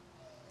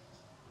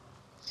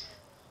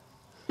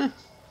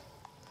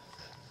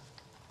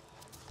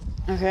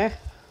 Okay.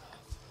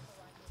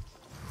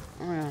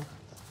 Oh, yeah.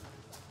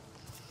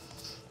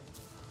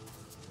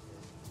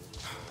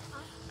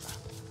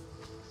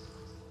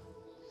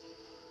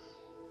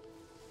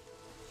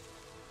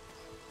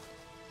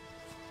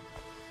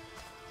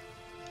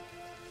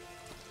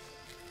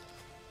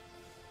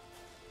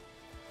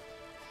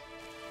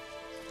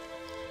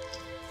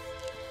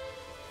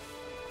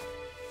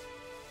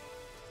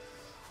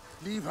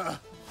 Leave her.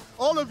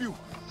 All of you.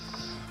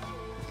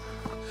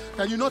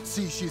 Can you not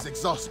see she's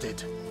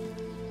exhausted?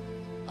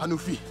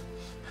 Anufi,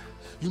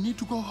 you need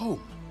to go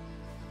home.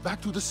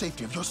 Back to the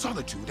safety of your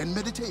solitude and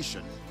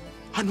meditation.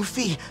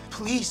 Anufi,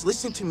 please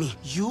listen to me.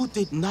 You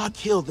did not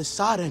kill the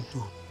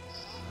Sarentu.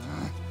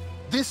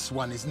 This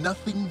one is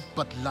nothing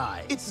but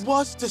lies. It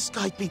was the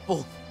Sky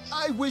People.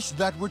 I wish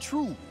that were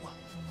true.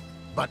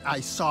 But I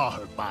saw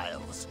her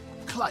vials,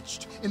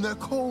 clutched in their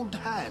cold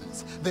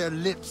hands, their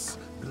lips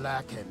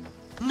blackened.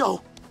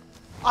 No,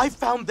 I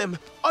found them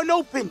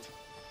unopened,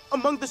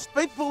 among the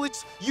spent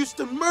bullets used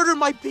to murder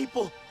my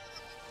people.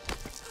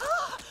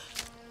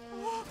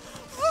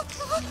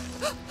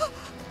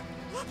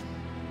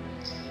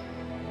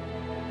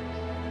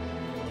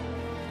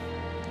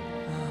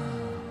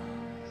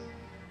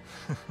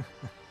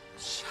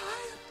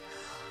 Child,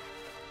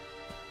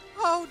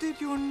 how did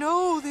you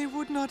know they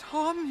would not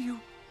harm you?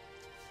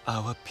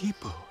 Our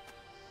people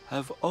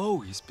have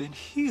always been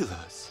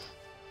healers.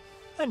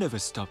 I never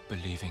stopped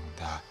believing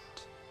that.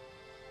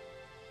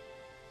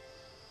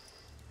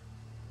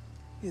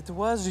 It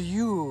was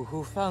you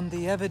who found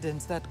the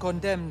evidence that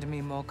condemned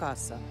me,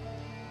 Mokasa.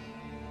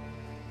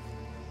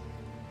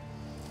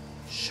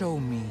 Show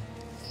me.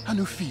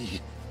 Anufi,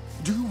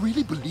 Do you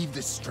really believe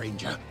this,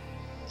 stranger?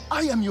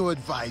 I am your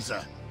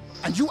advisor,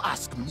 and you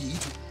ask me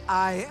to...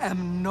 I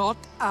am not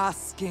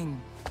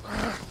asking.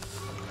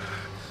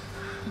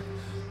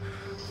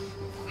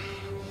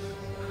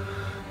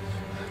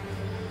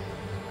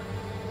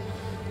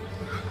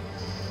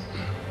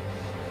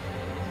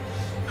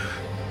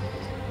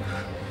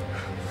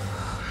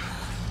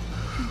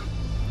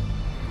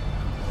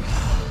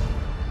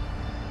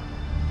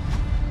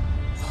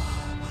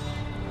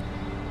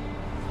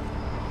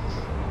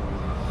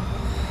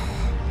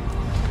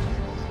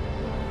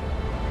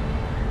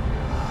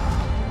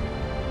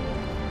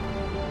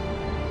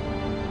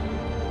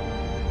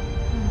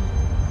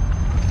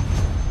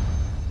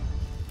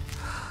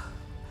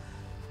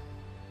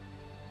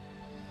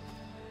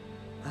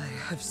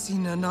 I've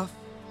seen enough.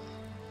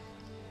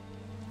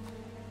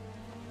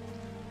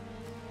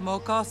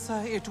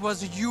 Mokasa, it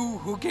was you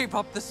who gave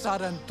up the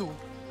Sarantu.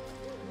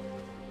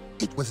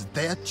 It was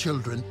their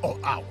children or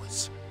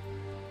ours.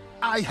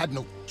 I had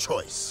no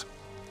choice.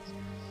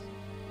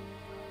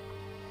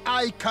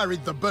 I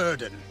carried the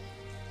burden.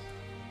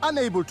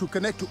 Unable to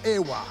connect to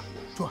Ewa,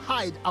 to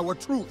hide our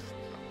truth.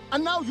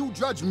 And now you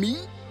judge me?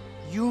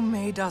 You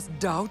made us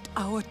doubt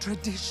our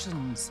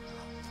traditions,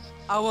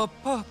 our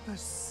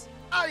purpose.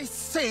 I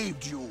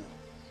saved you!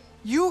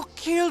 You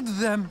killed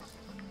them!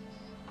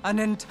 An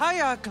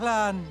entire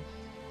clan!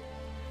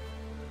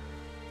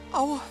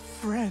 Our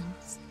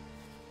friends!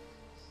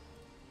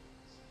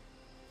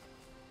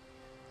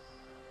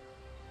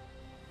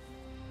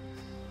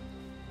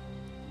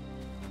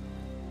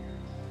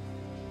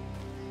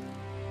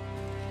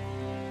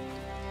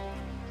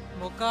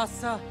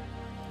 Mokasa,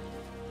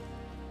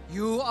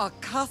 you are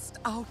cast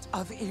out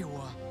of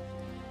Ewa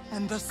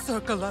and the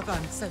circle of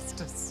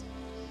ancestors.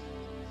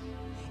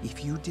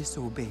 If you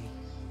disobey,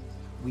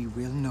 we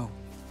will know.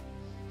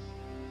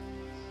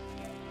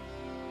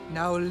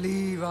 Now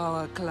leave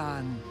our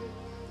clan,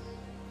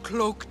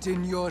 cloaked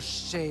in your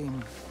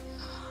shame.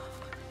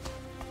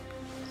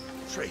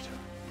 Traitor.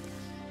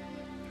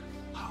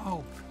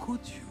 How could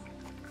you?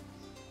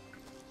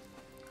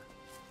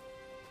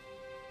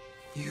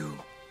 You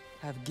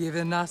have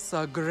given us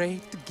a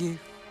great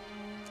gift.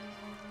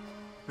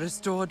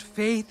 Restored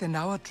faith in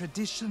our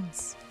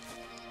traditions.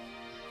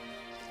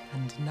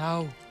 And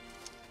now,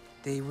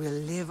 they will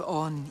live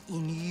on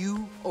in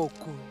you,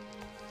 Oku.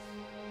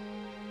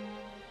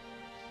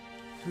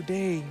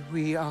 Today,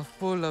 we are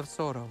full of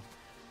sorrow,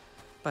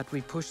 but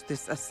we push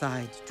this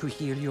aside to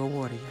heal your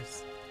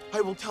warriors.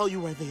 I will tell you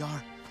where they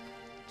are.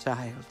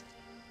 Child,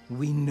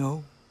 we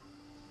know.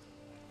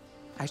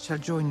 I shall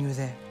join you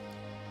there.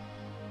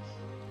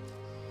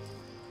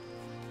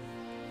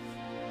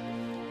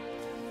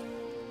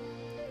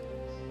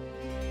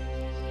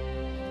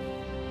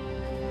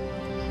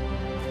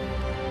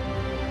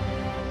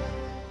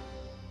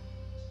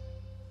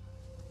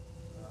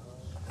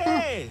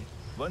 Hey!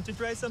 Want to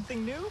try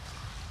something new?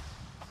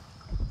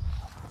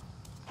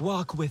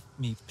 Walk with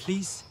me,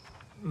 please.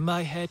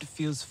 My head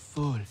feels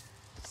full.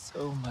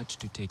 So much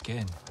to take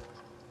in.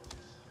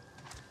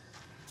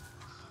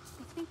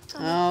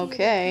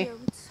 Okay.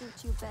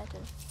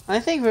 I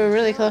think we're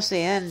really close to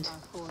the end.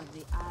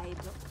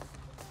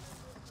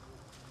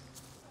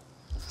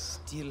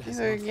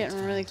 We're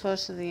getting really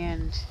close to the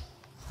end.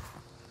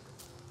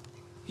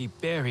 He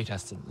buried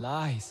us in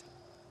lies.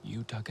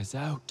 You dug us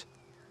out.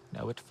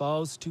 Now it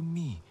falls to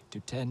me to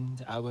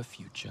tend our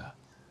future.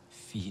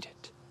 Feed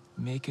it.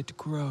 Make it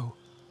grow.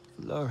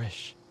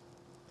 Flourish.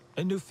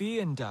 A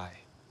Nufi and I.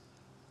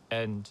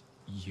 And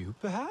you,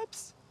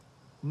 perhaps?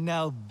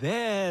 Now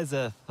there's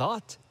a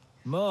thought.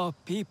 More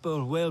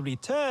people will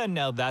return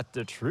now that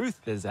the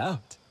truth is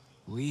out.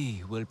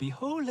 We will be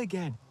whole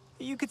again.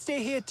 You could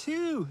stay here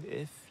too,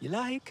 if you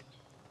like.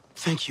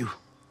 Thank you,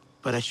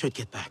 but I should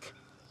get back.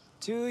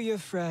 To your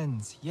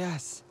friends,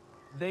 yes.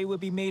 They will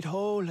be made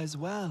whole as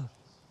well.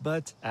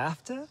 But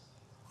after?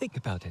 Think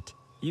about it.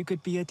 You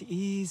could be at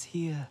ease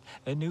here.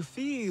 A new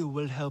feel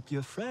will help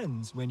your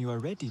friends when you are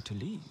ready to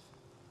leave.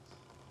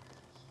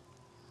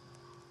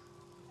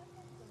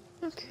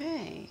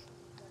 Okay.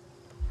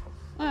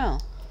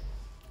 Well.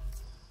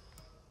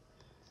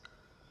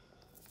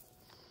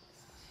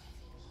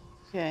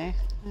 Okay,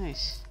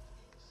 nice.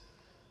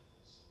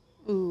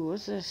 Ooh,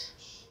 what's this?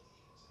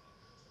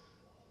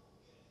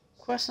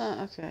 Quest on,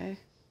 okay.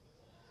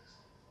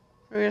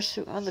 Progress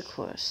to other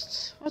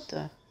quests. What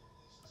the?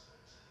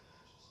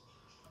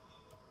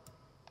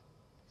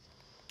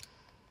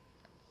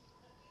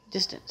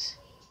 Distance.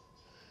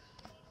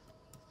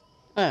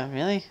 Oh,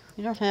 really?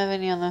 We don't have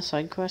any on the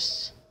side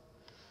quests?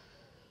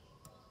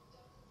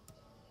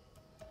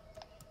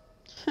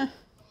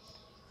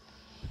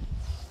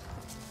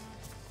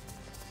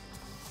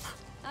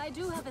 I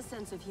do have a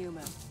sense of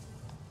humor.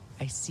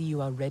 I see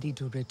you are ready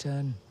to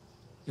return.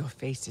 Your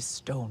face is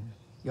stone,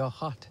 your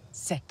heart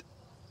set.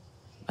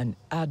 An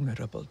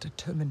admirable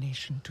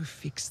determination to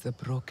fix the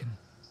broken.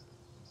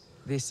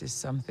 This is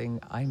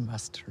something I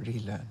must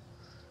relearn.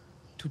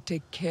 To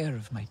take care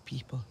of my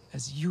people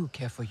as you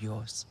care for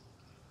yours.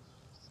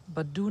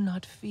 But do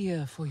not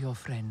fear for your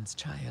friends,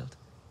 child.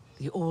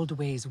 The old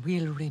ways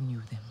will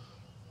renew them.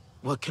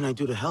 What can I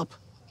do to help?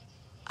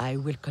 I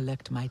will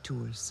collect my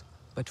tools,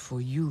 but for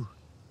you,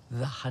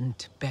 the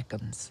hunt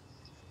beckons.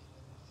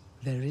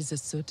 There is a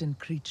certain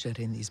creature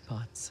in these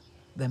parts,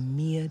 the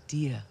mere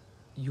deer.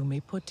 You may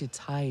put its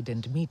hide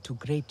and meat to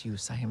great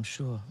use, I am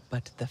sure,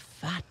 but the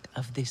fat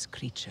of this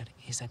creature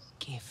is a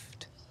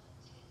gift.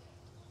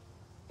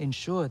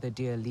 Ensure the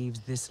deer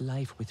leaves this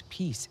life with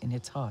peace in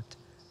its heart.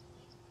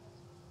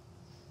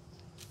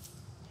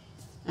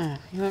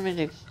 You want me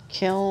to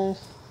kill?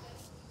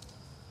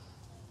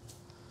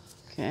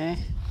 Okay.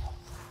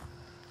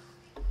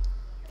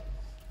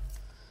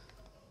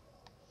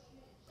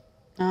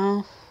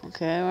 No?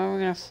 Okay, where are we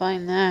gonna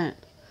find that?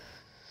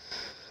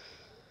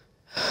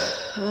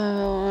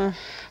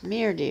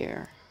 Mere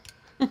deer.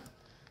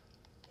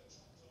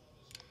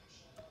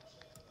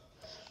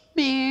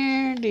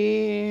 Mere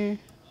deer.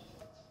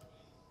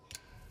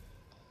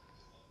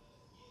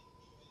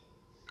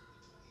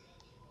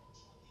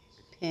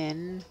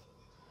 Pin.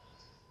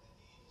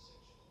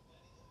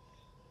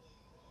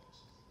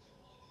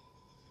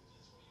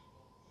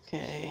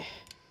 Okay.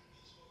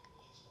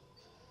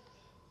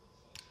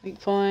 Weak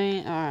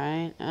point,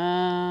 alright.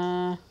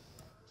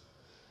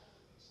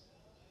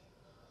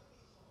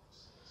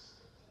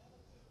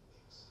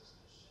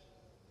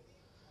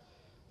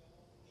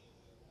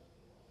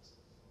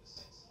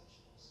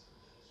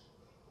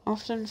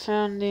 Often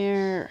found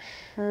near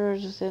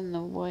herds within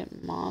the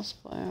white moss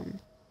biome.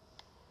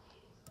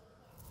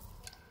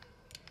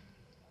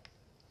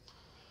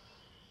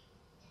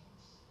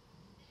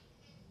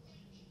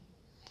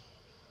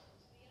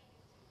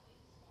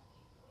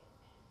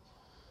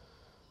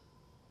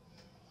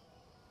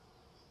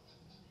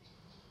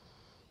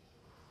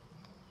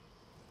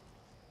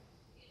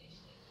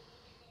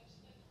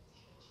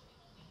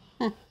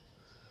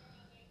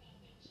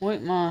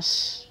 White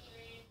moss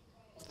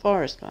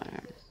forest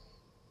biome.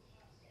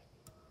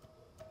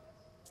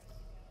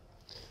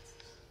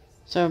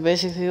 So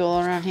basically all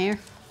around here.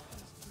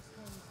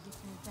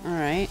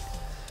 Alright.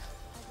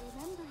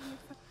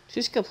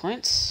 2 skill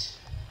points.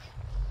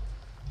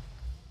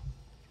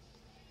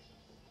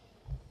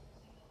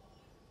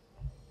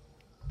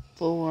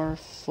 Four.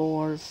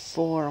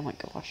 Oh my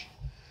gosh.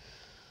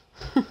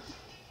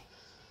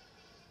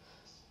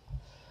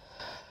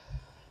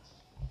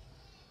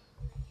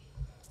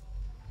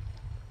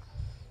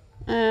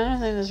 I don't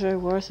think that's very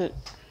worth it.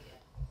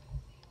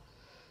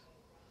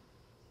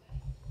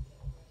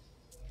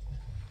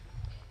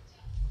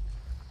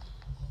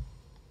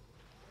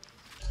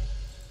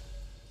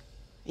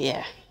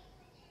 Yeah.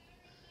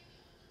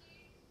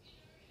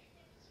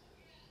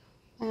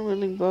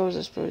 Unwilling bows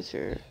are spear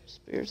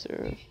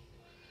through.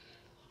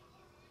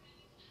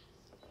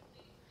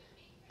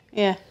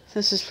 Yeah,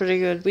 this is pretty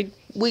good.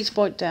 Weak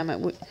point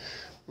damage.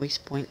 Weak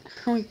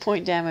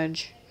point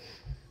damage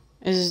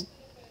is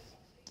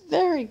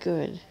very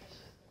good.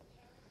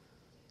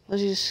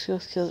 Let's use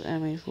skills kills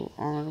enemies with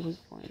armored weak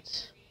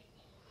points.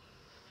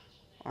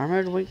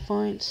 Armored weak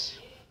points.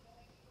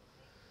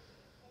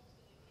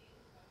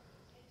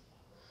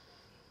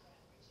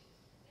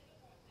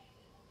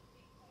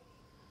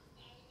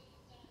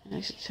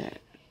 Next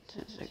attack,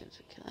 10 seconds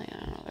of killing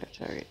another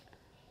target.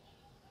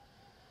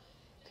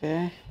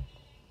 Okay.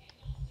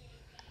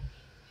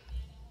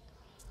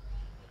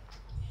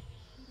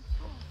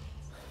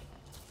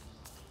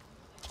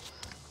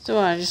 So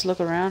I just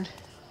look around.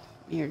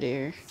 Here,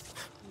 dear.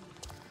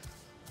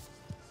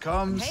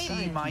 Come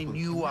see my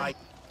new eye.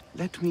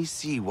 Let me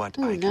see what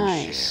I can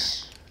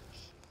nice.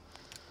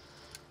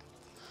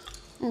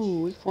 Share.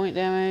 Ooh, weak point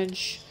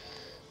damage.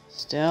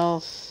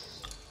 Stealth.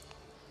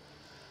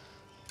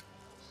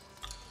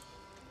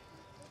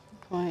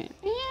 Point.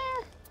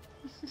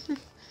 Yeah.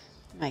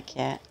 My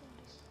cat.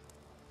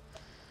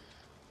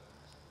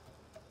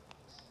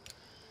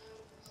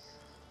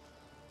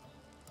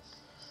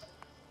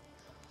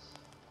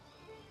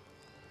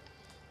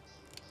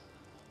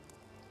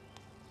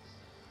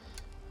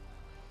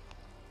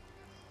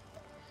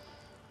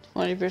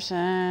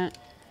 %.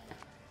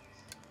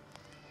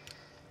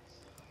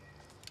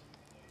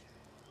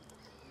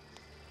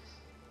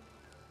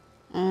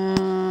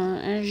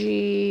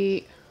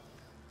 Energy.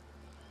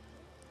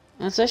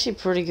 That's actually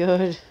pretty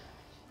good.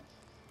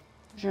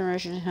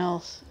 Generation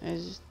health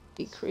is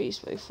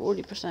decreased by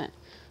 40%.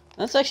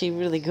 That's actually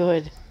really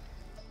good.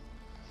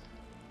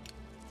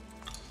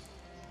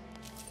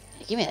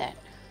 Hey, give me that.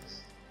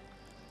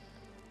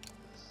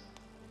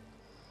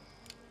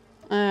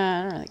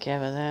 I don't really care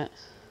about that.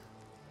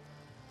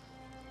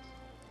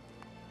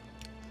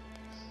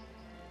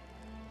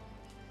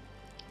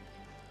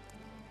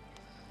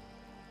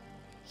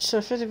 So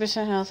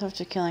 50% health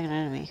after killing an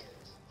enemy.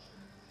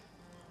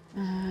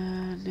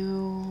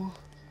 No.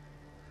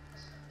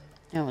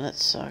 No, that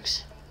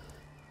sucks.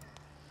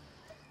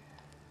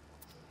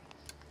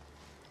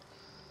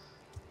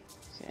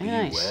 Okay,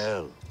 nice.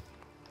 Well.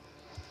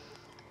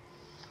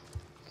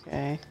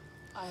 Okay.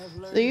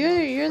 So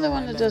you're the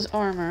one that does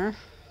armor.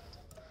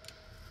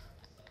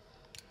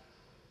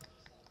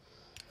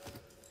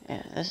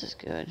 Yeah, this is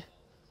good.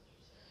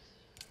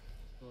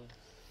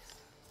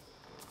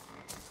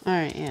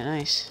 Alright, yeah,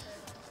 nice.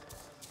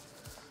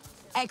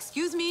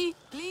 Excuse me,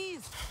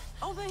 please.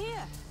 Over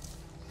here.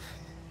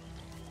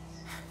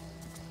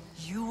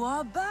 You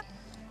are back?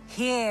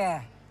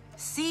 Here.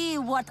 See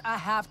what I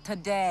have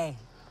today.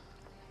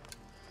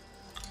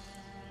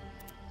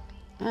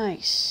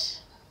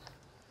 Nice.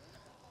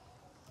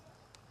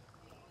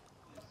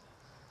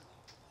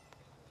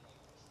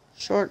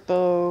 Short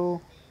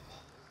bow.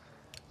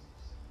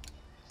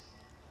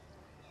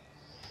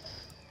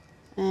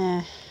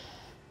 Eh.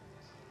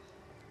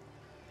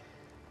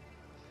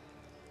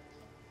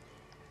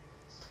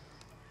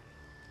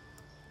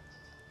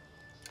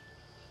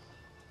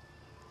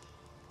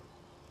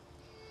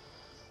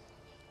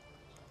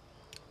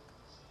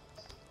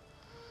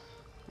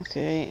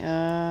 Okay,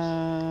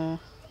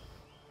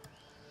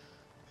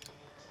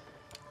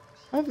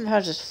 weapon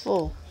pouch is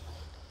full.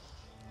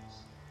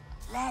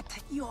 Let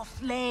your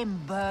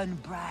flame burn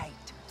bright.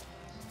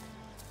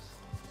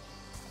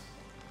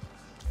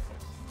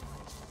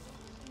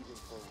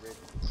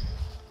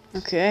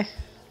 Okay.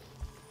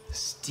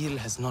 Steel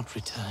has not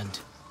returned.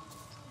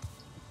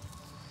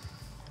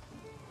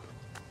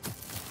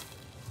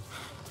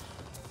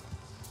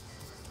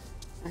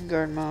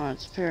 Guard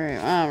mods,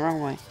 period. Ah,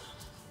 wrong way.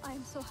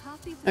 I'm so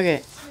happy.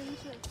 Okay,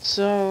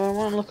 so I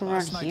want to look around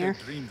Last night here.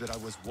 I dreamed that I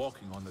was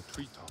walking on the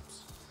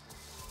treetops.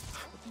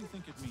 What do you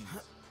think it means?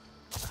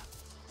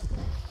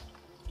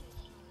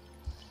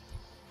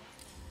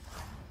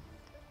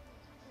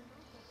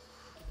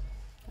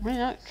 Am I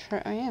not?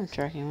 I am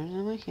tracking. What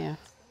am I? Yeah.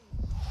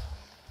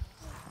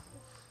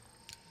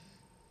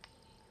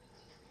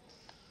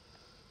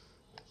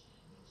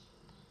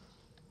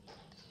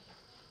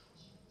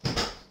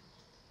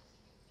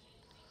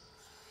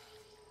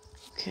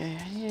 Okay,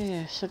 I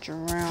need to search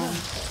around.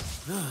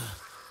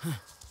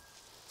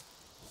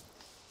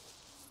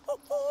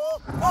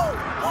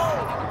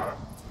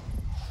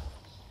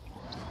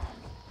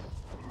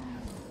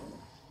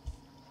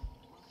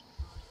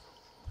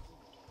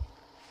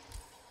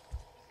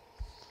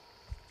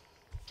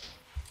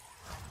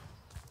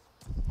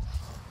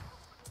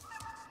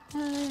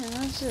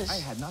 What's this? I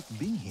had not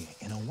been here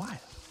in a while.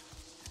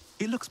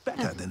 It looks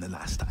better than the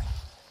last time.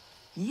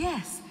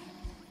 Yes,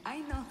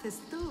 I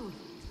noticed too.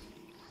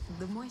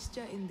 The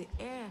moisture in the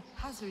air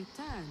has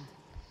returned.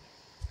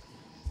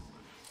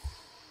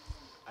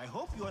 I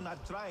hope you are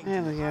not trying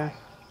There to we go. hide,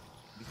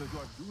 because you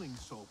are doing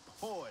so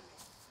poorly.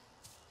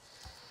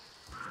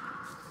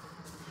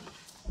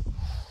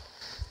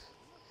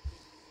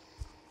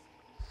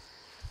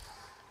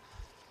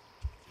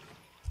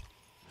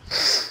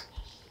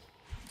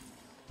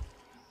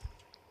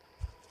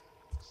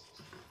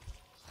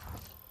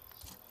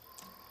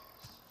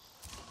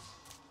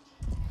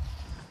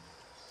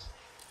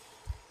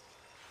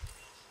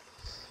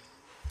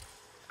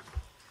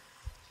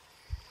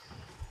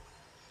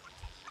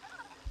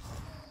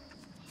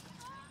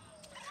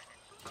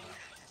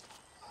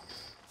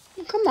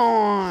 Come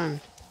on.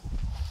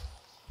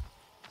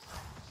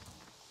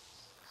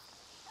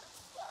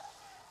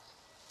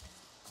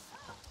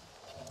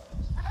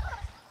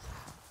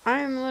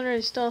 I'm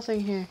literally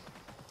stealthing here.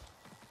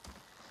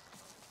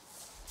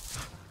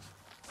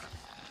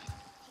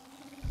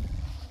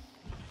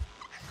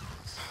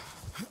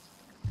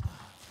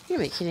 You gotta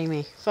be kidding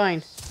me.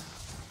 Fine.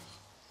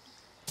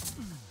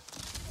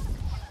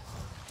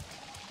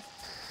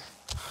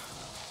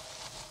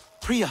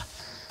 Priya,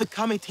 the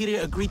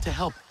Kame'tire agreed to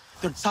help.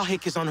 Their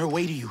Tsahik is on her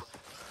way to you.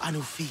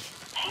 Anufi.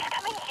 She's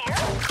coming here?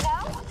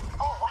 Now?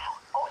 Oh, wow.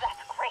 Oh,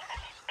 that's great.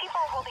 People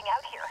are holding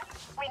out here.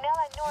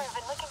 Renella and Nora have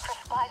been looking for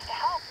supplies to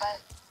help, but,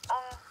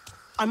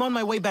 I'm on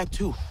my way back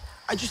too.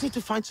 I just need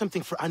to find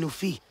something for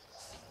Anufi.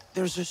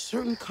 There's a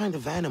certain kind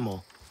of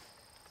animal.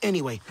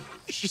 Anyway,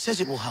 she says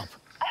it will help.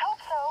 I hope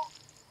so.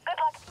 Good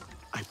luck.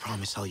 I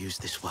promise I'll use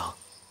this well.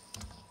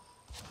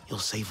 You'll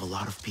save a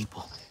lot of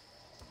people.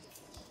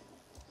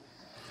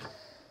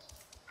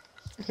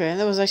 Okay,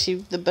 that was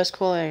actually the best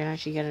quality I can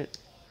actually get it.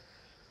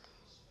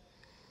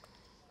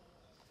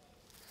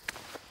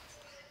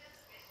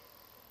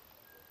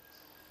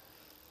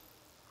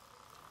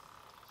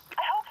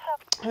 I hope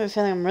so. I have a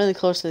feeling I'm really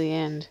close to the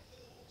end.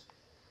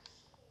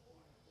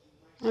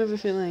 I have a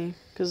feeling,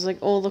 because like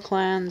all the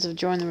clans have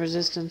joined the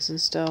resistance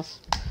and stuff.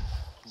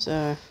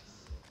 So.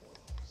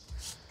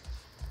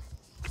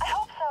 I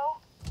hope so.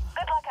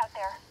 Good luck out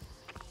there.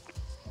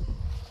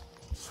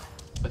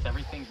 With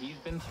everything he's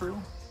been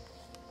through,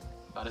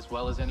 about as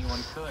well as anyone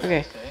could.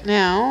 Okay, I'd say.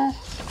 now.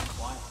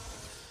 Why?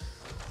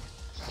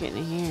 Getting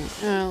in here.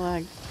 Oh,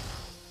 like.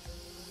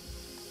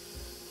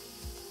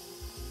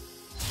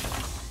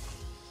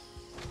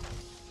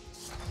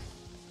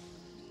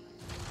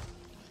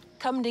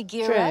 Come to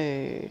gear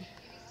Trade.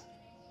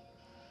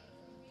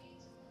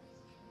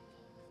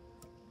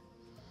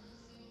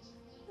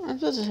 I'm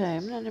supposed to say,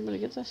 I'm not able to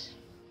get this.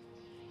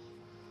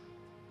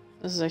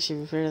 This is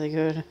actually fairly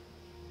good.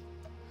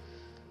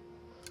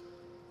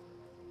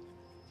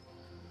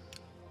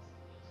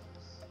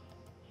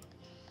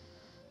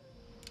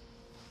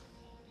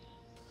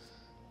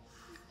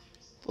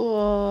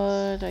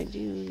 But I do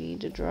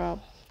need to drop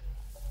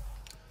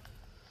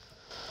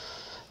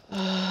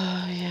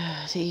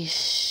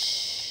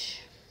these.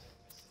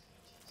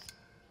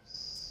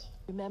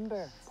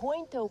 Remember,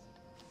 point out.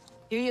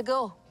 Here you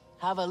go.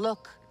 Have a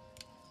look.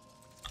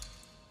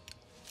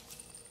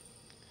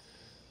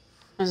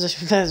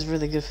 That's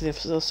really good for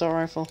the assault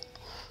rifle.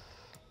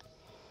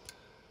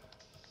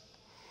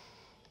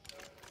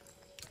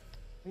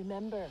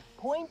 Remember,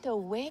 point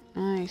away.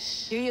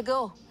 Nice. Here you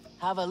go.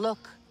 Have a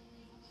look.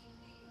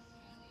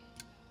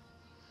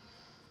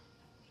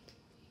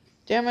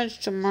 Damage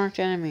to marked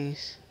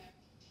enemies.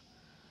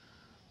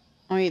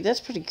 Oh, yeah, that's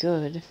pretty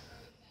good.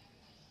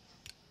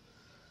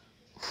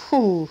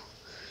 Ooh,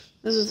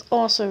 this is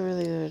also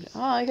really good.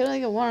 Oh, I can only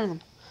get one of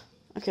them.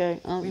 Okay,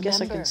 I guess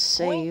I can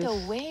save.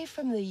 Point away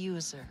from the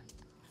user.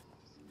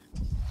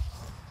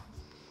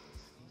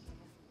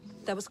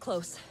 That was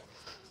close,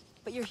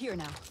 but you're here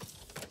now.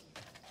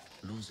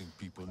 Losing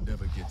people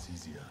never gets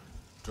easier.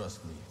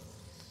 Trust me.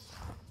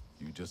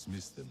 You just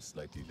miss them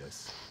slightly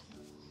less.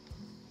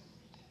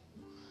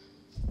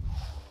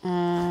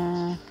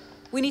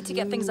 We need to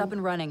get things up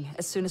and running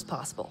as soon as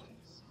possible.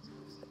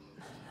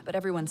 But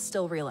everyone's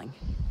still reeling.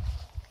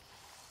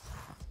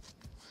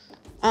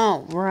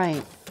 Oh,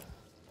 right.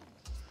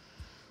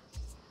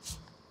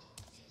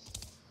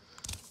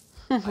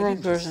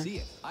 Wrong person. See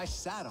it. I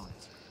sat on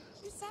it.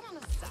 You sat on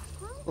a sack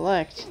room?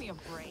 Select. Give me a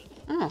break.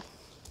 Oh.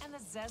 And the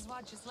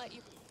Zezwa just let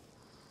you...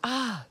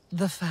 Ah,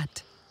 the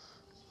fat.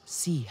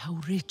 See how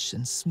rich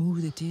and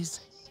smooth it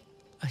is?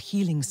 A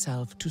healing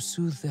salve to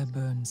soothe their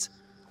burns.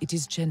 It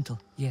is gentle,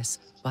 yes,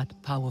 but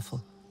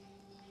powerful.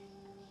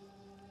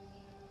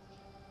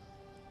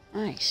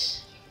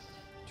 Nice.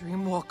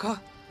 Dreamwalker,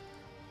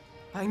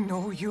 I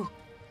know you.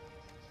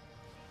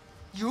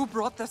 You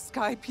brought the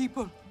Sky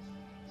People.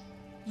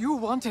 You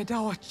wanted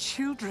our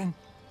children.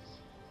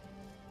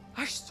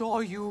 I saw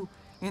you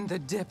in the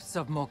depths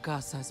of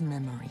Mokasa's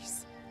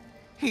memories.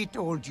 He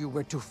told you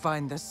where to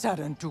find the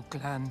Sarantu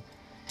clan,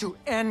 to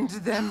end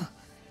them.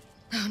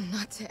 No,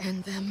 not to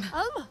end them.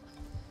 Alma,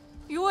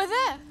 you were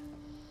there.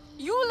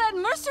 You led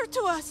Mercer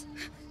to us.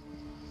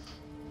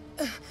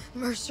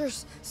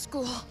 Mercer's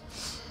school.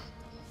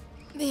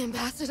 The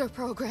ambassador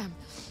program.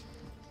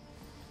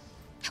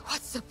 It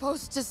was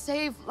supposed to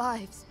save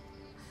lives.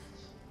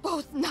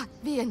 Both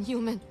Na'vi and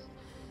human.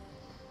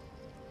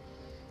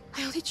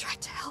 I only tried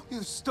to help.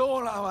 You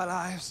stole our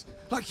lives,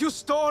 like you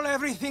stole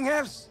everything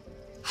else.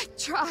 I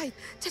tried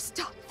to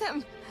stop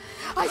them.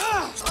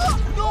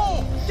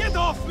 No! Get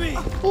off me!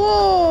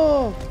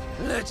 Whoa!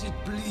 Let it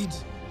bleed.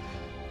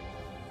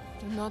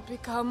 Do not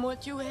become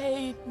what you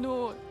hate,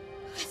 Nord.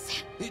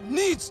 Listen. It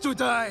needs to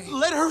die.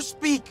 Let her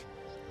speak.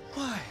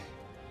 Why?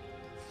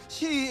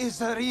 She is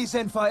the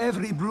reason for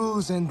every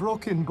bruise and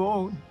broken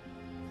bone.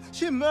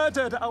 She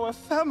murdered our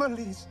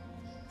families.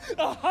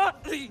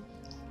 Hotly.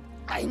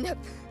 I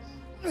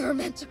never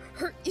meant to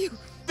hurt you.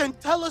 Then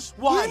tell us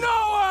why. You know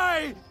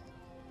why!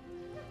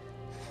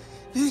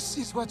 This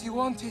is what you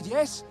wanted,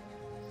 yes?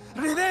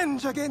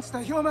 Revenge against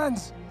the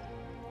humans.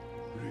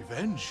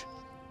 Revenge?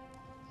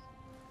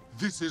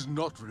 This is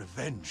not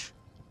revenge.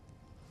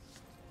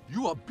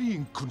 You are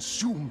being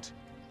consumed.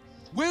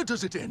 Where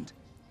does it end?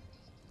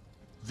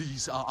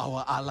 These are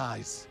our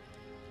allies.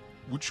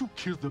 Would you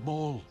kill them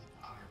all?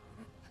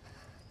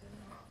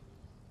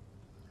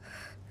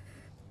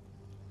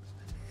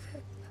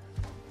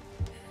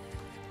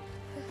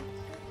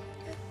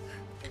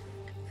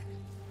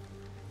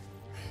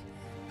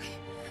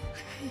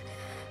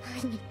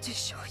 I need to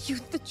show you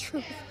the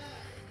truth.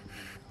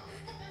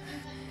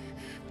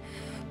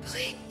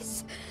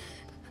 Please.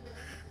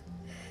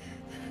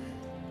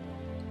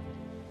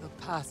 The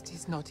past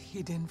is not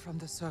hidden from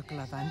the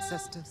circle of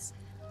ancestors.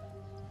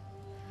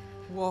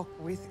 Walk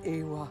with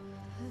Ewa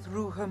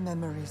through her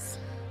memories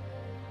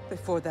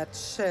before that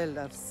shell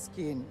of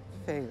skin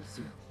fails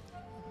you.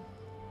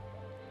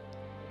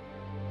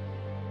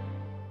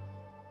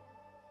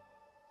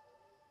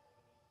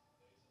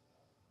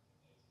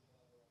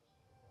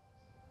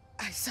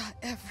 I saw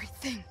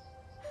everything.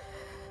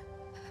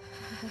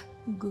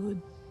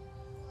 Good.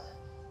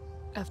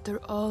 After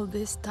all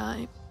this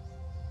time,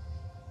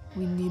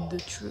 we need the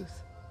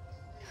truth.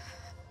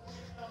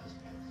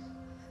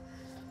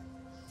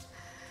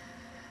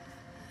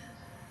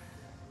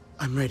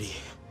 I'm ready.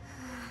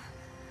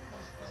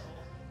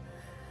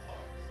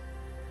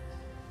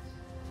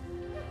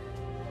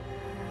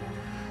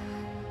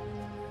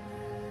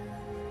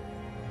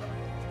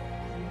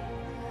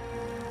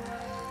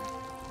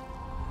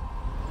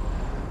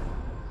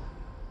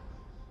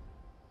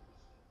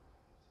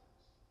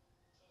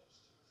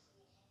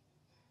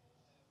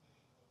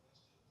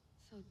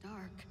 So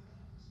dark.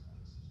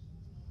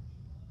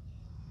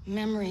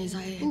 Memories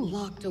I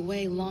locked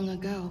away long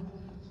ago.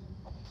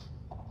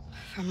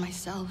 From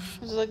myself.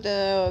 This is like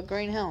the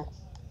Green Hell.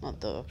 Not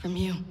the... From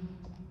you.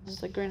 This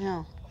is like Green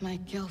Hell. My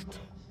guilt.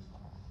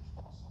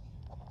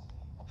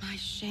 My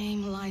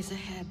shame lies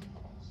ahead.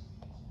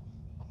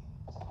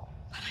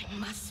 But I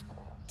must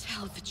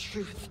tell the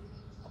truth.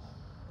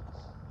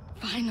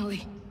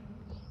 Finally.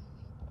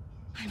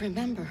 I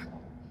remember.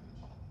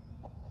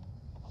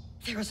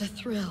 There was a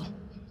thrill.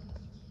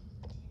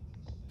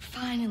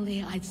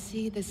 finally I'd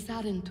see the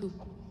Sarentu.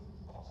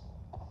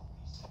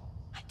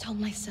 I told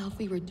myself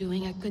we were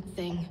doing a good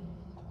thing.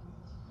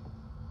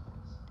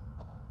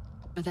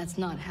 But that's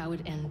not how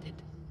it ended.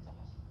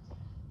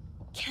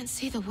 Can't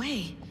see the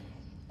way.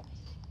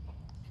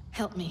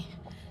 Help me.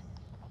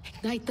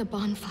 Ignite the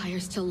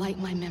bonfires to light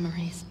my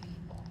memories.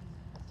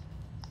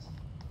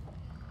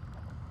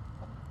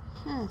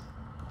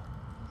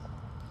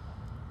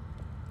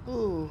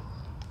 Ooh.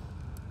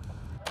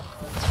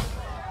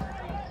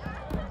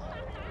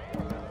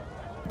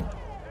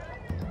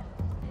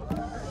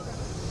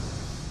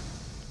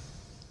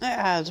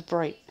 Ah, it's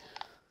bright.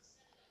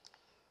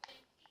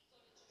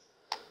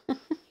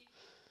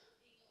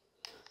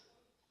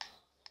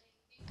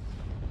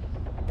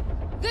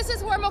 This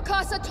is where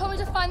Mokasa told me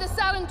to find the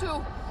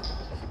Sarentu.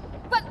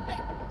 But...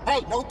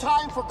 Hey, no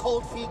time for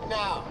cold feet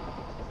now.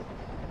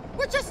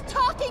 we're just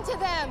talking to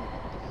them!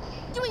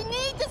 Do we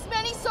need this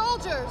many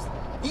soldiers?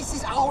 This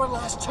is our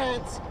last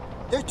chance.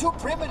 They're too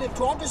primitive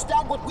to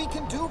understand what we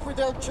can do for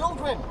their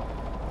children.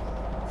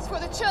 It's for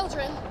the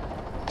children?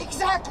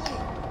 Exactly!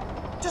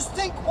 Just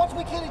think what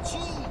we can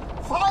achieve,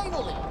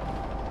 finally!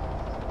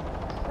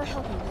 We're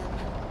helping them.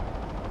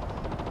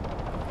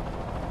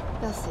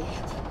 They'll see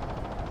it.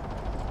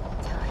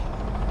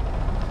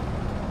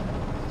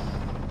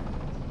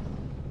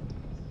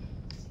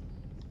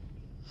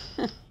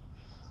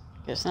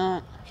 Guess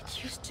not.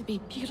 It used to be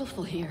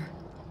beautiful here.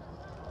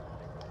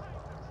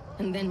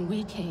 And then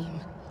we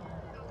came.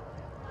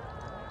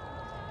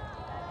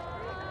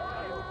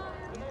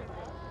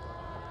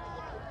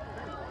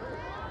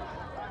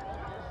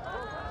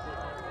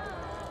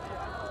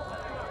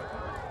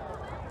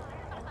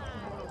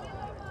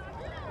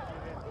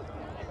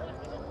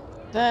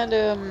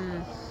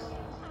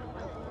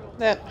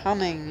 That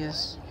humming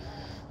is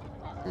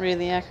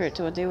really accurate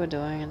to what they were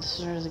doing at the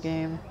start of the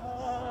game.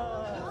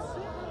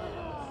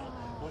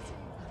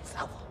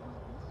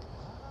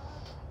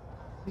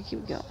 We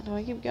keep going. Do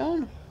I keep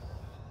going?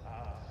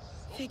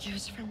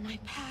 Figures from my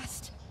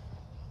past.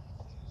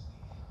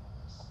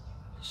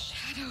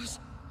 Shadows.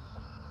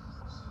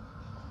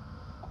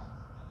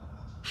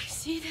 I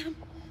see them.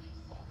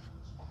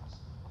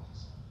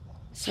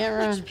 So Can't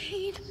much run.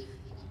 pain.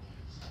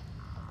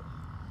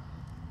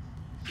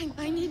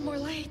 I need more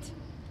light.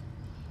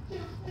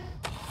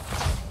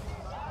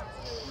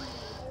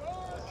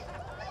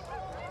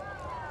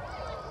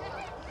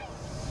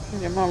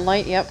 Get more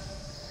light, yep.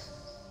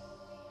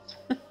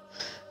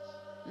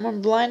 More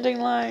blinding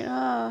light,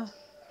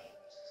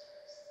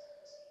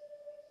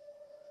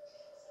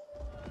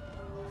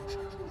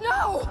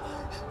 No!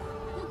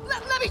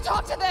 Let me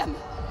talk to them!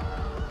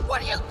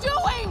 What are you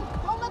doing?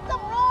 Don't let them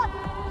run!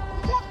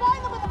 You can't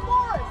find them in the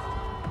forest!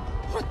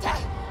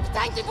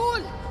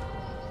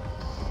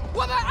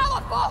 Wama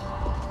Alafo!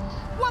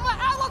 Wama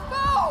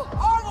Alafo!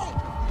 Arnie!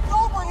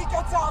 Nobody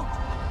gets out!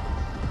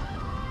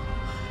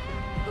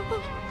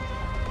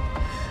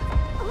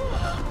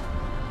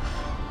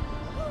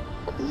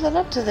 What led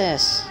up to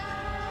this?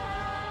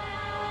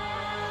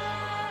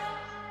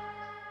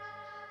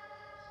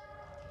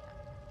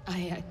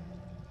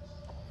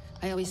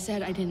 I always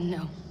said I didn't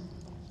know.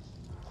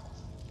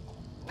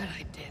 But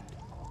I did.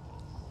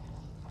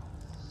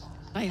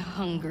 I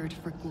hungered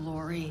for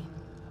glory.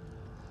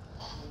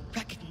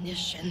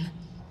 Recognition.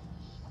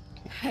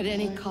 At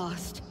any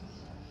cost.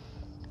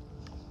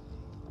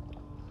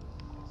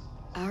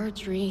 Our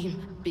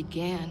dream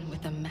began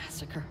with a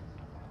massacre.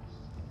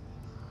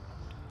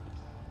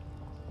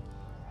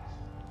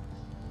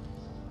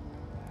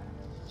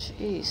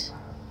 Jeez.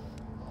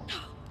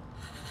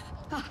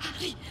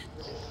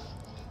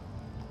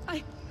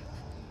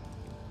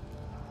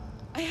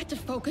 I had to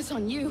focus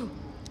on you.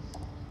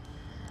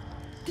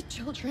 The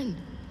children.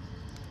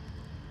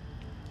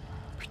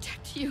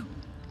 Protect you.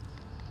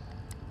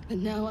 But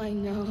now I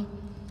know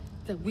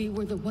that we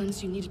were the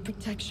ones you needed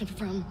protection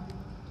from.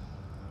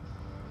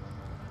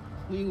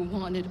 We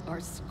wanted our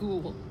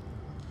school.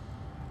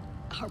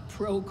 Our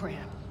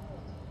program.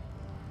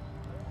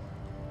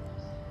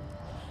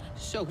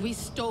 So we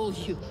stole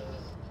you.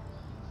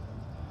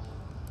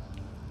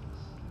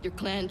 Your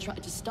clan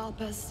tried to stop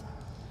us.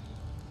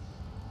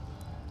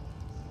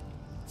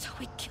 So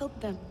we killed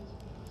them.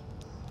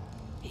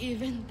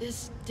 Even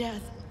this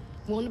death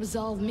won't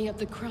absolve me of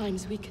the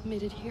crimes we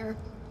committed here.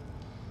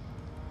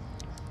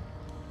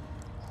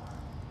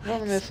 I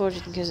want to move forward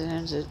in case it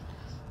ends it.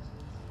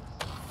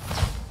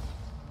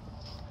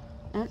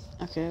 Oh,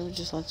 okay, we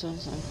just let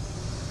something.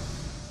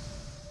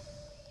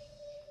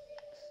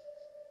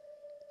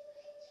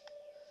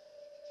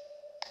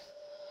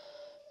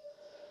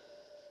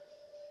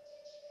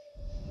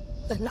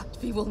 The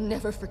Nakvi will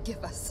never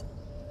forgive us.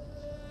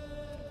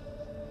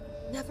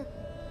 Never.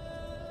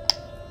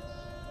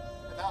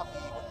 The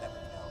Navi will never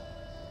know.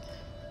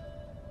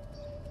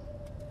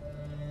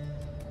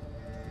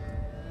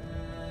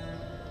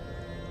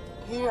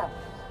 Here,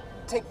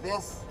 take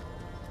this.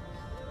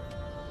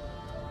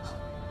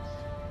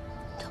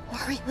 Don't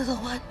worry, little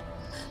one.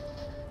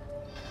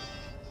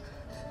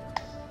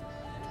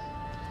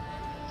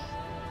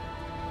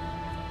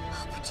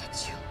 I'll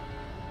protect you.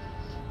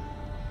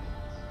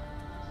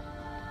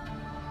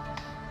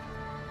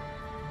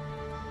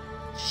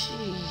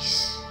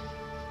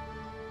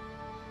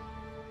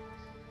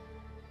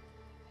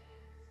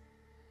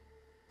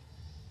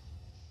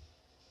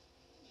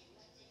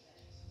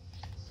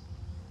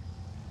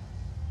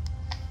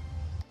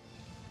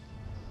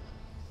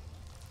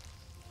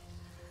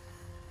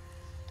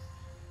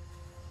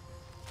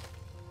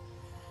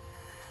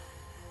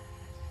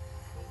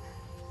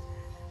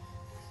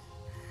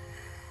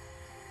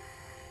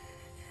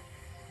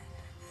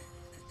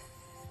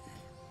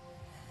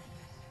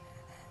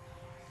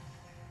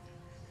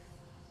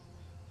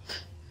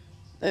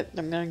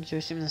 I'm going to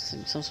assume this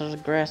is some sort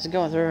of grass is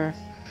going through her.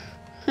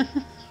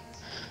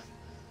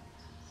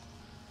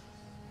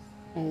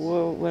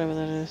 Whoa, whatever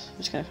that is. I'm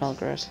just gonna call it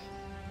grass.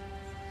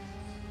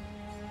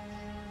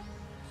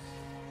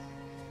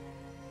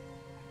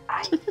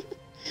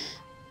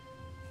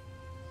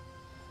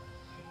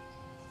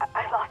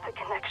 I lost the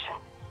connection.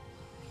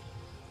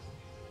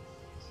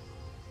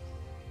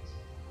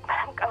 But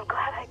I'm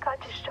glad I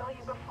got to show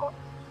you before.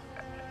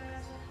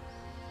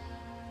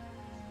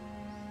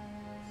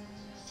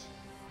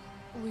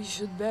 We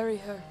should bury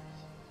her.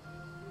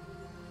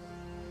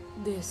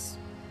 This.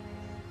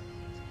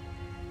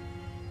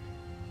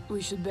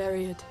 We should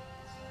bury it.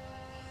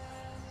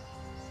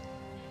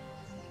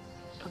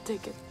 I'll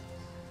take it.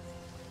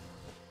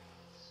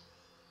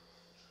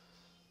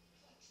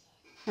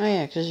 Oh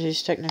yeah, because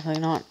she's technically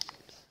not.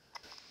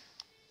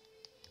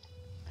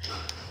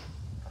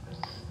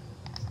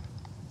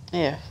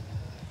 Yeah.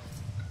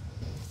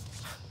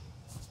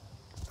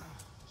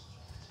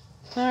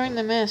 Clearing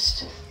the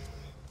mist.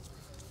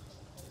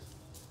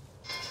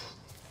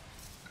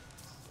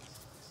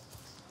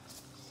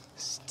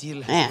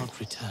 Still has Man. not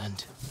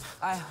returned.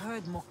 I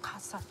heard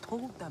Mokasa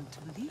told them to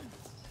leave.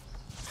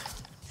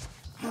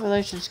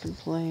 Relations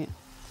complete.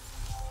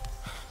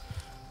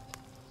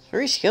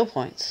 3 skill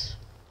points.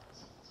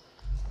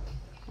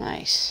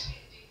 Nice.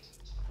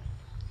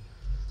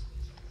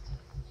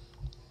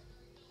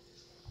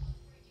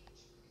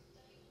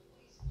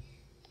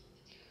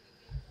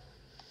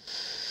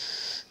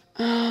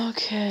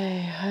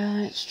 Okay,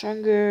 highlight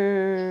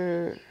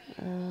stronger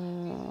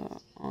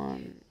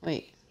on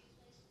wait.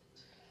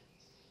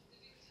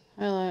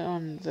 Highlight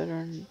on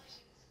veteran.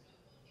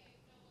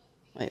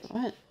 Wait,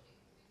 what?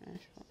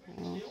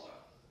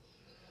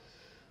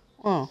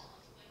 Whoa.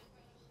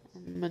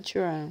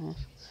 Mature animals.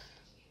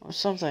 Or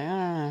something, I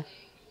don't know.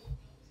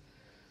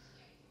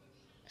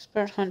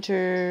 Expert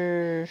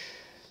hunter.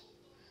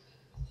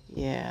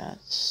 Yeah,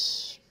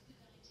 it's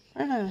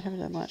probably not gonna have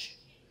that much.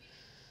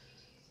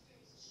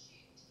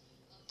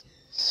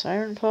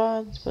 Siren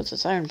pod? What's a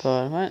siren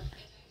pod? What?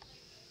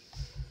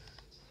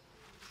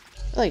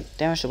 I feel like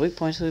damage to weak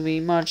points would be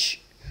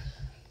much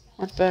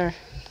better.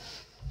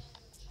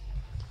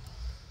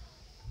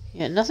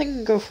 Yeah, nothing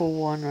can go for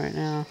 1 right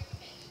now.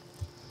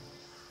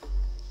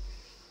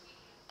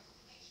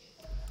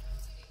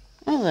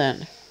 Well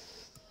then.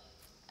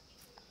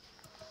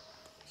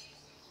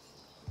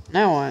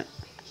 Now what?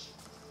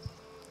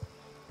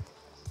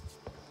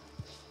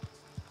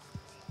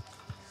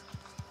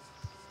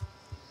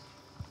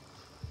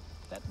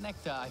 That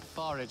nectar I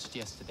foraged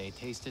yesterday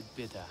tasted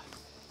bitter.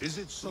 Is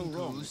it so Riku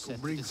wrong to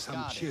said bring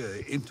some discard it.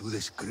 cheer into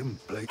this grim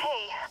place?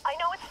 Hey, I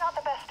know it's not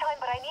the best time,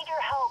 but I need your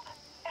help.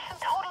 There's some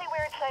totally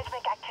weird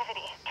seismic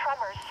activity.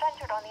 Tremors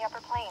centered on the upper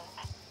plains.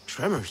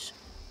 Tremors?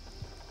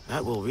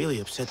 That will really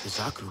upset the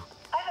Zakru.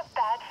 I have a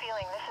bad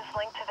feeling this is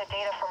linked to the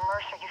data from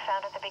Mercer you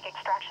found at the big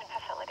extraction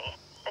facility.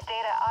 The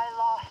data I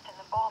lost in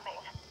the bombing.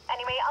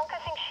 Anyway,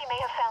 Anka thinks she may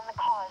have found the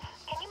cause.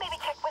 Can you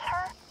maybe check with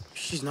her?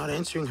 She's not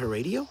answering her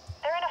radio?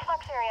 They're in a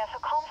flux area,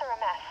 so comms are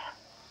a mess.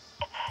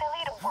 It's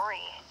silly to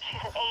worry. She's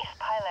an ace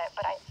pilot,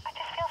 but I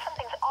just feel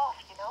something's off,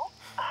 you know?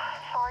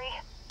 Sorry.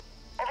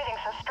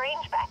 Everything's so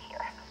strange back here.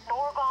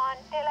 Nor gone,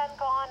 Dylan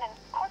gone, and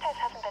Cortez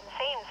hasn't been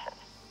sane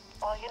since,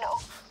 well, you know.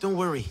 Don't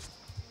worry.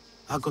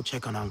 I'll go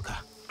check on Anka.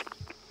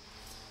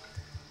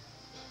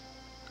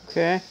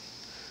 Okay.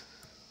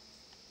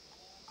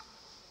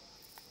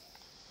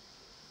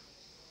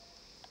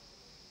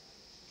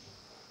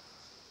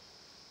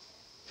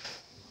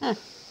 Huh.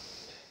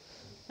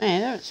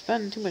 Man, I don't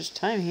spend too much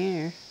time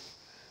here.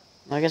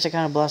 Well, I guess I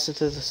kind of blasted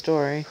through the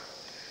story.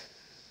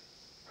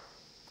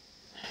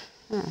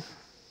 Huh.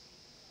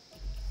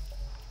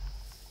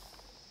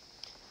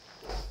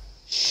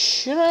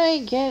 Should I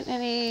get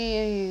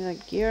any,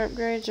 like, gear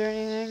upgrades or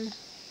anything?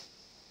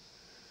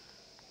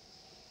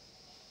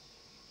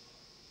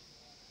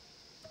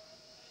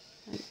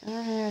 Like, I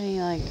don't have any,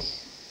 like,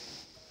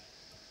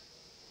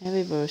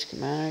 heavy bow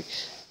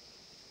schematics.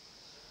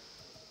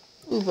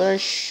 Ooh, but I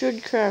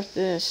should craft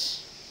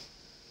this.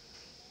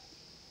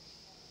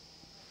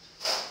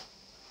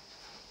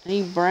 I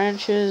need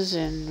branches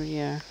and,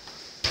 yeah.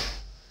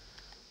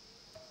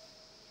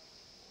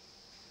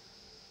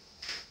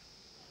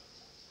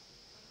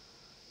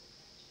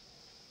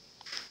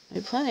 I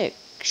have plenty of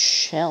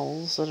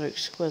shells that are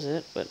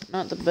exquisite, but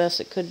not the best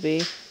it could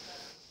be.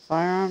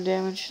 Firearm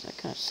damage, that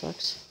kind of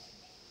sucks.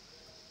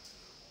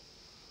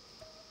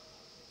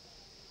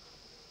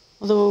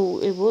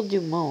 Although, it will do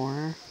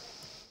more.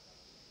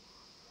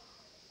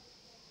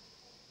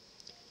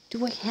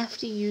 Do I have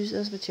to use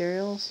those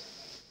materials?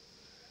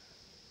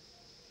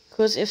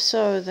 Because if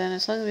so, then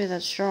it's not going to be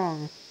that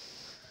strong.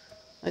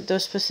 Like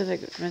those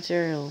specific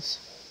materials.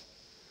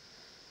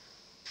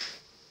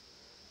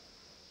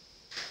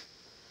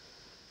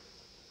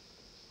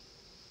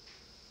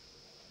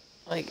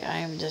 Like,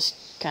 I'm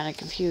just kind of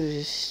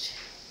confused.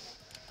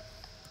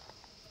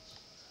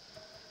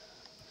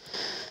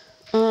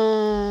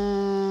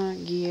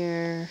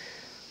 Gear.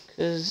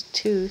 Because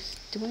tooth.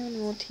 Do I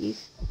even want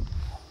teeth?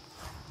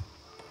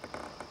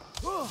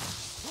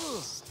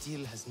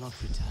 Steel has not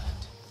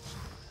returned.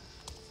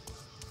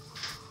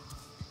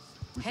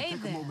 We should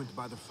take a moment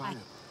by the fire.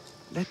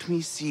 Let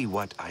me see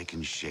what I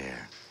can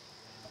share.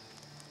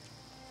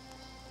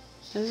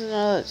 There's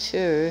another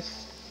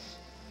tooth.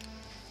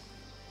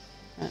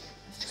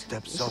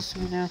 Step This is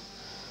softly. me now.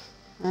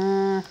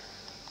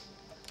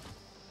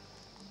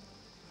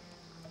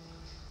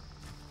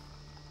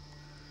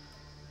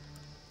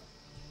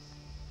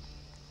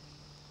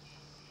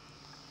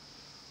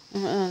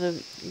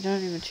 The you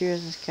don't need materials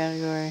in this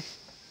category.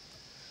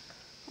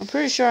 I'm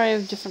pretty sure I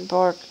have different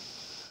bark.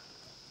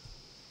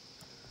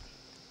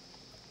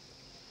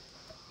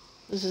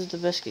 This is the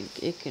best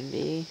it can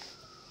be.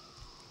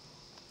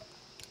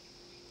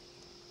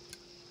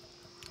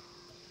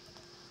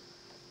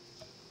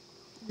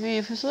 I mean,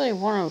 if it's only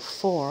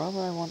 104, why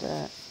would I want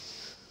that?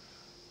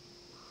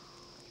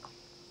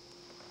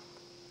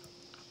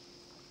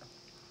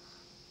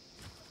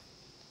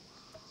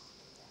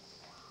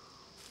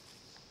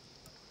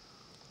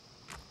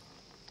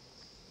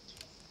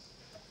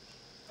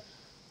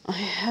 I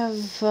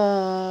have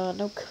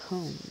no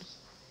cones.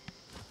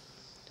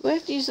 Do I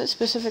have to use that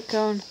specific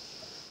cone?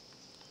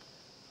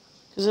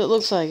 Because it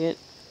looks like it.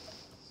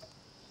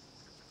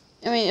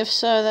 I mean, if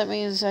so, that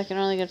means I can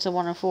only get to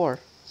 104.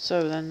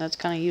 So then that's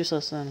kind of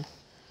useless then.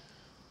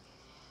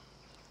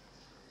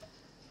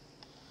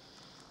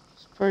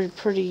 It's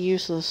pretty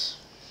useless.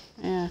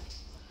 Yeah.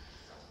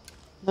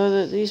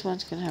 Though these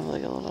ones can have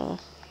like a little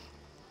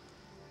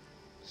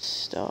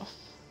stuff.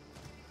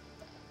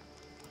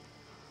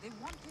 They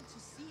wanted to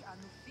see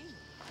Anufi.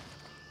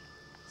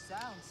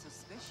 Sounds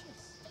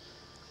suspicious.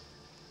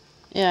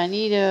 Yeah, I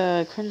need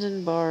a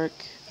crimson bark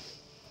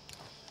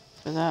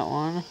for that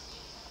one.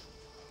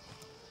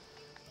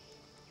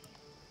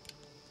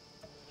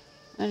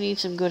 I need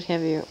some good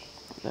heavy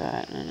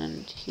that and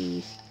then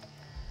teeth.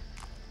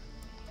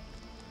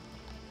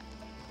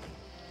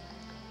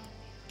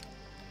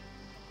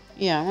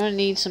 Yeah, I'm gonna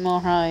need some more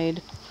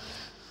hide.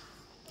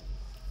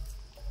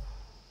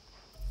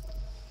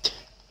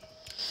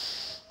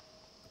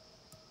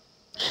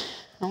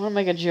 I wanna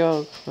make a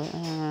joke, but I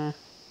don't know.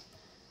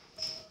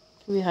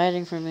 Could be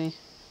hiding from me.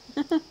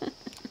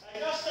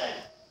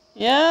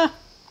 Yeah?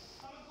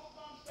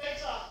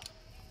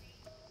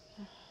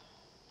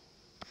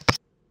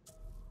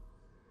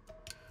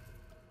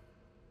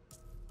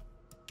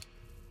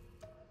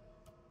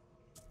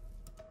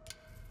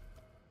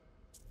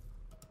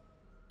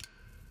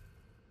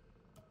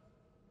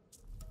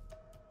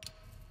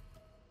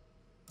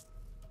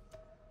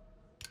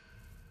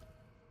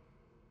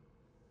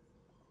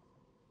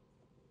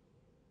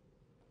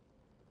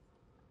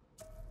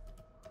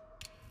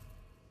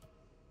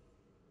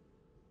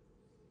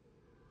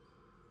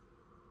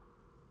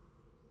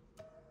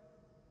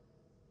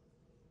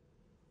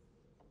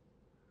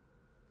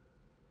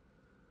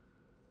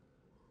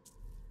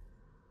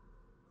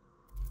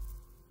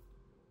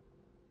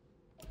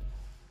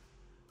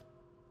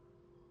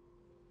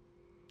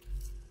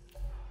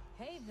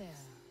 Hey there.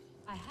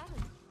 I had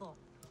a thought.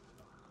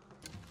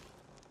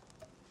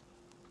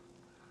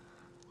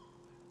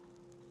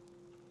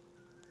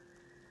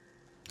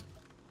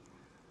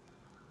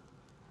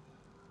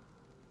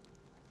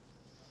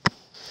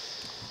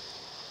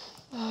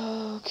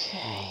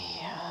 Okay.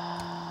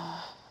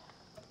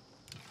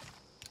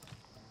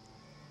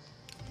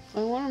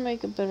 I want to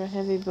make a better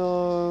heavy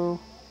bow,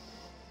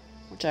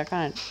 which I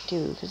kind of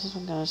do, because this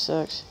one kind of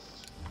sucks.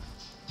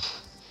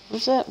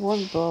 What's that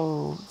one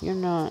bow? You're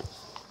not.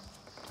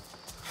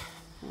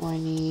 What I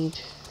need.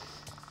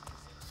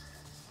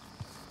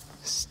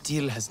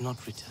 Steel has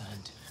not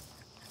returned.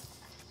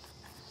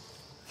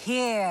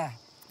 Here.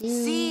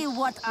 See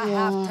what I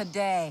have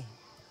today.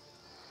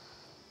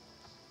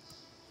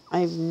 I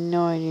have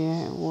no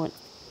idea what.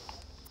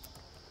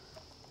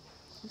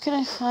 Can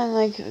I find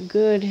like a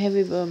good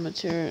heavy bow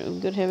material, a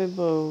good heavy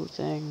bow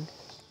thing?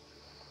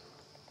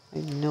 I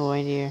have no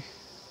idea.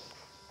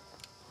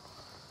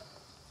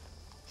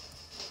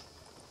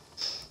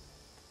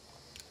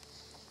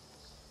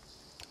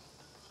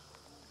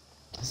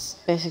 It's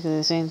basically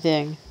the same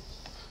thing.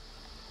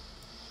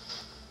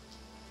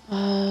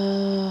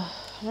 I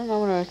don't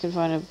know where I can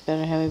find a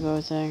better heavy bow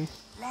thing.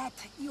 Let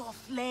your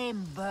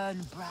flame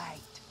burn bright.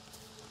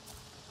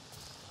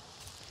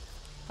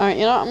 Alright,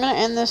 you know what? I'm going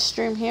to end this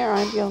stream here.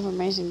 I hope you have an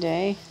amazing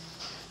day.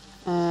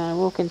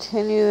 We'll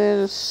continue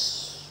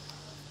this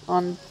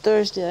on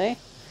Thursday.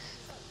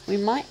 We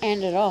might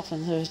end it off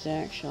on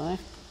Thursday, actually.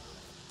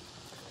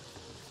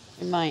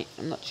 We might.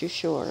 I'm not too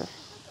sure.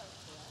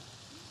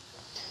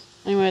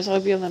 Anyways, I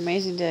hope you have an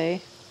amazing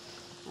day.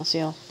 I'll see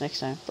you all next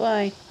time.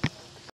 Bye.